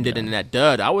was, that ended in that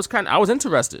dud, I was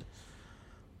interested.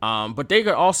 But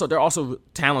they're also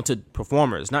talented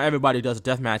performers. Not everybody does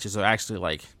death matches are actually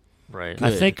right. Good.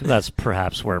 I think that's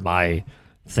perhaps where my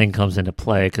thing comes into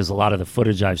play, because a lot of the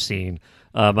footage I've seen,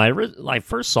 I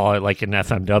first saw it in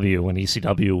FMW when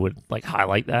ECW would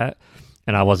highlight that,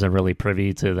 and I wasn't really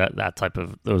privy to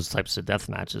those types of death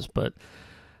matches, but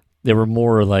they were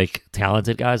more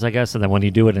talented guys, I guess. And then when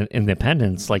you do it in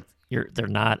independence, they're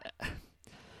not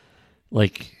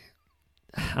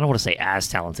I don't want to say as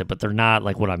talented, but they're not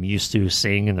like what I'm used to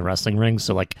seeing in the wrestling ring.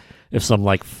 So like if some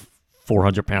like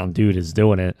 400-pound dude is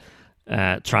doing it,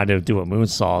 trying to do a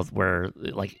moonsault where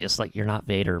like it's like you're not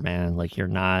Vader, man. Like you're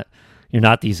not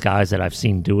these guys that I've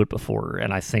seen do it before.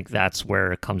 And I think that's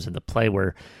where it comes into play,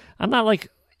 where I'm not like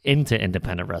into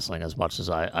independent wrestling as much as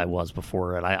I was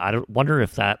before. And I wonder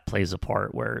if that plays a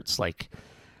part where it's like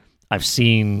I've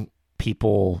seen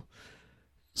people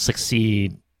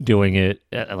succeed doing it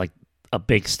at like a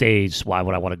big stage. Why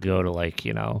would I want to go to like,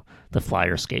 the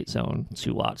Flyer Skate Zone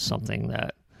to watch something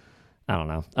that, I don't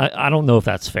know. I don't know if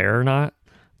that's fair or not.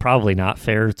 Probably not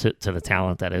fair to the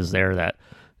talent that is there that,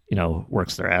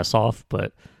 works their ass off,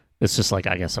 but it's just like,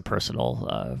 I guess, a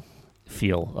personal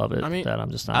feel of it that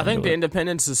I'm just not. I think the it.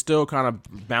 independence is still kind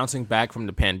of bouncing back from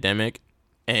the pandemic,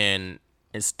 and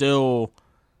it's still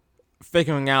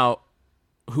figuring out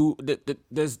who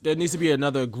there needs to be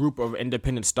another group of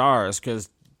independent stars, because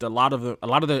a lot of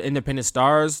the independent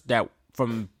stars that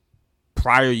from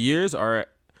prior years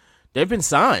they've been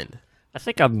signed. I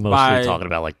think I'm mostly talking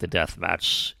about like the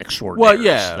deathmatch extraordinaires.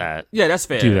 Well, yeah, that's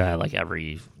fair. Do that like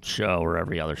every show or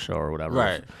every other show or whatever.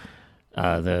 Right.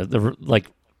 The like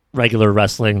regular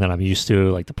wrestling that I'm used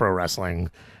to, like the pro wrestling,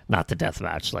 not the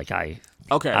deathmatch. Like I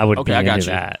would be into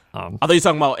that. I thought you were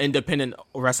talking about independent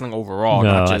wrestling overall,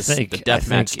 no, not just the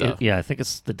deathmatch stuff. I think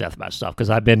it's the deathmatch stuff, because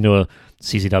I've been to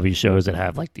CCW shows that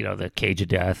have like the Cage of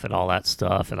Death and all that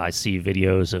stuff, and I see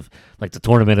videos of like the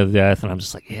Tournament of Death, and I'm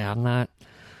just like, yeah, I'm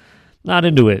not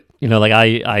into it. Like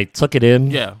I took it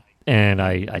in, and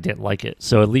I didn't like it.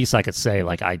 So at least I could say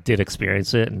like I did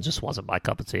experience it and it just wasn't my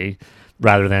cup of tea,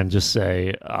 rather than just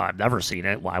say I've never seen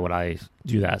it. Why would I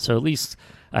do that? So at least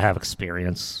I have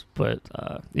experience. But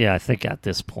I think at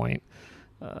this point,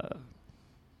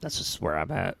 that's just where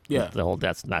I'm at. With the whole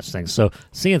deathmatch thing. So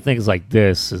seeing things like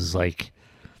this is like,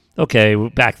 okay,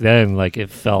 back then like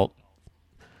it felt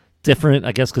different,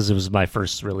 I guess, because it was my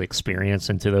first really experience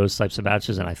into those types of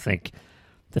matches, and I think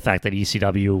the fact that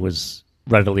ECW was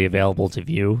readily available to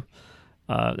view,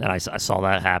 and I saw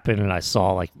that happen, and I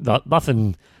saw like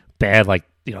nothing bad, like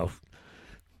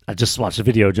I just watched a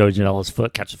video of Joey Janela's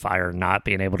foot catch a fire and not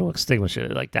being able to extinguish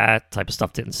it. Like that type of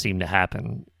stuff didn't seem to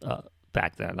happen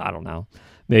back then. I don't know.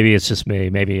 Maybe it's just me.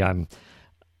 Maybe I'm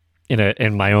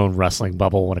in my own wrestling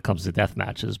bubble when it comes to death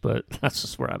matches, but that's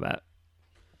just where I'm at.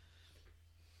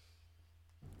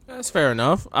 That's fair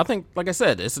enough. I think, like I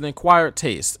said, it's an acquired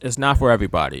taste. It's not for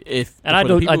everybody. I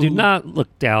do not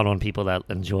look down on people that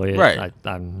enjoy it. Right.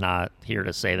 I'm not here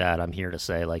to say that. I'm here to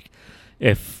say, like,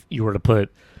 if you were to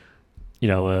put,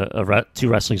 two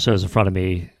wrestling shows in front of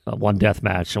me, one death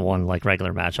match and one like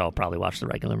regular match, I'll probably watch the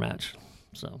regular match.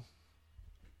 So,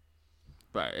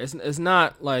 right. It's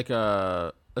not like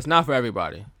it's not for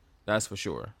everybody. That's for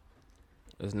sure.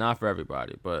 It's not for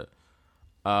everybody. But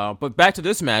back to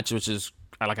this match, which is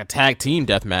like a tag team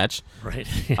death match. Right.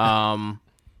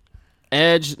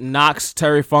 Edge knocks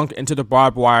Terry Funk into the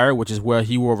barbed wire, which is where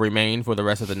he will remain for the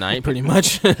rest of the night, pretty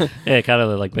much. Yeah, kind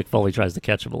of like Mick Foley tries to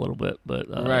catch him a little bit, but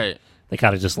right. They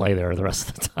kind of just lay there the rest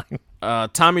of the time.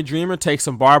 Tommy Dreamer takes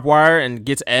some barbed wire and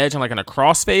gets Edge on like a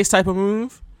crossface type of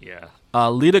move. Yeah.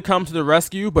 Lita comes to the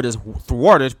rescue, but is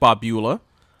thwarted by Beulah.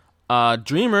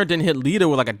 Dreamer then hit Lita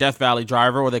with like a Death Valley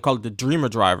driver, or they call it the Dreamer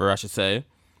driver, I should say.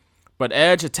 But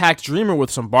Edge attacked Dreamer with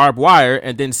some barbed wire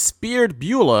and then speared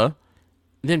Beulah,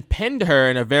 then pinned her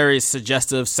in a very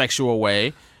suggestive sexual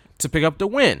way to pick up the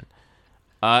win.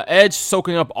 Edge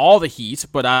soaking up all the heat,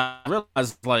 but I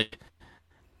realized, like,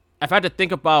 if I had to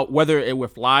think about whether it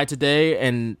would fly today,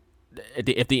 and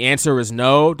if the answer is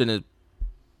no, then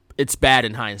it's bad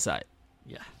in hindsight.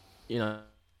 Yeah.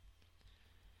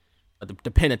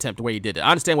 The pin attempt, the way he did it. I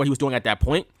understand what he was doing at that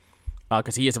point,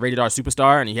 because he is a rated R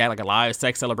superstar, and he had like a live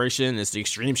sex celebration, it's the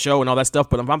Extreme Show and all that stuff.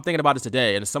 But if I'm thinking about it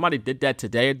today, and if somebody did that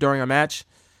today during a match,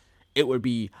 it would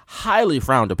be highly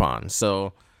frowned upon.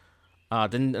 So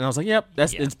then I was like, yep,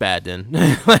 it's bad then.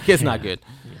 Like, it's not good.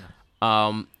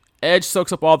 Yeah. Edge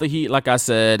soaks up all the heat, like I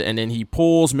said, and then he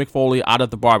pulls Mick Foley out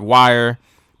of the barbed wire.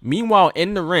 Meanwhile,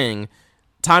 in the ring,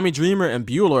 Tommy Dreamer and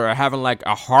Beulah are having like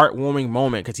a heartwarming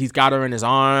moment because he's got her in his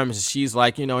arms, and she's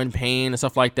like, in pain and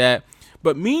stuff like that.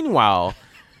 But meanwhile,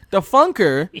 the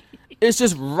Funker is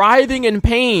just writhing in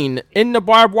pain in the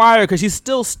barbed wire because he's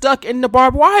still stuck in the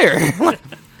barbed wire. And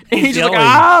he's just like,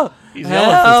 oh, he's yelling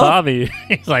for Tommy.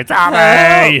 He's like,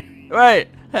 Tommy! Help! Right.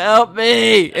 Help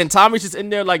me. And Tommy's just in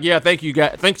there like, yeah, thank you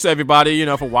guys. Thanks everybody,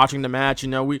 for watching the match.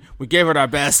 We gave it our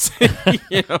best.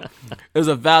 It was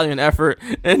a valiant effort.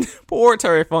 And poor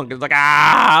Terry Funk is like,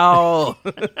 ow.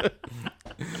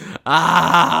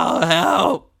 Ow,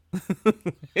 help.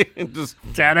 Just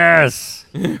Dennis,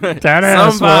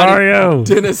 where are you?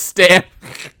 Dennis Stamp.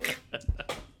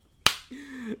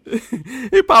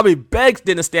 He probably begs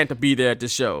Dennis Stamp to be there at the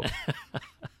show.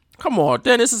 Come on,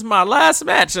 Dennis, this is my last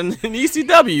match in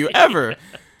ECW ever.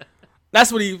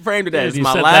 That's what he framed it as. He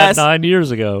My said last that 9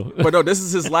 years ago. But no, this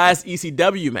is his last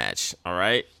ECW match. All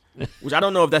right, which I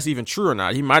don't know if that's even true or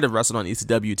not. He might have wrestled on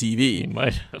ECW TV. He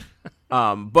might have.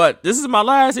 But this is my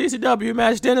last ECW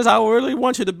match, Dennis. I really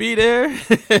want you to be there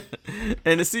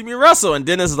and to see me wrestle. And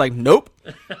Dennis is like, nope,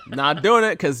 not doing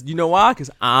it. Because you know why? Because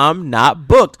I'm not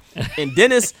booked. And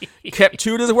Dennis kept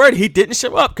true to his word. He didn't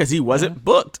show up because he wasn't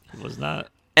booked. He was not.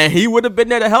 And he would have been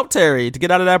there to help Terry to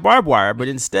get out of that barbed wire. But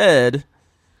instead,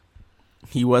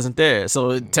 he wasn't there.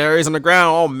 So Terry's on the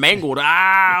ground all mangled.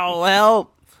 Ow,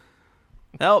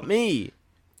 help me,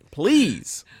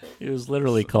 please. He was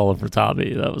literally calling for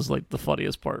Tommy. That was like the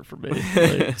funniest part for me.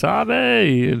 Like,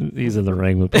 Tommy, and he's in the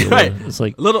ring with people. Right. It's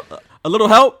like a little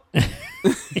help,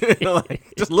 like,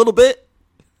 just a little bit.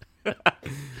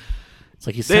 It's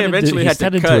like he said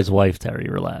it to his wife, Terry.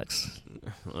 Relax.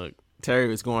 Look, Terry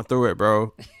was going through it,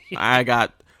 bro. I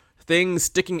got things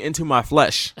sticking into my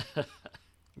flesh.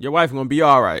 Your wife gonna be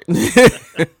all right. They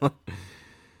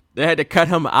had to cut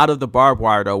him out of the barbed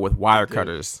wire though with wire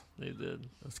cutters. They did.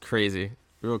 That's crazy.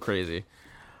 Real crazy.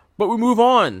 But we move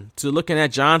on to looking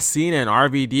at John Cena and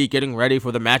RVD getting ready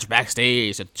for the match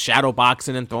backstage, shadow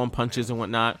boxing and throwing punches and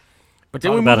whatnot. But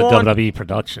then we move on. About a WWE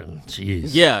production. Jeez.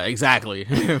 Yeah, exactly.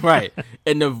 Right.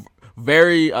 In the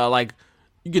very,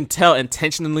 you can tell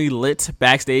intentionally lit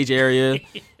backstage area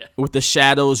with the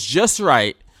shadows just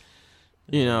right.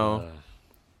 You know,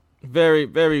 very,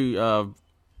 very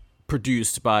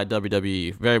produced by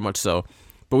WWE. Very much so.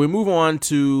 But we move on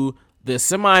to the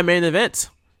semi-main event,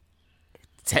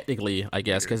 technically, I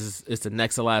guess, because it's the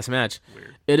next to last match.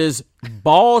 Weird. It is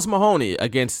Balls Mahoney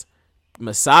against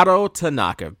Masato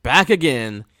Tanaka. Back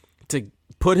again to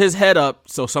put his head up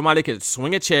so somebody could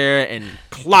swing a chair and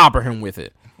clobber him with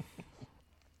it.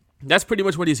 That's pretty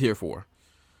much what he's here for.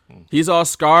 He's all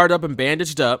scarred up and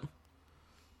bandaged up,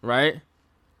 right?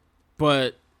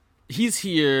 But he's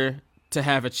here to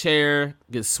have a chair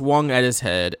get swung at his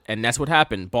head, and that's what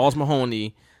happened. Balls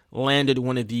Mahoney landed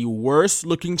one of the worst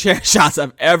looking chair shots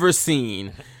I've ever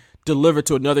seen delivered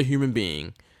to another human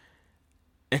being.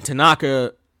 And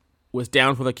Tanaka was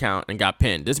down for the count and got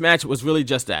pinned. This match was really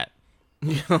just that.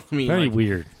 You know what I mean? Very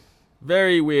weird.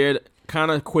 Very weird. Kind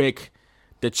of quick.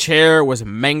 The chair was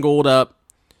mangled up.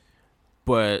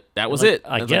 But that was it.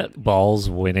 I get Balls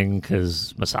winning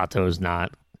because Masato is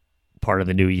not part of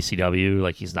the new ECW.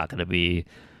 Like, he's not going to be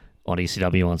on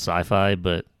ECW on Sci-Fi,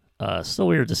 but still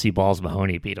weird to see Balls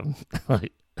Mahoney beat him.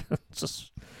 Like,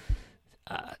 just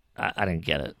I didn't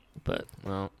get it, but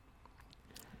well,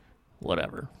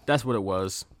 whatever. That's what it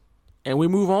was. And we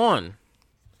move on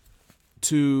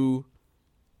to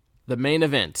the main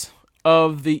event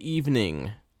of the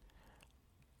evening.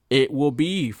 It will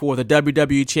be for the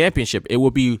WWE Championship. It will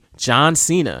be John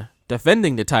Cena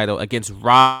defending the title against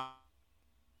Rob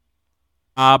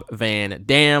Van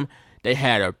Dam. They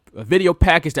had a video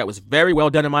package that was very well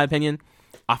done, in my opinion.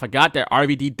 I forgot that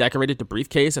RVD decorated the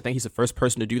briefcase. I think he's the first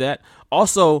person to do that.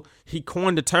 Also, he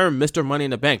coined the term Mr. Money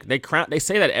in the Bank. They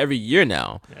say that every year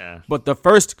now. Yeah. But the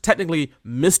first, technically,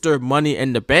 Mr. Money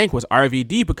in the Bank was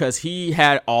RVD because he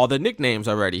had all the nicknames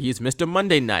already. He's Mr.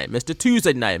 Monday Night, Mr.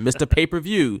 Tuesday Night, Mr.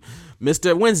 Pay-Per-View,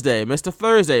 Mr. Wednesday, Mr.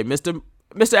 Thursday, Mr.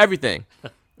 Everything.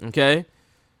 Okay?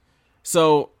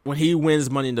 So when he wins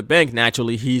Money in the Bank,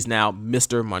 naturally, he's now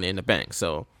Mr. Money in the Bank.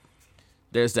 So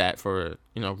there's that for,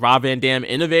 Rob Van Dam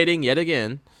innovating yet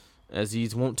again, as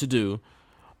he's wont to do.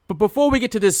 But before we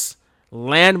get to this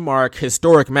landmark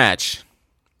historic match,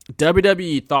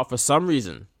 WWE thought for some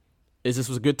reason this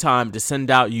was a good time to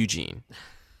send out Eugene.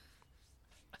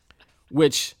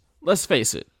 Which, let's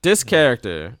face it, this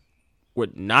character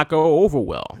would not go over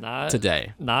well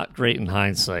today. Not great in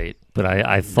hindsight, but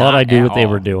I thought I knew what they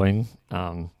were doing.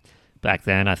 Back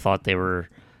then, I thought they were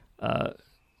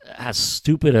as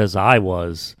stupid as I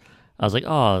was. I was like,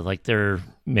 oh, like they're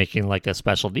making like a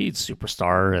special needs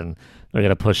superstar, and they're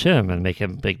gonna push him and make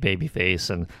him big baby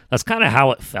face, and that's kind of how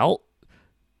it felt.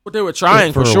 But they were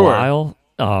trying for a sure. While,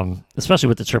 especially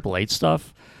with the Triple H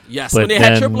stuff. Yes, when they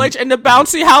had Triple H in the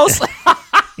bouncy house.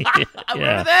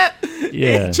 Remember that?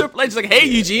 Yeah. Triple H is like, hey,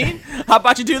 Eugene, how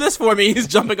about you do this for me? He's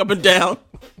jumping up and down.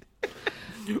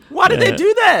 Why did they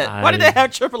do that? Why did they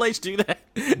have Triple H do that?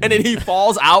 And then he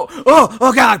falls out.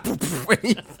 Oh God.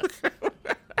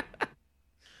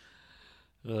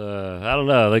 I don't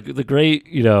know. Like the great,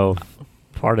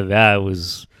 part of that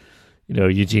was,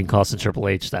 Eugene cost Triple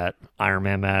H that Iron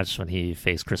Man match when he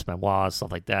faced Chris Benoit,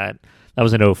 stuff like that. That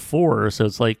was in '04, so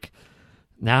it's like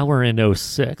now we're in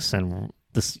 '06, and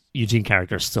this Eugene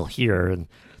character is still here and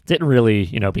didn't really,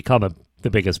 become the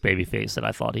biggest babyface that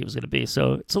I thought he was going to be.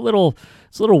 So it's a little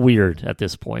weird at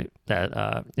this point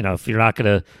that if you're not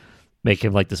going to make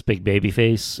him like this big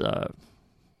babyface,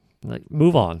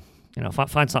 move on.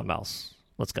 Find something else.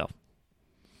 Let's go.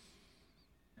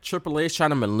 Triple H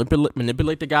trying to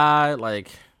manipulate the guy. Like,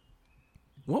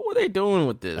 what were they doing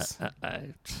with this?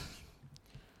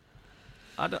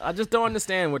 I just don't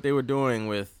understand what they were doing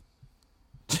with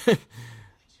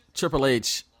Triple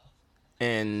H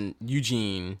and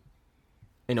Eugene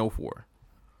in '04.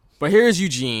 But here's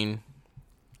Eugene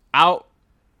out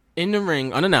in the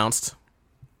ring unannounced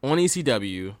on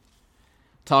ECW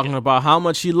talking about how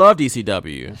much he loved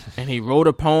ECW. And he wrote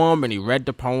a poem and he read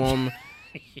the poem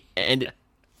and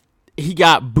he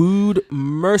got booed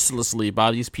mercilessly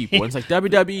by these people. It's like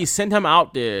WWE sent him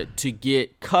out there to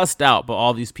get cussed out by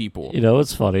all these people.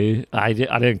 It's funny. I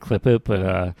didn't clip it,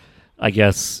 but I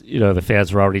guess, the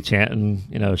fans were already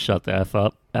chanting, shut the F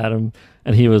up at him.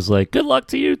 And he was like, good luck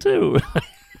to you, too.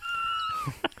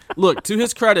 Look, to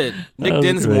his credit, Nick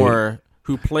Dinsmore,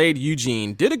 who played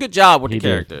Eugene, did a good job with the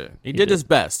character. He did his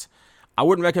best. I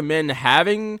wouldn't recommend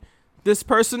having this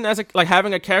person as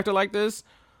having a character like this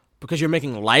because you're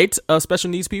making light of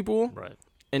special needs people, right?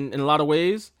 In a lot of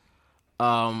ways.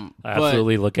 I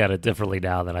absolutely look at it differently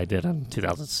now than I did in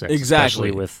 2006. Exactly.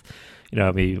 Especially with,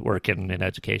 me working in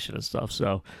education and stuff.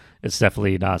 So it's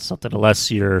definitely not something,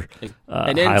 unless you're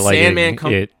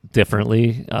highlighting it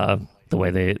differently,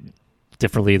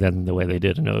 differently than the way they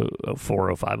did in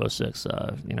 04, 05, 06.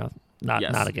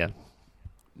 Not again.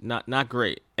 Not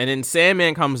great. And then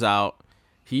Sandman comes out.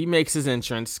 He makes his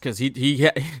entrance because he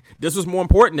this was more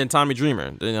important than Tommy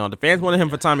Dreamer. The fans wanted him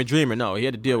for Tommy Dreamer. No, he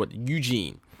had to deal with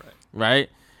Eugene, right?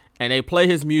 And they play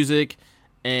his music,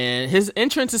 and his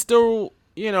entrance is still,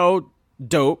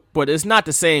 dope, but it's not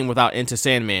the same without Enter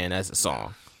Sandman as a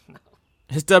song.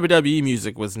 His WWE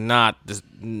music was not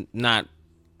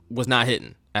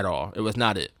hitting at all. It was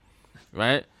not it,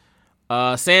 right?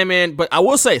 Sandman, but I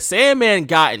will say Sandman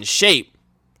got in shape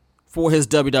for his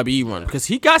WWE run because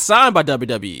he got signed by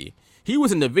WWE. He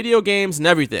was in the video games and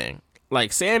everything.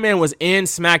 Like, Sandman was in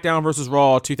SmackDown vs.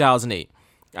 Raw 2008.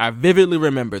 I vividly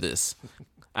remember this.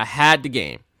 I had the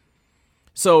game.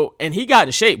 So, and he got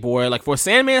in shape, boy. Like, for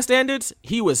Sandman standards,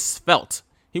 he was svelte.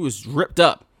 He was ripped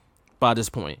up by this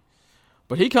point.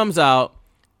 But he comes out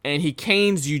and he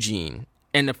canes Eugene,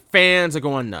 and the fans are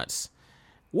going nuts.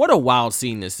 What a wild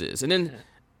scene this is. And then,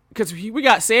 because we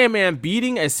got Sandman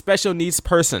beating a special needs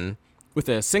person with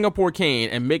a Singapore cane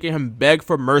and making him beg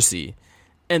for mercy,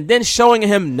 and then showing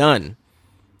him none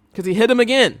because he hit him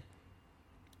again.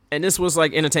 And this was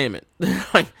like entertainment.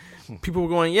 Like, people were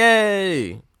going,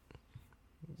 yay,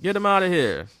 get him out of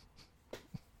here.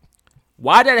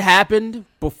 Why that happened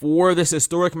before this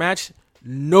historic match,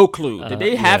 no clue. Did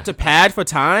they have to pad for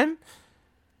time?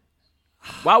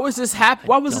 Why was this happen?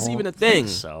 Why was this even a thing?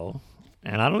 So,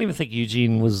 and I don't even think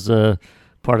Eugene was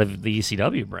part of the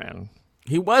ECW brand.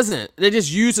 He wasn't. They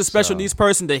just used a special needs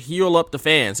person to heal up the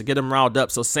fans, to get them riled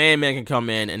up so Sandman can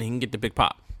come in and he can get the big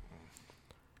pop.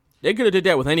 They could have did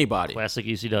that with anybody. Classic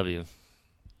ECW.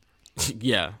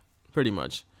 Yeah, pretty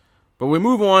much. But we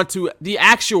move on to the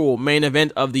actual main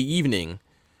event of the evening.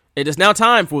 It is now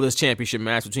time for this championship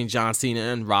match between John Cena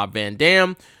and Rob Van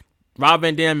Dam. Rob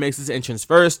Van Dam makes his entrance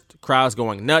first. The crowd's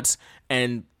going nuts.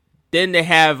 And then they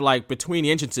have, like, between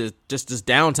the entrances, just this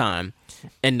downtime.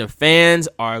 And the fans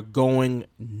are going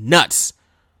nuts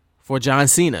for John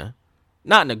Cena.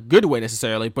 Not in a good way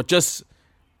necessarily, but just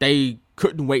they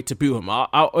couldn't wait to boo him.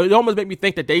 It almost made me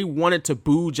think that they wanted to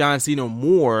boo John Cena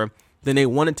more than they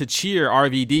wanted to cheer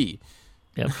RVD.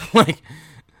 Yep. like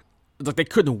they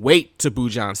couldn't wait to boo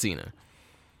John Cena.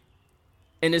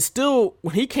 And it's still,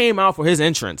 when he came out for his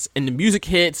entrance and the music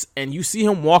hits and you see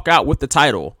him walk out with the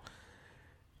title,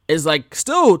 it's like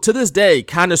still to this day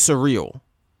kind of surreal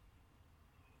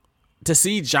to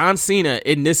see John Cena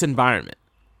in this environment.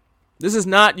 This is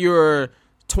not your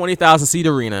 20,000 seat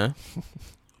arena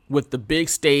with the big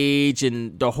stage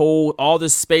and all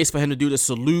this space for him to do the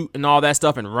salute and all that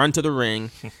stuff and run to the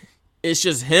ring. It's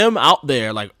just him out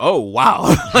there like, oh,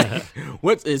 wow. Like,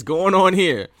 what is going on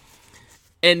here?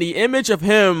 And the image of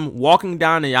him walking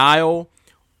down the aisle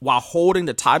while holding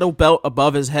the title belt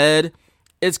above his head,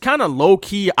 it's kind of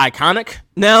low-key iconic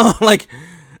now. Like,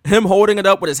 him holding it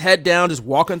up with his head down, just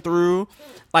walking through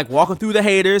the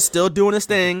haters, still doing his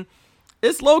thing.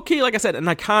 It's low-key, like I said, an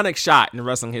iconic shot in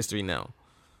wrestling history now.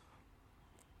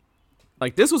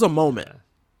 Like, this was a moment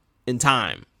in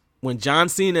time when John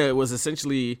Cena was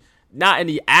essentially not in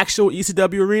the actual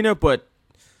ECW arena, but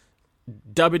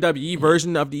WWE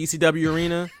version of the ECW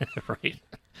arena. Right.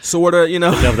 Sort of,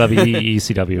 WWE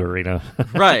ECW arena.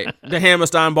 Right. The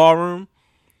Hammerstein Ballroom.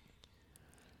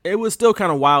 It was still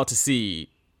kind of wild to see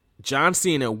John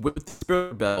Cena with the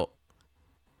Spirit belt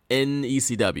in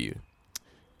ECW.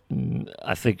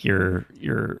 I think you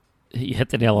hit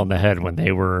the nail on the head when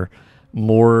they were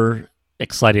more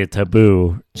excited to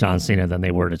boo John Cena than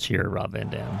they were to cheer Rob Van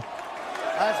Dam.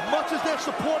 As much as they're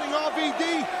supporting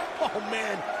RVD, oh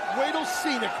man, wait till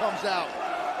Cena comes out.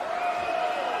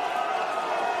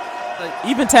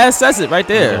 Even Taz says it right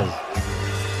there.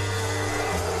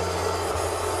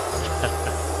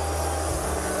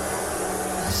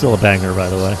 Still a banger, by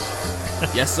the way.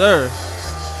 Yes, sir.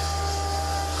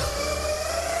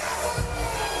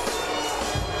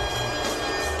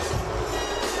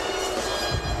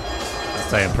 I'll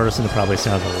tell you, in person, it probably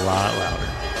sounds a lot louder.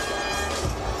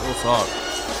 Real talk.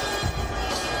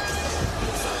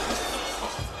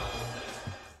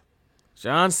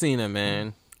 John Cena,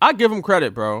 man. I give him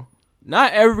credit, bro.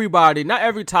 Not everybody, not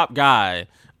every top guy.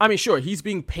 I mean, sure, he's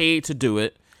being paid to do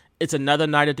it. It's another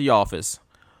night at the office.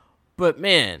 But,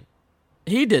 man,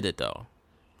 he did it, though.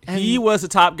 He was the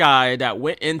top guy that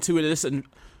went into this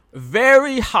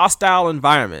very hostile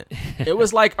environment. It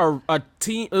was like a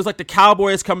team. It was like the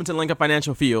Cowboys coming to Lincoln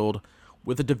Financial Field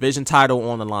with a division title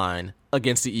on the line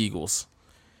against the Eagles.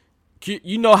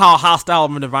 You know how hostile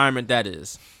of an environment that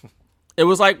is. It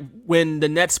was like when the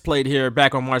Nets played here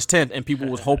back on March 10th and people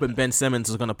was hoping Ben Simmons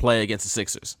was going to play against the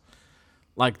Sixers.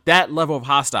 Like that level of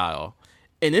hostile.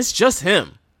 And it's just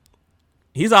him.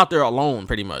 He's out there alone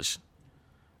pretty much.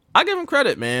 I give him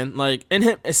credit, man. Like, and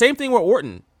him, same thing with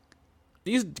Orton.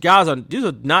 These guys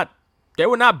they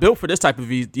were not built for this type of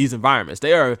these environments.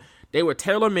 They were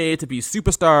tailor-made to be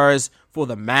superstars for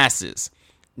the masses,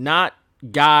 not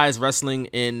guys wrestling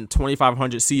in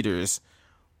 2,500 seaters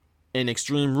in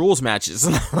Extreme Rules matches.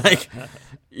 Like,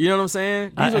 you know what I'm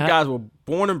saying? These are guys who were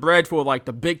born and bred for like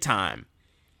the big time.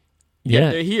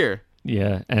 Yeah, they're here.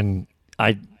 Yeah, and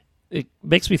it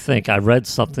makes me think. I read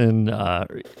something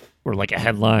or like a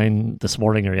headline this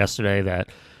morning or yesterday that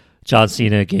John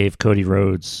Cena gave Cody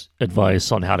Rhodes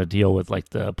advice on how to deal with like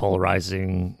the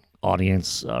polarizing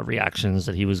audience reactions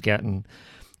that he was getting.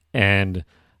 And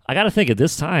I got to think at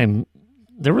this time,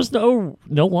 there was no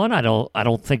one I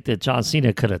don't think that John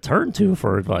Cena could have turned to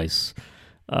for advice.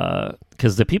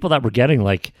 Because the people that were getting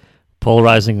like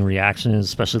polarizing reactions,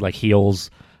 especially like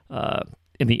heels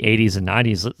in the 80s and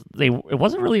 90s, it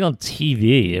wasn't really on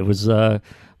TV. It was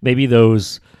maybe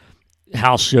those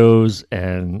house shows,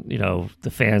 and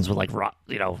the fans would like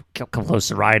come close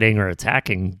to rioting or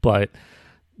attacking, but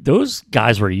those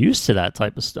guys were used to that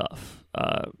type of stuff.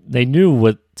 They knew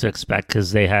what to expect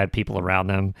because they had people around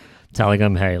them telling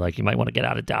them, hey, like, you might want to get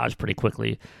out of Dodge pretty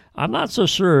quickly. I'm not so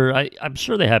sure. I'm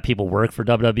sure they had people work for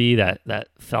WWE that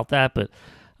felt that, but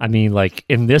I mean, like,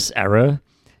 in this era,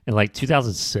 in like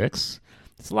 2006,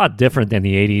 it's a lot different than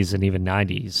the 80s and even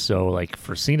 90s. So like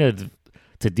for Cena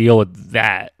to deal with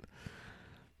that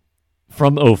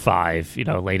from 05,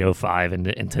 late 05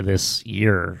 into this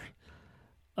year,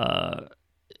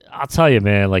 I'll tell you,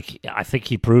 man, like, I think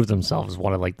he proved himself as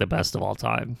one of like the best of all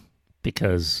time,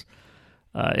 because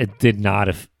it did not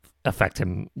affect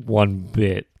him one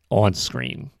bit on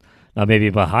screen. Now, maybe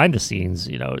behind the scenes,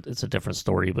 it's a different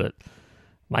story, but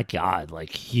my God, like,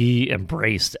 he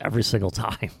embraced every single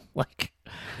time. Like,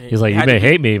 he's like, you may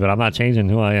hate me, but I'm not changing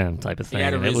who I am, type of thing.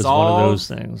 And it was one of those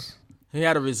things. He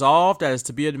had a resolve that is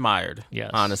to be admired.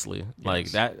 Yes. Honestly. Yes.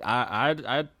 Like that,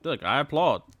 I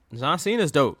applaud. John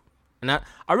Cena's dope. And I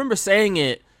remember saying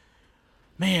it,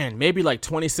 man, maybe like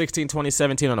 2016,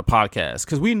 2017 on a podcast,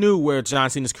 because we knew where John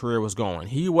Cena's career was going.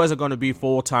 He wasn't going to be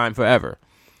full-time forever.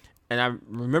 And I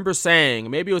remember saying,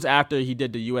 maybe it was after he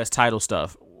did the U.S. title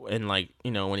stuff, and like,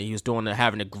 when he was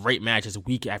having the great matches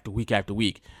week after week after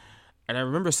week. And I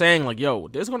remember saying, like, yo,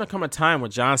 there's going to come a time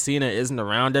when John Cena isn't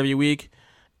around every week,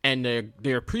 and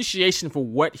their appreciation for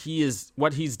what he's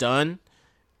done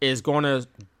is going to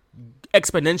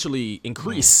exponentially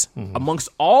increase amongst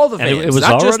all the fans. And it was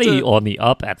already on the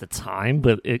up at the time,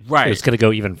 but it's going to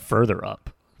go even further up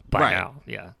by now.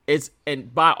 Yeah,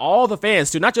 and by all the fans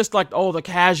too, not just like the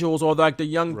casuals or like the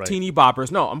young teeny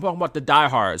boppers. No, I'm talking about the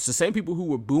diehards, the same people who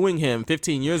were booing him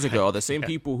 15 years ago, the same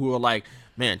people who are like,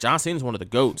 man, John Cena's one of the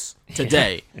GOATs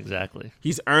today. Yeah, exactly.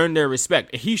 He's earned their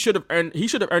respect. He should have earned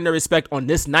their respect on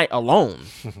this night alone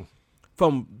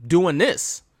from doing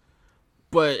this.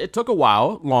 But it took a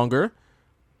while longer.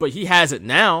 But he has it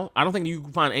now. I don't think you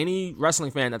can find any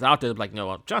wrestling fan that's out there like,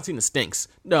 no, John Cena stinks.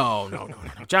 No.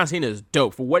 John Cena is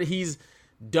dope for what he's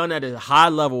done at a high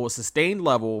level, a sustained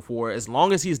level for as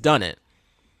long as he's done it,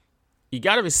 you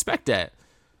got to respect that.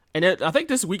 And I think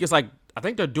this week is like, I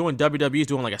think they're doing, WWE's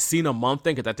doing like a Cena month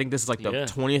thing, because I think this is like the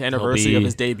 20th anniversary of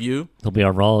his debut. He'll be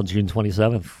on Raw June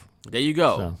 27th. There you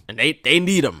go. So. And they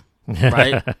need him,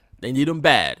 right? They need him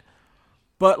bad.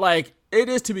 But like, it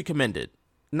is to be commended.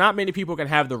 Not many people can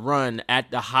have the run at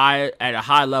a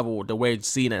high level the way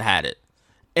Cena had it,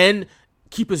 and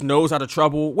keep his nose out of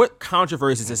trouble. What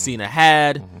controversies has Cena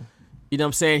had? You know what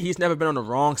I'm saying? He's never been on the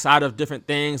wrong side of different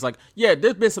things. Like, yeah,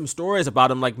 there's been some stories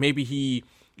about him, like maybe he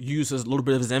uses a little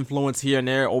bit of his influence here and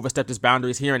there, overstepped his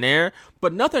boundaries here and there,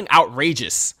 but nothing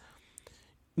outrageous.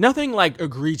 Nothing like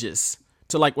egregious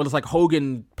to like what it's like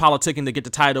Hogan politicking to get the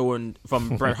title and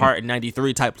from Bret Hart in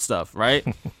 '93 type of stuff, right?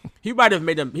 He might have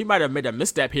made a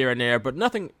misstep here and there, but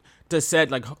nothing to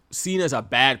said like Cena's a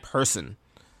bad person.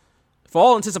 For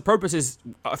all intents and purposes,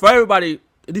 for everybody,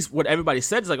 at least what everybody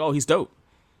said is like, oh, he's dope.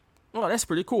 Oh, that's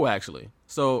pretty cool, actually.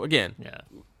 So again,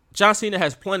 John Cena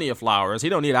has plenty of flowers. He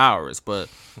don't need ours, but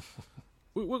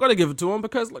we're gonna give it to him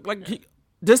because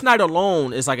this night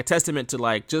alone is like a testament to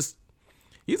like just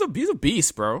he's a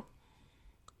beast, bro.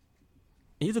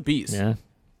 He's a beast. Yeah.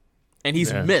 And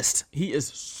he's missed. He is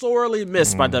sorely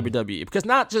missed by WWE, because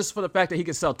not just for the fact that he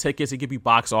can sell tickets, he can be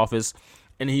box office,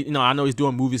 and I know he's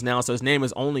doing movies now, so his name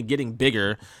is only getting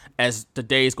bigger as the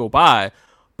days go by,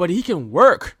 but he can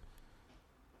work.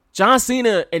 John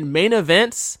Cena in main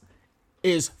events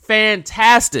is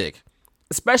fantastic,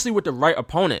 especially with the right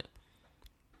opponent.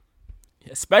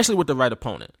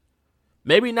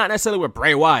 Maybe not necessarily with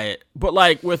Bray Wyatt, but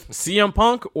like with CM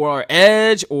Punk or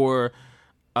Edge or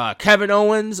Kevin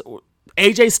Owens or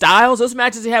AJ Styles. Those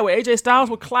matches he had with AJ Styles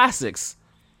were classics.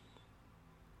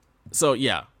 So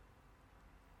yeah,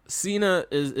 Cena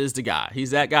is the guy.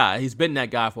 He's that guy. He's been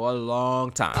that guy for a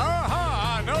long time.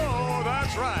 I know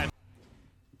that's right.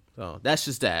 So that's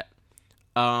just that.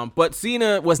 But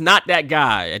Cena was not that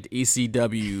guy at the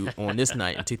ECW on this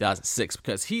night in 2006,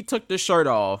 because he took the shirt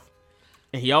off,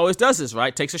 and he always does this,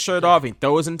 right? Takes his shirt off and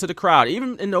throws it into the crowd.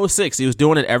 Even in 06, he was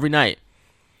doing it every night.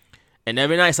 And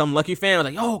every night, some lucky fan was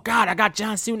like, oh, God, I got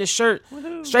John Cena's shirt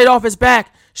straight off his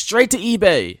back, straight to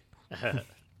eBay.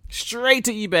 Straight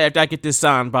to eBay after I get this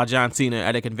signed by John Cena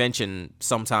at a convention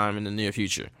sometime in the near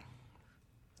future.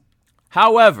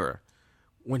 However,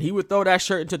 when he would throw that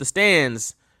shirt into the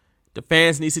stands, the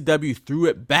fans in ECW threw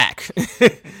it back.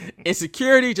 And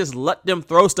security just let them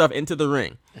throw stuff into the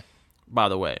ring, by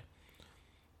the way.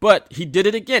 But he did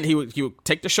it again. He would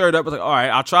take the shirt up and was like, all right,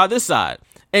 I'll try this side.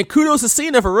 And kudos to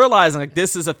Cena for realizing like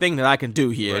this is a thing that I can do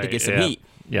here to get some heat.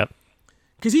 Yep.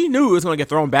 Because he knew it was going to get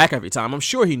thrown back every time. I'm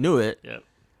sure he knew it. Yep.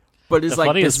 But it's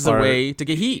like, this is a way to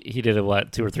get heat. He did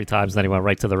it, 2 or 3 times, and then he went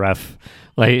right to the ref.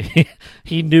 Like,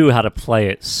 he knew how to play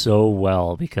it so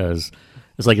well, because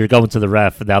it's like you're going to the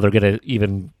ref, and now they're going to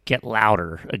even get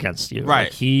louder against you. Right.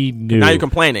 Like, he knew. Now you're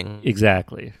complaining.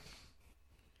 Exactly.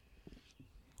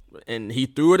 And he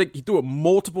threw it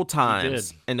multiple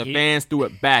times, and the fans threw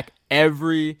it back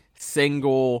every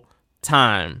single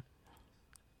time.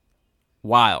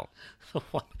 Wild.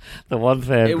 The one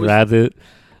fan grabbed it,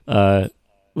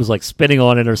 was like spinning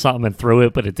on it or something and threw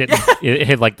it, but it didn't. It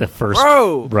hit like the first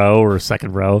row or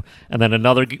second row, and then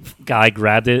another guy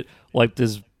grabbed it, wiped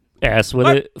his ass with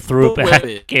it, threw it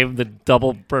back, gave him the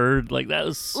double bird. Like, that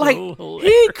was so hilarious.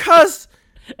 He cussed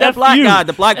that black guy,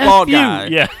 the black bald guy.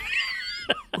 Yeah.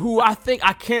 Who I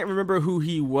can't remember who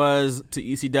he was to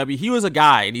ECW. He was a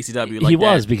guy in ECW. Like he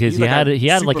was, because he had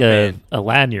like a fan.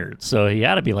 lanyard, so he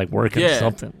had to be like working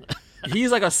something.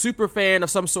 He's like a super fan of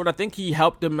some sort. I think he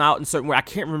helped him out in certain way. I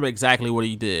can't remember exactly what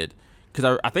he did,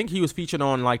 because I think he was featured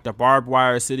on like the Barbed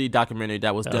Wire City documentary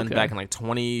that was done back in like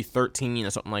 2013 or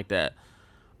something like that.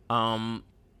 I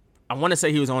want to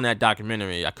say he was on that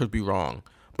documentary. I could be wrong,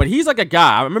 but he's like a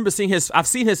guy. I remember I've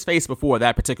seen his face before,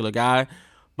 that particular guy.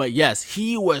 But yes,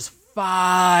 he was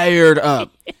fired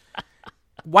up.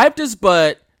 Wiped his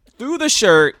butt, threw the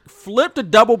shirt, flipped a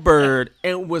double bird,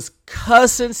 and was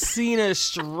cussing Cena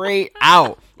straight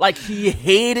out. Like, he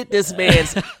hated this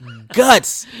man's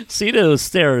guts. Cena was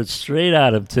staring straight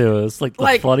at him, too. It's like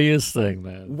the funniest thing,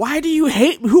 man. Why do you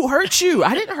hate me? Who hurt you?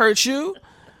 I didn't hurt you.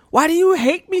 Why do you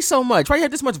hate me so much? Why do you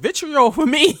have this much vitriol for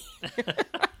me?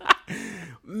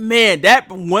 Man, that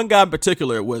one guy in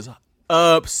particular was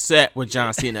upset with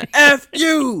John Cena. F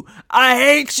you! I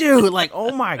hate you! Like,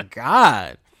 oh my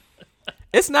God.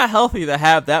 It's not healthy to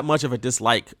have that much of a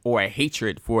dislike or a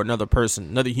hatred for another person,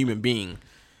 another human being.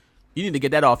 You need to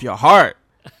get that off your heart.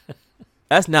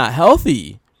 That's not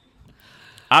healthy.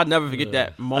 I'll never forget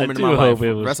that moment in my life. I do hope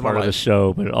it was part of the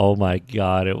show, but oh my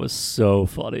God, it was so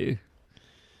funny.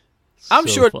 I'm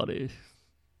sure funny.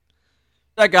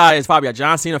 that guy is probably a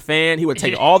John Cena fan. He would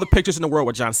take all the pictures in the world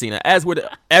with John Cena, as would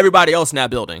everybody else in that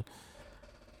building.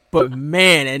 But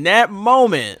man, in that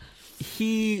moment,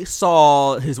 he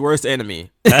saw his worst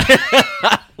enemy.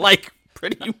 Like,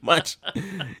 pretty much.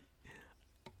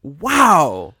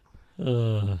 Wow.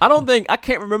 I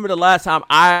can't remember the last time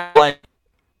I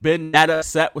been that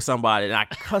upset with somebody and I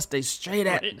cussed they straight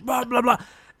at blah blah blah,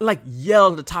 like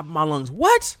yelled at the top of my lungs.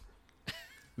 What?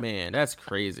 Man, that's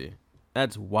crazy.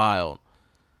 That's wild.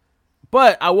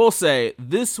 But I will say,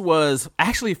 this was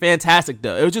actually fantastic,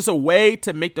 though. It was just a way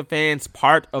to make the fans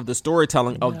part of the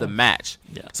storytelling of the match.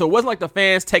 Yeah. So it wasn't like the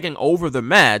fans taking over the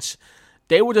match.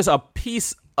 They were just a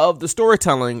piece of the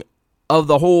storytelling of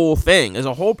the whole thing. It's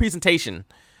a whole presentation.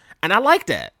 And I like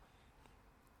that.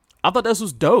 I thought this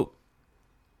was dope.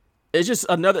 It's just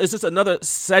another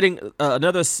setting,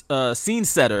 another scene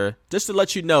setter, just to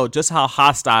let you know just how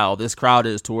hostile this crowd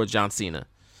is towards John Cena.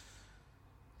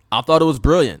 I thought it was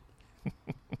brilliant.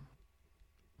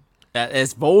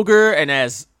 As vulgar and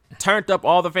as turned up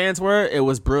all the fans were, it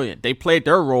was brilliant. They played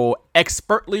their role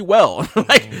expertly well.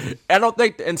 I don't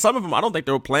think, and some of them, I don't think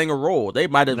they were playing a role. They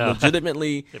might have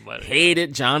legitimately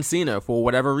hated John Cena for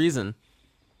whatever reason.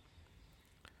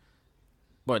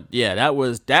 But yeah, that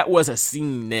was a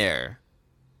scene there.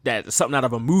 That's something out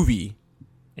of a movie.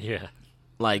 Yeah.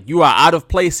 Like, you are out of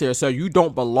place here, so you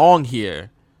don't belong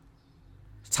here.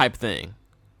 Type thing.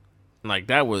 Like,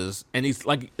 that was, and he's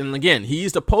like, and again,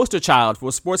 he's the poster child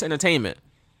for sports entertainment.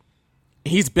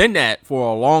 He's been that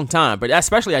for a long time, but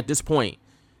especially at this point,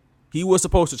 he was the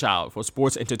poster child for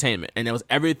sports entertainment, and it was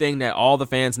everything that all the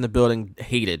fans in the building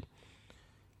hated.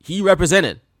 He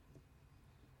represented.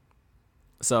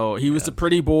 So he was the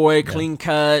pretty boy, clean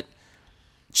cut,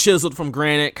 chiseled from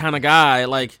granite kind of guy,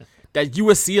 like that you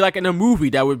would see like in a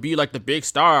movie that would be like the big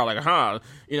star, like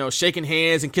shaking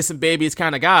hands and kissing babies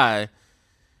kind of guy.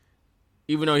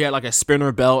 Even though he had like a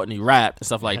spinner belt and he rapped and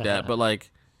stuff like that. But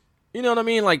like, you know what I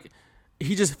mean? Like,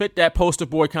 he just fit that poster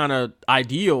boy kind of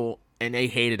ideal, and they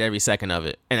hated every second of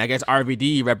it. And I guess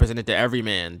RVD represented the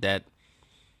everyman that,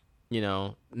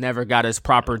 never got his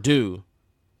proper due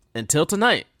until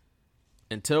tonight.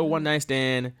 Until One Night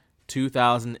Stand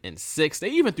 2006. They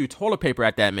even threw toilet paper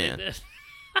at that man.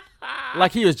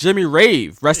 Like he was Jimmy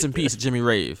Rave. Rest in peace, Jimmy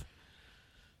Rave.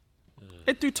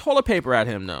 They threw toilet paper at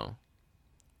him, though.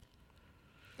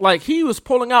 Like, he was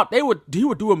pulling out, he would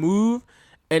do a move,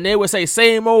 and they would say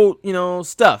same old,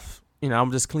 stuff.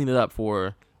 I'm just cleaning it up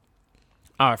for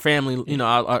our family,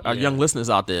 our young listeners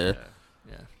out there.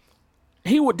 Yeah.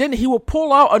 He would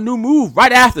pull out a new move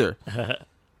right after.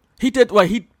 He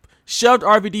shoved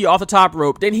RVD off the top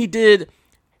rope. Then he did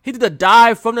a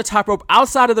dive from the top rope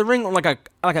outside of the ring on like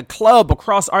a club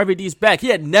across RVD's back. He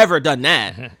had never done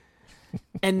that.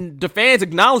 And the fans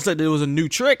acknowledged that it was a new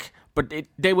trick. But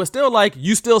they were still like,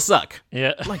 you still suck.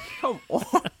 Yeah. Like, come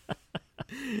on.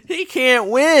 He can't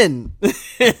win.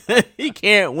 He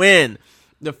can't win.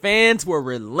 The fans were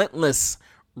relentless,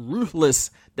 ruthless.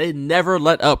 They never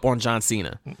let up on John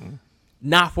Cena.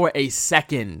 Not for a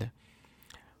second.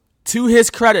 To his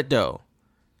credit, though,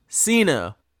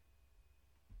 Cena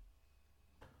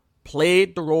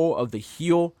played the role of the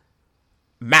heel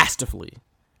masterfully.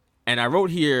 And I wrote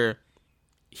here,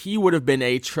 he would have been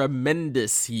a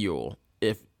tremendous heel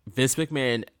if Vince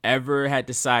McMahon ever had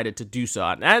decided to do so.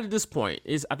 And at this point,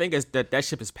 I think that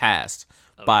ship is passed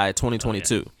by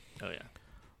 2022. Oh yeah.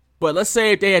 But let's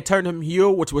say if they had turned him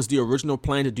heel, which was the original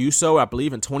plan to do so, I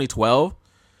believe in 2012,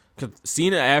 because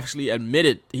Cena actually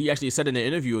admitted, he actually said in an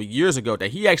interview years ago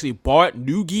that he actually bought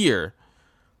new gear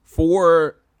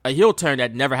for a heel turn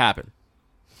that never happened.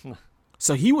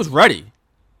 So he was ready.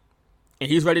 And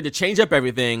he's ready to change up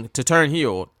everything to turn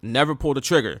heel, never pull the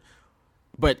trigger.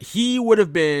 But he would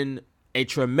have been a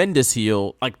tremendous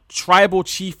heel, like tribal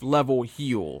chief level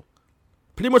heel.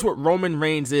 Pretty much what Roman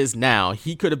Reigns is now.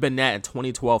 He could have been that in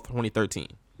 2012, 2013.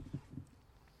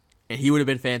 And he would have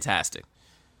been fantastic.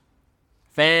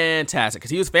 Fantastic.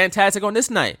 Because he was fantastic on this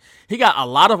night. He got a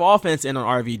lot of offense in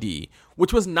on RVD,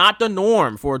 which was not the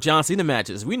norm for John Cena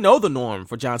matches. We know the norm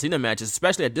for John Cena matches,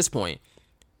 especially at this point.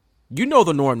 You know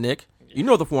the norm, Nick. You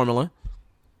know the formula.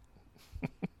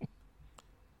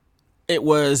 It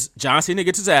was John Cena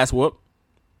gets his ass whooped.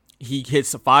 He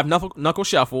hits a 5-knuckle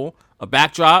shuffle, a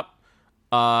backdrop,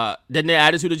 then the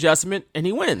attitude adjustment, and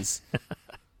he wins.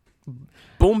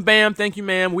 Boom, bam, thank you,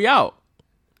 ma'am, we out.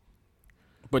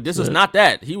 But this was not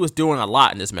that. He was doing a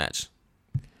lot in this match.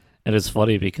 And it's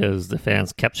funny because the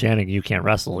fans kept chanting, "You can't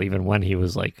wrestle," even when he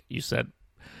was like, you said,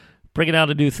 bringing out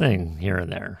a new thing here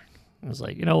and there. I was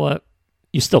like, you know what?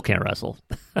 You still can't wrestle.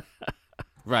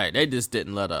 Right. They just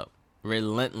didn't let up.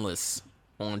 Relentless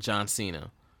on John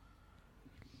Cena.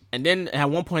 And then at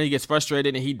one point he gets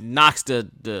frustrated and he knocks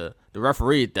the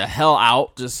referee the hell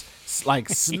out, just like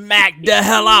smack the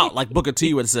hell out, like Booker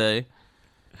T would say.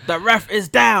 The ref is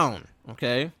down,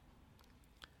 okay?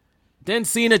 Then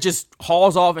Cena just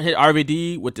hauls off and hit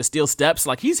RVD with the steel steps.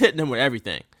 Like, he's hitting him with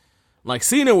everything. Like,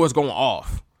 Cena was going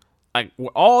off. Like,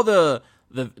 with all the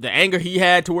anger he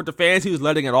had toward the fans, he was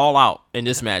letting it all out in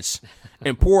this match.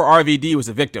 And poor RVD was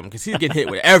a victim because he's getting hit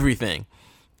with everything,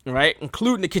 right?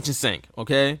 Including the kitchen sink,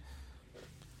 okay?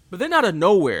 But then out of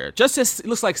nowhere, just as it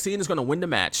looks like Cena's going to win the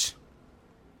match,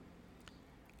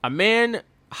 a man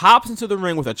hops into the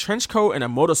ring with a trench coat and a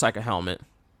motorcycle helmet.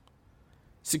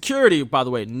 Security, by the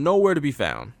way, nowhere to be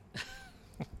found.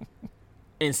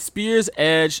 And spears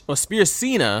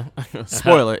Cena,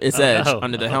 spoiler, it's Edge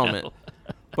under the helmet.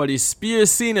 But he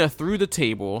spears Cena through the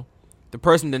table. The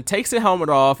person then takes the helmet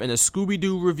off in a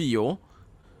Scooby-Doo reveal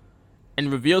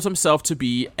and reveals himself to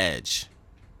be Edge.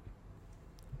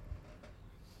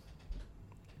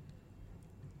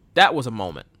 That was a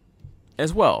moment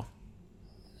as well.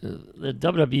 The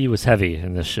WWE was heavy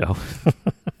in this show.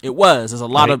 It was. There's a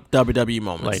lot of WWE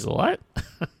moments. Like, what?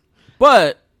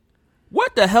 But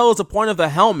what the hell is the point of the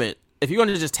helmet if you're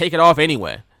going to just take it off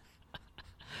anyway?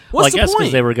 What's I guess the point?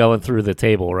 because they were going through the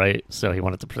table, right? So he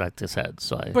wanted to protect his head.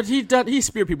 But he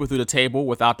speared people through the table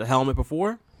without the helmet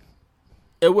before.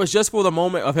 It was just for the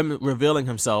moment of him revealing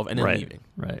himself and then leaving.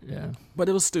 Right, yeah. But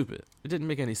it was stupid. It didn't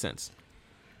make any sense.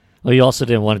 Well, you also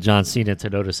didn't want John Cena to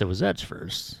notice it was Edge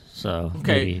first. So,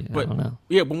 maybe, I don't know.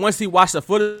 Yeah, but once he watched the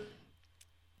footage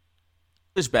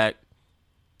back,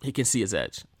 he can see his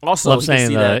Edge. Also, I'm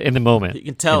saying in the moment. He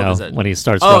can tell his Edge. When he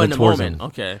starts running towards moment. him.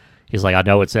 Okay. He's like, I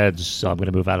know it's Edge, so I'm going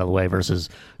to move out of the way versus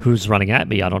who's running at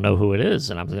me. I don't know who it is,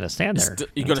 and I'm going to stand there.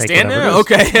 You're going to stand there?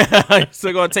 Okay.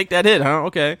 Still going to take that hit, huh?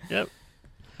 Okay. Yep.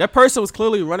 That person was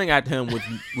clearly running at him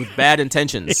with bad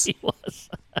intentions. He was.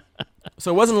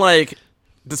 So it wasn't like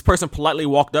this person politely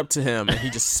walked up to him and he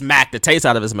just smacked the taste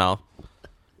out of his mouth.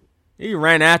 He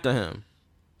ran after him.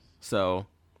 So,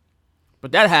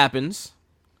 but that happens.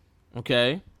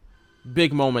 Okay.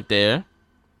 Big moment there.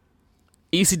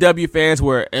 ECW fans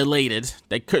were elated.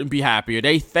 They couldn't be happier.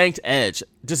 They thanked Edge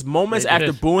just moments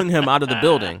after booing him out of the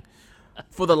building.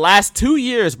 For the last 2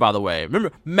 years, by the way.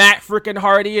 Remember Matt freaking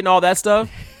Hardy and all that stuff?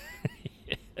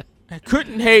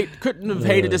 Couldn't have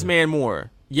hated this man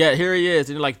more. Yet here he is.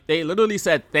 And they literally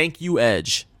said, thank you,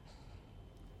 Edge.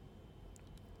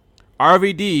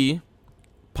 RVD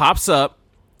pops up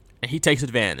and he takes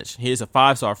advantage. Here's a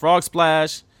 5-star frog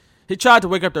splash. He tried to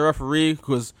wake up the referee,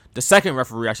 the second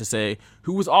referee, I should say,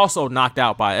 who was also knocked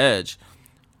out by Edge.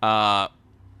 That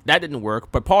didn't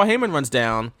work. But Paul Heyman runs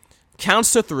down,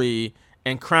 counts to 3,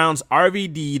 and crowns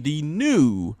RVD the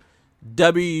new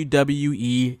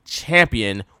WWE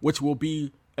champion, which will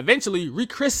be eventually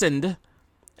rechristened,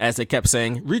 as they kept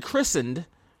saying,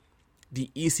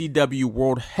 the ECW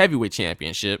World Heavyweight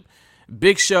Championship.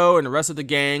 Big Show and the rest of the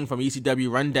gang from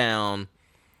ECW run down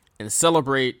and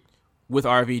celebrate with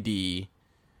RVD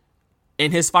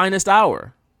in his finest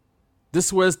hour.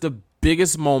 This was the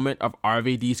biggest moment of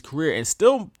RVD's career and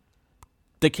still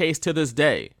the case to this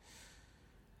day.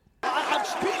 I'm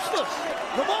speechless.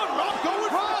 Come on, Rob. Go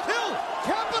with Rob Hill.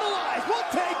 Capitalize. We'll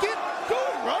take it. Do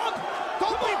it, Rob.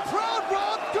 Don't be proud,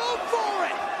 Rob. Go for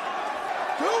it.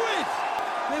 Do it.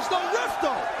 There's no ref,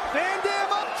 though. Van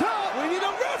Dam up top. We need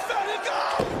a ref out to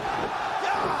go.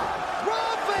 Yeah.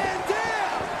 Rob Van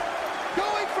Dam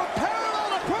going from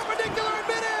parallel to perpendicular in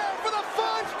midair for the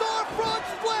 5-star frog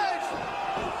splash.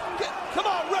 Come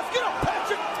on, ref. Get up,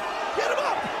 Patrick. Get him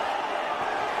up.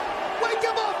 Wake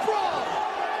him up, Rob.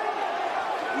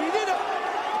 We need a...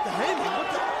 The Heyman, what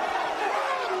the...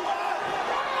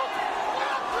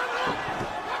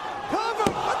 Cover,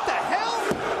 what the hell?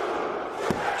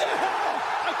 Yeah,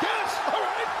 I guess, all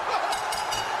right.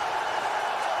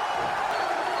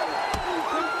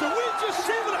 Did we just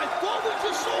see what I thought we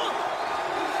just saw?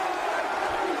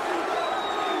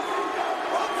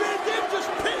 Rob Van Dam just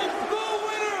pinned the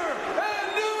winner and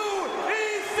new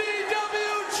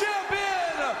ECW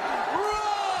champion,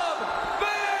 Rob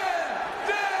Van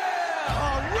Dam.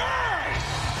 All right.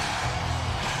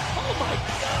 Oh my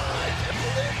God, I can't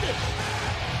believe this.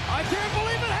 I can't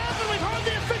believe it happened. We've heard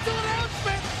the official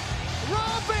announcement.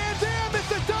 Rob Van Dam is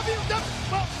the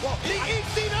the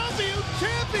ECW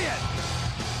champion.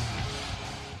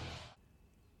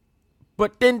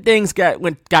 But then things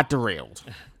got derailed.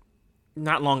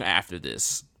 Not long after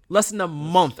this. Less than a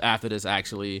month after this,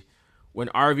 actually, when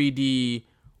RVD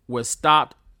was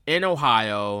stopped in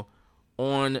Ohio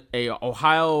on a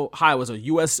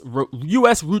US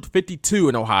Route 52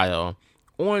 in Ohio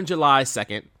on July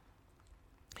 2nd.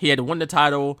 He had won the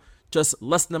title just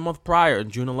less than a month prior,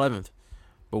 June 11th.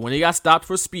 But when he got stopped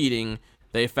for speeding,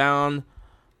 they found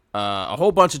a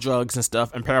whole bunch of drugs and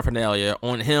stuff and paraphernalia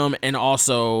on him and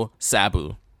also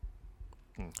Sabu.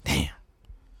 Damn.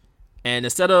 And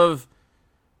instead of,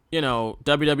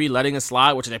 WWE letting it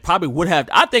slide, which they probably would have,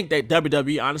 I think that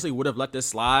WWE honestly would have let this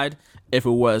slide if it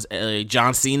was a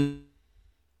John Cena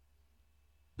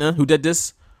who did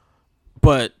this.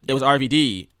 But it was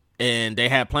RVD, and they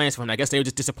had plans for him. I guess they were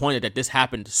just disappointed that this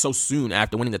happened so soon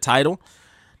after winning the title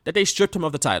that they stripped him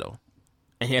of the title.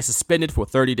 And he has suspended for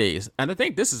 30 days. And I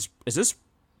think is this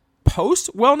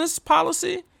post-wellness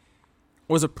policy?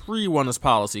 Or is it pre-wellness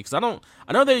policy? Because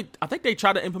I think they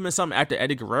tried to implement something after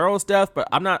Eddie Guerrero's death, but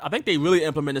I think they really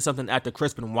implemented something after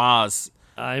Chris Benoit's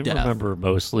death. Remember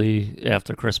mostly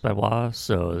after Chris Benoit,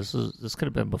 so this could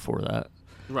have been before that.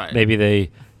 Right. Maybe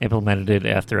they implemented it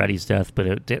after Eddie's death, but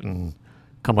it didn't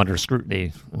come under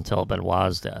scrutiny until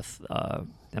Benoit's death.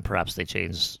 And perhaps they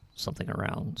changed something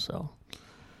around, so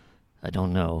I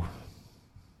don't know.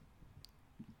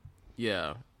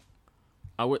 Yeah.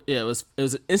 It was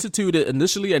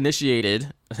initially initiated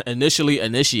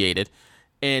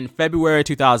in February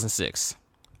 2006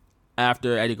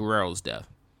 after Eddie Guerrero's death,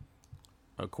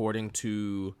 according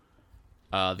to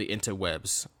the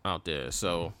interwebs out there.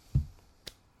 So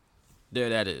there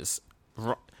that is.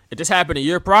 It just happened a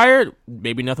year prior,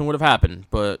 maybe nothing would have happened,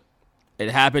 but it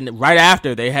happened right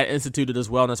after they had instituted this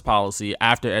wellness policy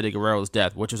after Eddie Guerrero's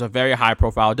death, which was a very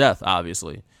high-profile death,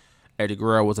 obviously. Eddie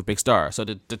Guerrero was a big star. So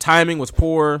the timing was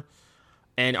poor,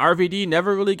 and RVD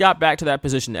never really got back to that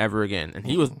position ever again. And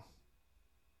he was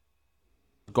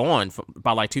gone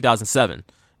by like 2007.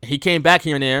 He came back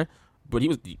here and there, but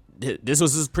this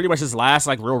was pretty much his last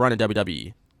like real run in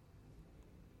WWE.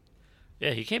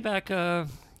 Yeah, he came back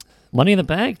Money in the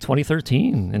Bank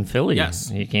 2013 in Philly. Yes.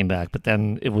 He came back, but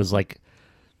then it was like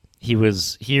he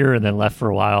was here and then left for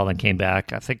a while, then came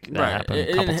back. I think that happened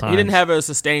a couple times. He didn't have a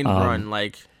sustained run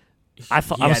like I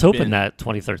was hoping that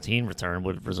 2013 return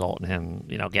would result in him,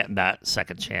 getting that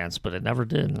second chance, but it never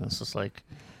did. And it's just like,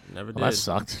 never did. That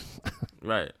sucked.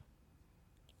 Right.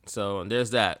 So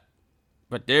there's that.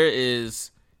 But there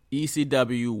is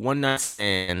ECW One Night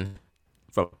Stand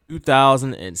from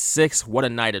 2006. What a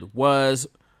night it was.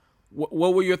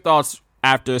 What were your thoughts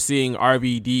after seeing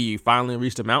RVD finally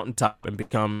reach the mountaintop and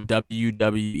become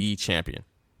WWE champion?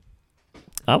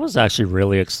 I was actually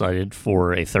really excited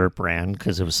for a third brand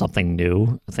because it was something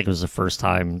new. I think it was the first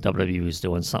time WWE was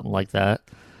doing something like that.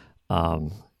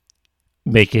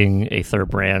 Making a third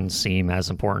brand seem as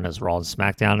important as Raw and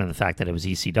SmackDown, and the fact that it was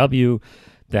ECW,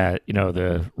 that,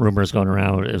 the rumors going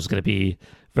around, it was going to be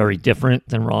very different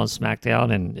than Raw and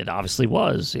SmackDown, and it obviously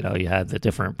was. You had the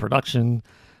different production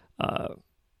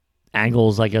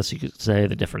angles, I guess you could say,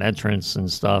 the different entrants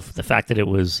and stuff. The fact that it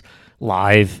was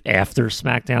live after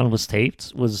SmackDown was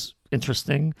taped was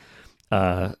interesting,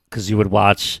 because you would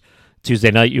watch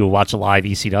Tuesday night, you would watch a live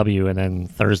ECW, and then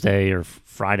Thursday or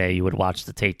Friday you would watch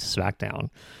the tape to SmackDown,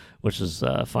 which is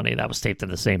funny. That was taped in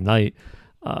the same night.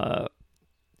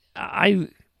 I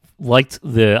liked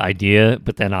the idea,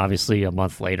 but then obviously a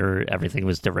month later everything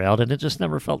was derailed, and it just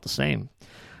never felt the same.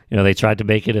 They tried to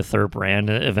make it a third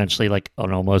brand, eventually like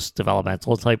an almost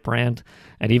developmental type brand,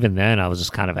 and even then I was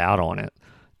just kind of out on it.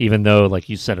 Even though, like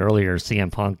you said earlier,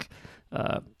 CM Punk,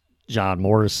 John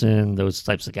Morrison, those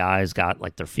types of guys got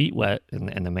like their feet wet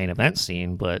in the main event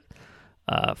scene. But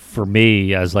for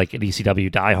me, as like an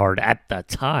ECW diehard at that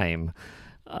time,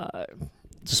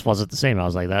 just wasn't the same. I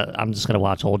was like, I'm just gonna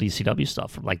watch old ECW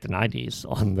stuff from like the '90s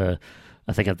on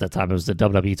I think at that time it was the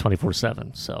WWE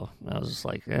 24/7. So I was just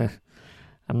like,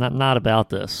 I'm not about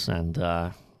this, and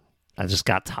I just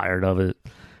got tired of it.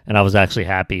 And I was actually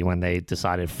happy when they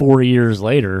decided 4 years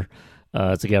later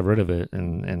to get rid of it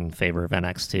in favor of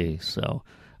NXT. So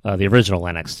the original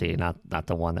NXT, not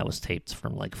the one that was taped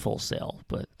from like Full Sail.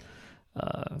 But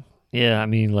yeah, I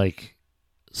mean, like,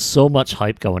 so much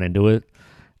hype going into it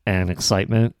and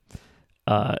excitement.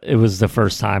 It was the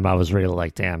first time I was really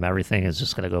like, damn, everything is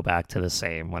just going to go back to the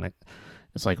same. When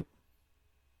it's like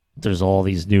there's all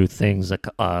these new things that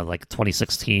like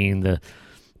 2016,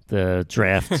 the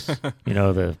draft,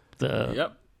 the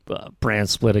Yep. Brand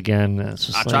split again. It's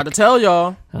just I tried to tell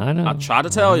y'all. I know. I tried to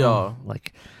tell y'all.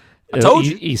 Like, I told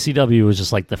you. ECW was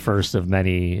just like the first of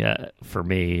many for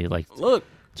me. Like, look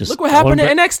what happened to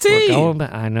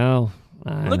NXT. I know.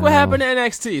 Look what happened to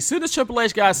NXT. As soon as Triple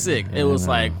H got sick, it was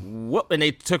like, what? And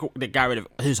they got rid of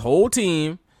his whole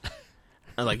team.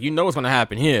 And like, what's gonna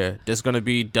happen here? There's gonna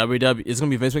be WWE. It's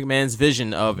gonna be Vince McMahon's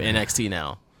vision of NXT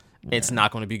now. It's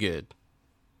not gonna be good.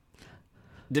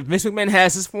 Vince McMahon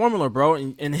has his formula, bro,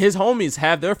 and his homies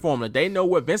have their formula. They know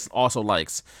what Vince also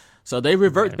likes. So they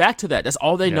revert back to that. That's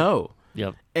all they know.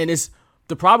 Yep. And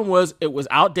the problem was it was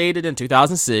outdated in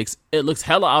 2006. It looks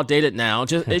hella outdated now.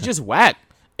 It's just whack.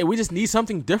 And we just need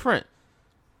something different.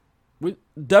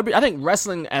 I think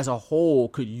wrestling as a whole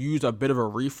could use a bit of a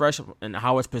refresh in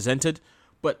how it's presented,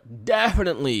 but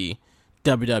definitely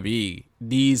WWE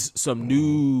needs some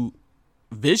new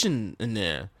vision in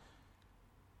there.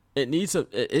 It needs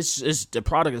the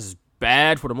product is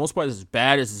bad for the most part. It's as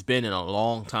bad as it's been in a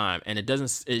long time, and it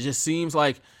just seems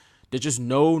like there's just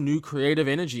no new creative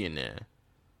energy in there.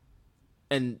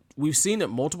 And we've seen it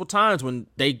multiple times when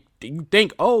you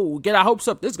think, oh, get our hopes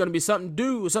up. This is going to be something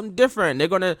new, something different. They're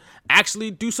going to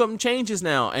actually do something changes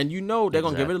now. And they're going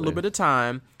to give it a little bit of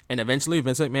time. And eventually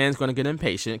Vince McMahon's going to get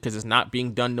impatient because it's not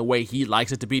being done the way he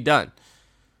likes it to be done.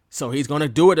 So he's going to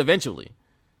do it eventually.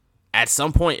 At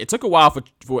some point, it took a while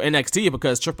for NXT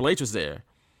because Triple H was there.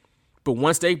 But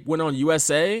once they went on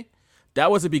USA,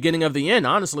 that was the beginning of the end,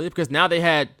 honestly, because now they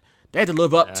had to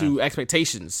live up to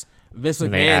expectations. Vince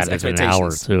McMahon's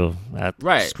expectations. An hour too.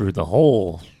 That screwed the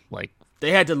whole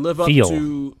They had to live up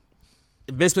to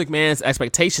Vince McMahon's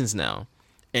expectations now,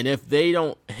 and if they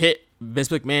don't hit Vince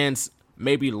McMahon's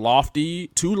maybe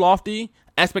too lofty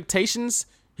expectations,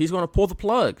 he's going to pull the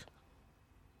plug.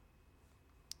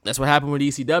 That's what happened with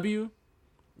ECW.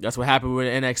 That's what happened with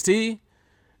NXT.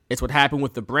 It's what happened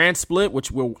with the brand split,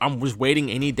 which I'm just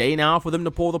waiting any day now for them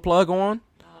to pull the plug on.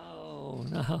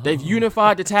 No. They've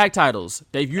unified the tag titles.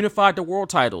 They've unified the world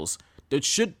titles. They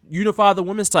should unify the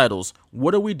women's titles.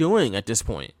 What are we doing at this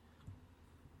point?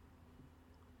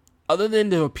 Other than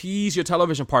to appease your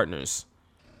television partners.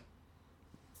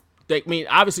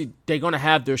 Obviously, they're going to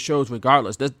have their shows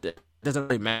regardless. That doesn't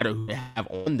really matter who they have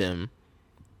on them.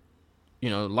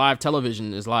 Live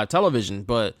television is live television.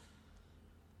 But,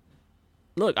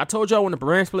 look, I told y'all when the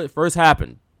brand split first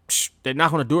happened, they're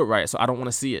not going to do it right, so I don't want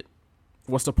to see it.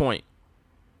 What's the point?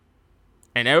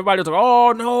 And everybody was like,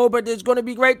 oh, no, but it's going to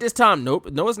be great this time. Nope.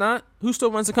 No, it's not. Who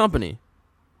still runs the company?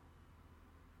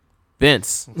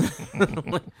 Vince.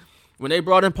 When they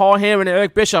brought in Paul Heyman and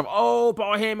Eric Bischoff, Paul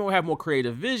Heyman will have more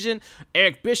creative vision.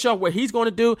 Eric Bischoff, what he's going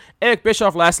to do, Eric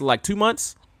Bischoff lasted like 2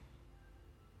 months.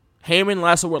 Heyman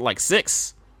lasted,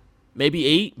 6? Maybe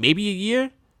 8? Maybe a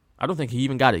year? I don't think he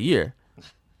even got a year.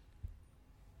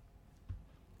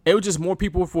 It was just more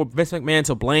people for Vince McMahon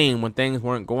to blame when things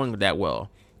weren't going that well.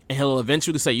 And he'll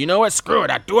eventually say, you know what, screw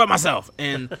it, I do it myself.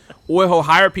 Or he'll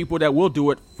hire people that will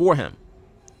do it for him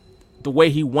the way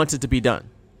he wants it to be done.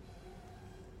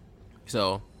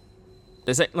 So,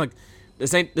 this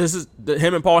is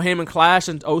him and Paul Heyman clashed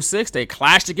in 2006. They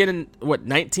clashed again in,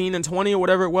 19 and 20 or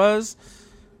whatever it was.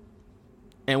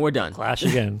 And we're done. Clash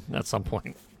again at some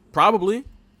point. Probably.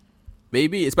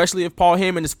 Maybe, especially if Paul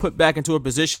Heyman is put back into a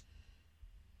position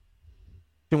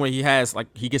where he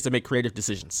gets to make creative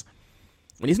decisions.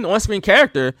 When he's an on-screen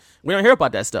character, we don't hear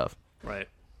about that stuff. Right.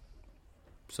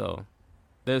 So,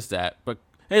 there's that. But,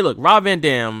 hey, look, Rob Van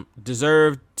Dam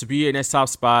deserved to be in this top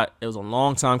spot. It was a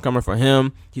long time coming for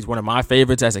him. He's one of my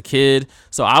favorites as a kid.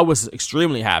 So, I was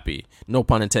extremely happy, no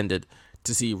pun intended,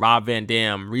 to see Rob Van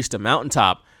Dam reach the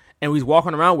mountaintop. And he's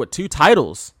walking around with 2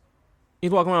 titles. He's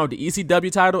walking around with the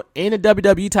ECW title and the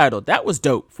WWE title. That was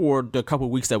dope for the couple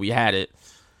weeks that we had it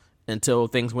until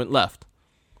things went left.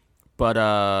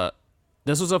 But,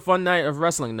 this was a fun night of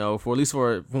wrestling, though, for at least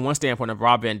from one standpoint of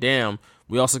Rob Van Dam.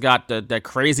 We also got that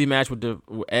crazy match with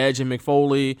Edge and Mick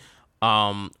Foley.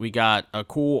 We got a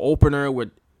cool opener with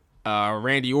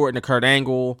Randy Orton and Kurt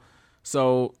Angle.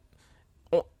 So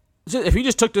if you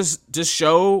just took this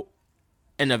show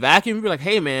in a vacuum, you'd be like,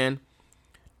 hey, man,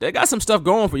 they got some stuff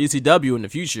going for ECW in the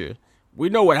future. We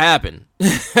know what happened.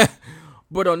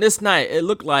 But on this night, it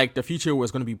looked like the future was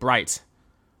going to be bright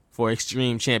for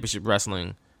Extreme Championship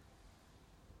Wrestling.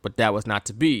 But that was not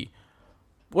to be.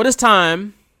 Well, it's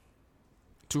time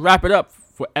to wrap it up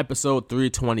for episode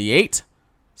 328.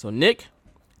 So, Nick,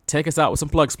 take us out with some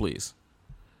plugs, please.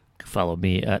 Follow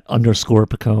me at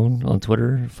 _Picone on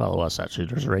Twitter. Follow us at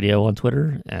Shooters Radio on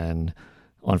Twitter. And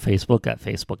on Facebook at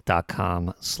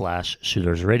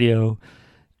facebook.com/Shooters Radio.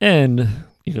 And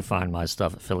you can find my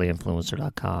stuff at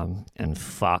phillyinfluencer.com and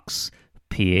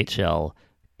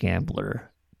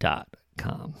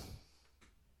foxphlgambler.com.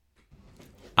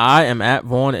 I am at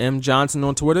Vaughn M. Johnson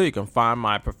on Twitter. You can find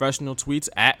my professional tweets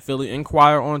at Philly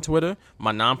Inquirer on Twitter.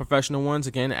 My non-professional ones,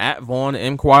 again, at Vaughn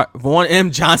M.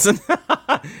 Johnson.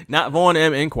 Not Vaughn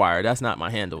M. Inquirer. That's not my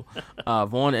handle.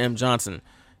 Vaughn M. Johnson.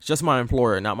 It's just my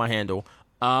employer, not my handle.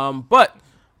 But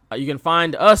you can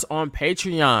find us on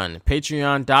Patreon.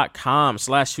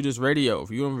 Patreon.com/ShootersRadio. If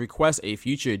you want to request a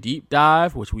future deep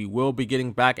dive, which we will be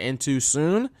getting back into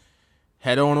soon,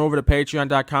 head on over to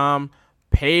Patreon.com.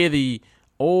 pay the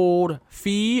old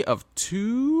fee of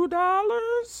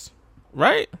 $2,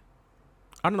 right?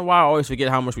 I don't know why I always forget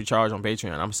how much we charge on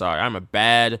Patreon. I'm sorry. I'm a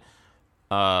bad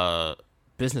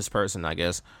business person, I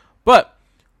guess. But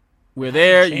we're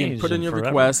there. You can put in your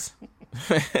request.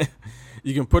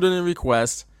 You can put in a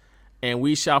request, and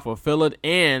we shall fulfill it.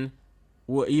 And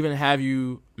we'll even have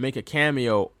you make a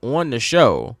cameo on the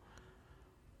show,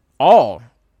 all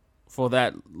for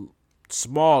that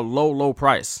small, low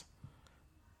price.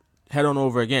 Head on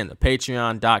over again to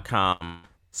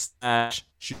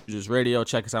patreon.com/shootersradio.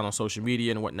 Check us out on social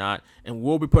media and whatnot. And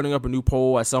we'll be putting up a new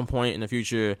poll at some point in the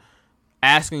future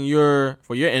asking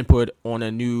for your input on a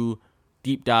new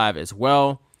deep dive as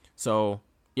well. So,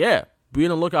 yeah, be on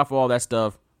the lookout for all that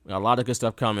stuff. We got a lot of good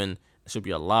stuff coming. It should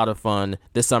be a lot of fun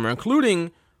this summer,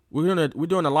 including we're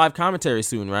doing a live commentary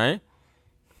soon, right?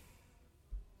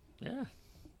 Yeah.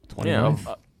 29.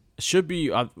 Yeah. Should be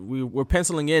we're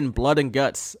penciling in Blood and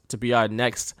Guts to be our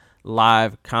next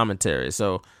live commentary,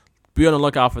 so be on the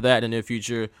lookout for that in the near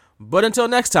future. But until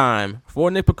next time,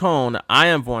 for Nick Pacone, I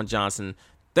am Vaughn Johnson.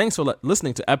 Thanks for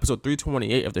listening to episode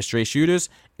 328 of the Straight Shooters,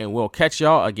 and we'll catch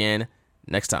y'all again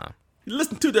next time. You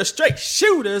listen to the Straight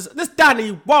Shooters. This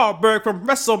Donnie Wahlberg from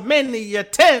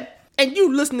WrestleMania 10, and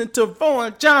you listening to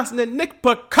Vaughn Johnson and Nick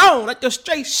Pacone at the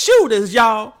Straight Shooters,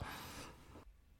 y'all.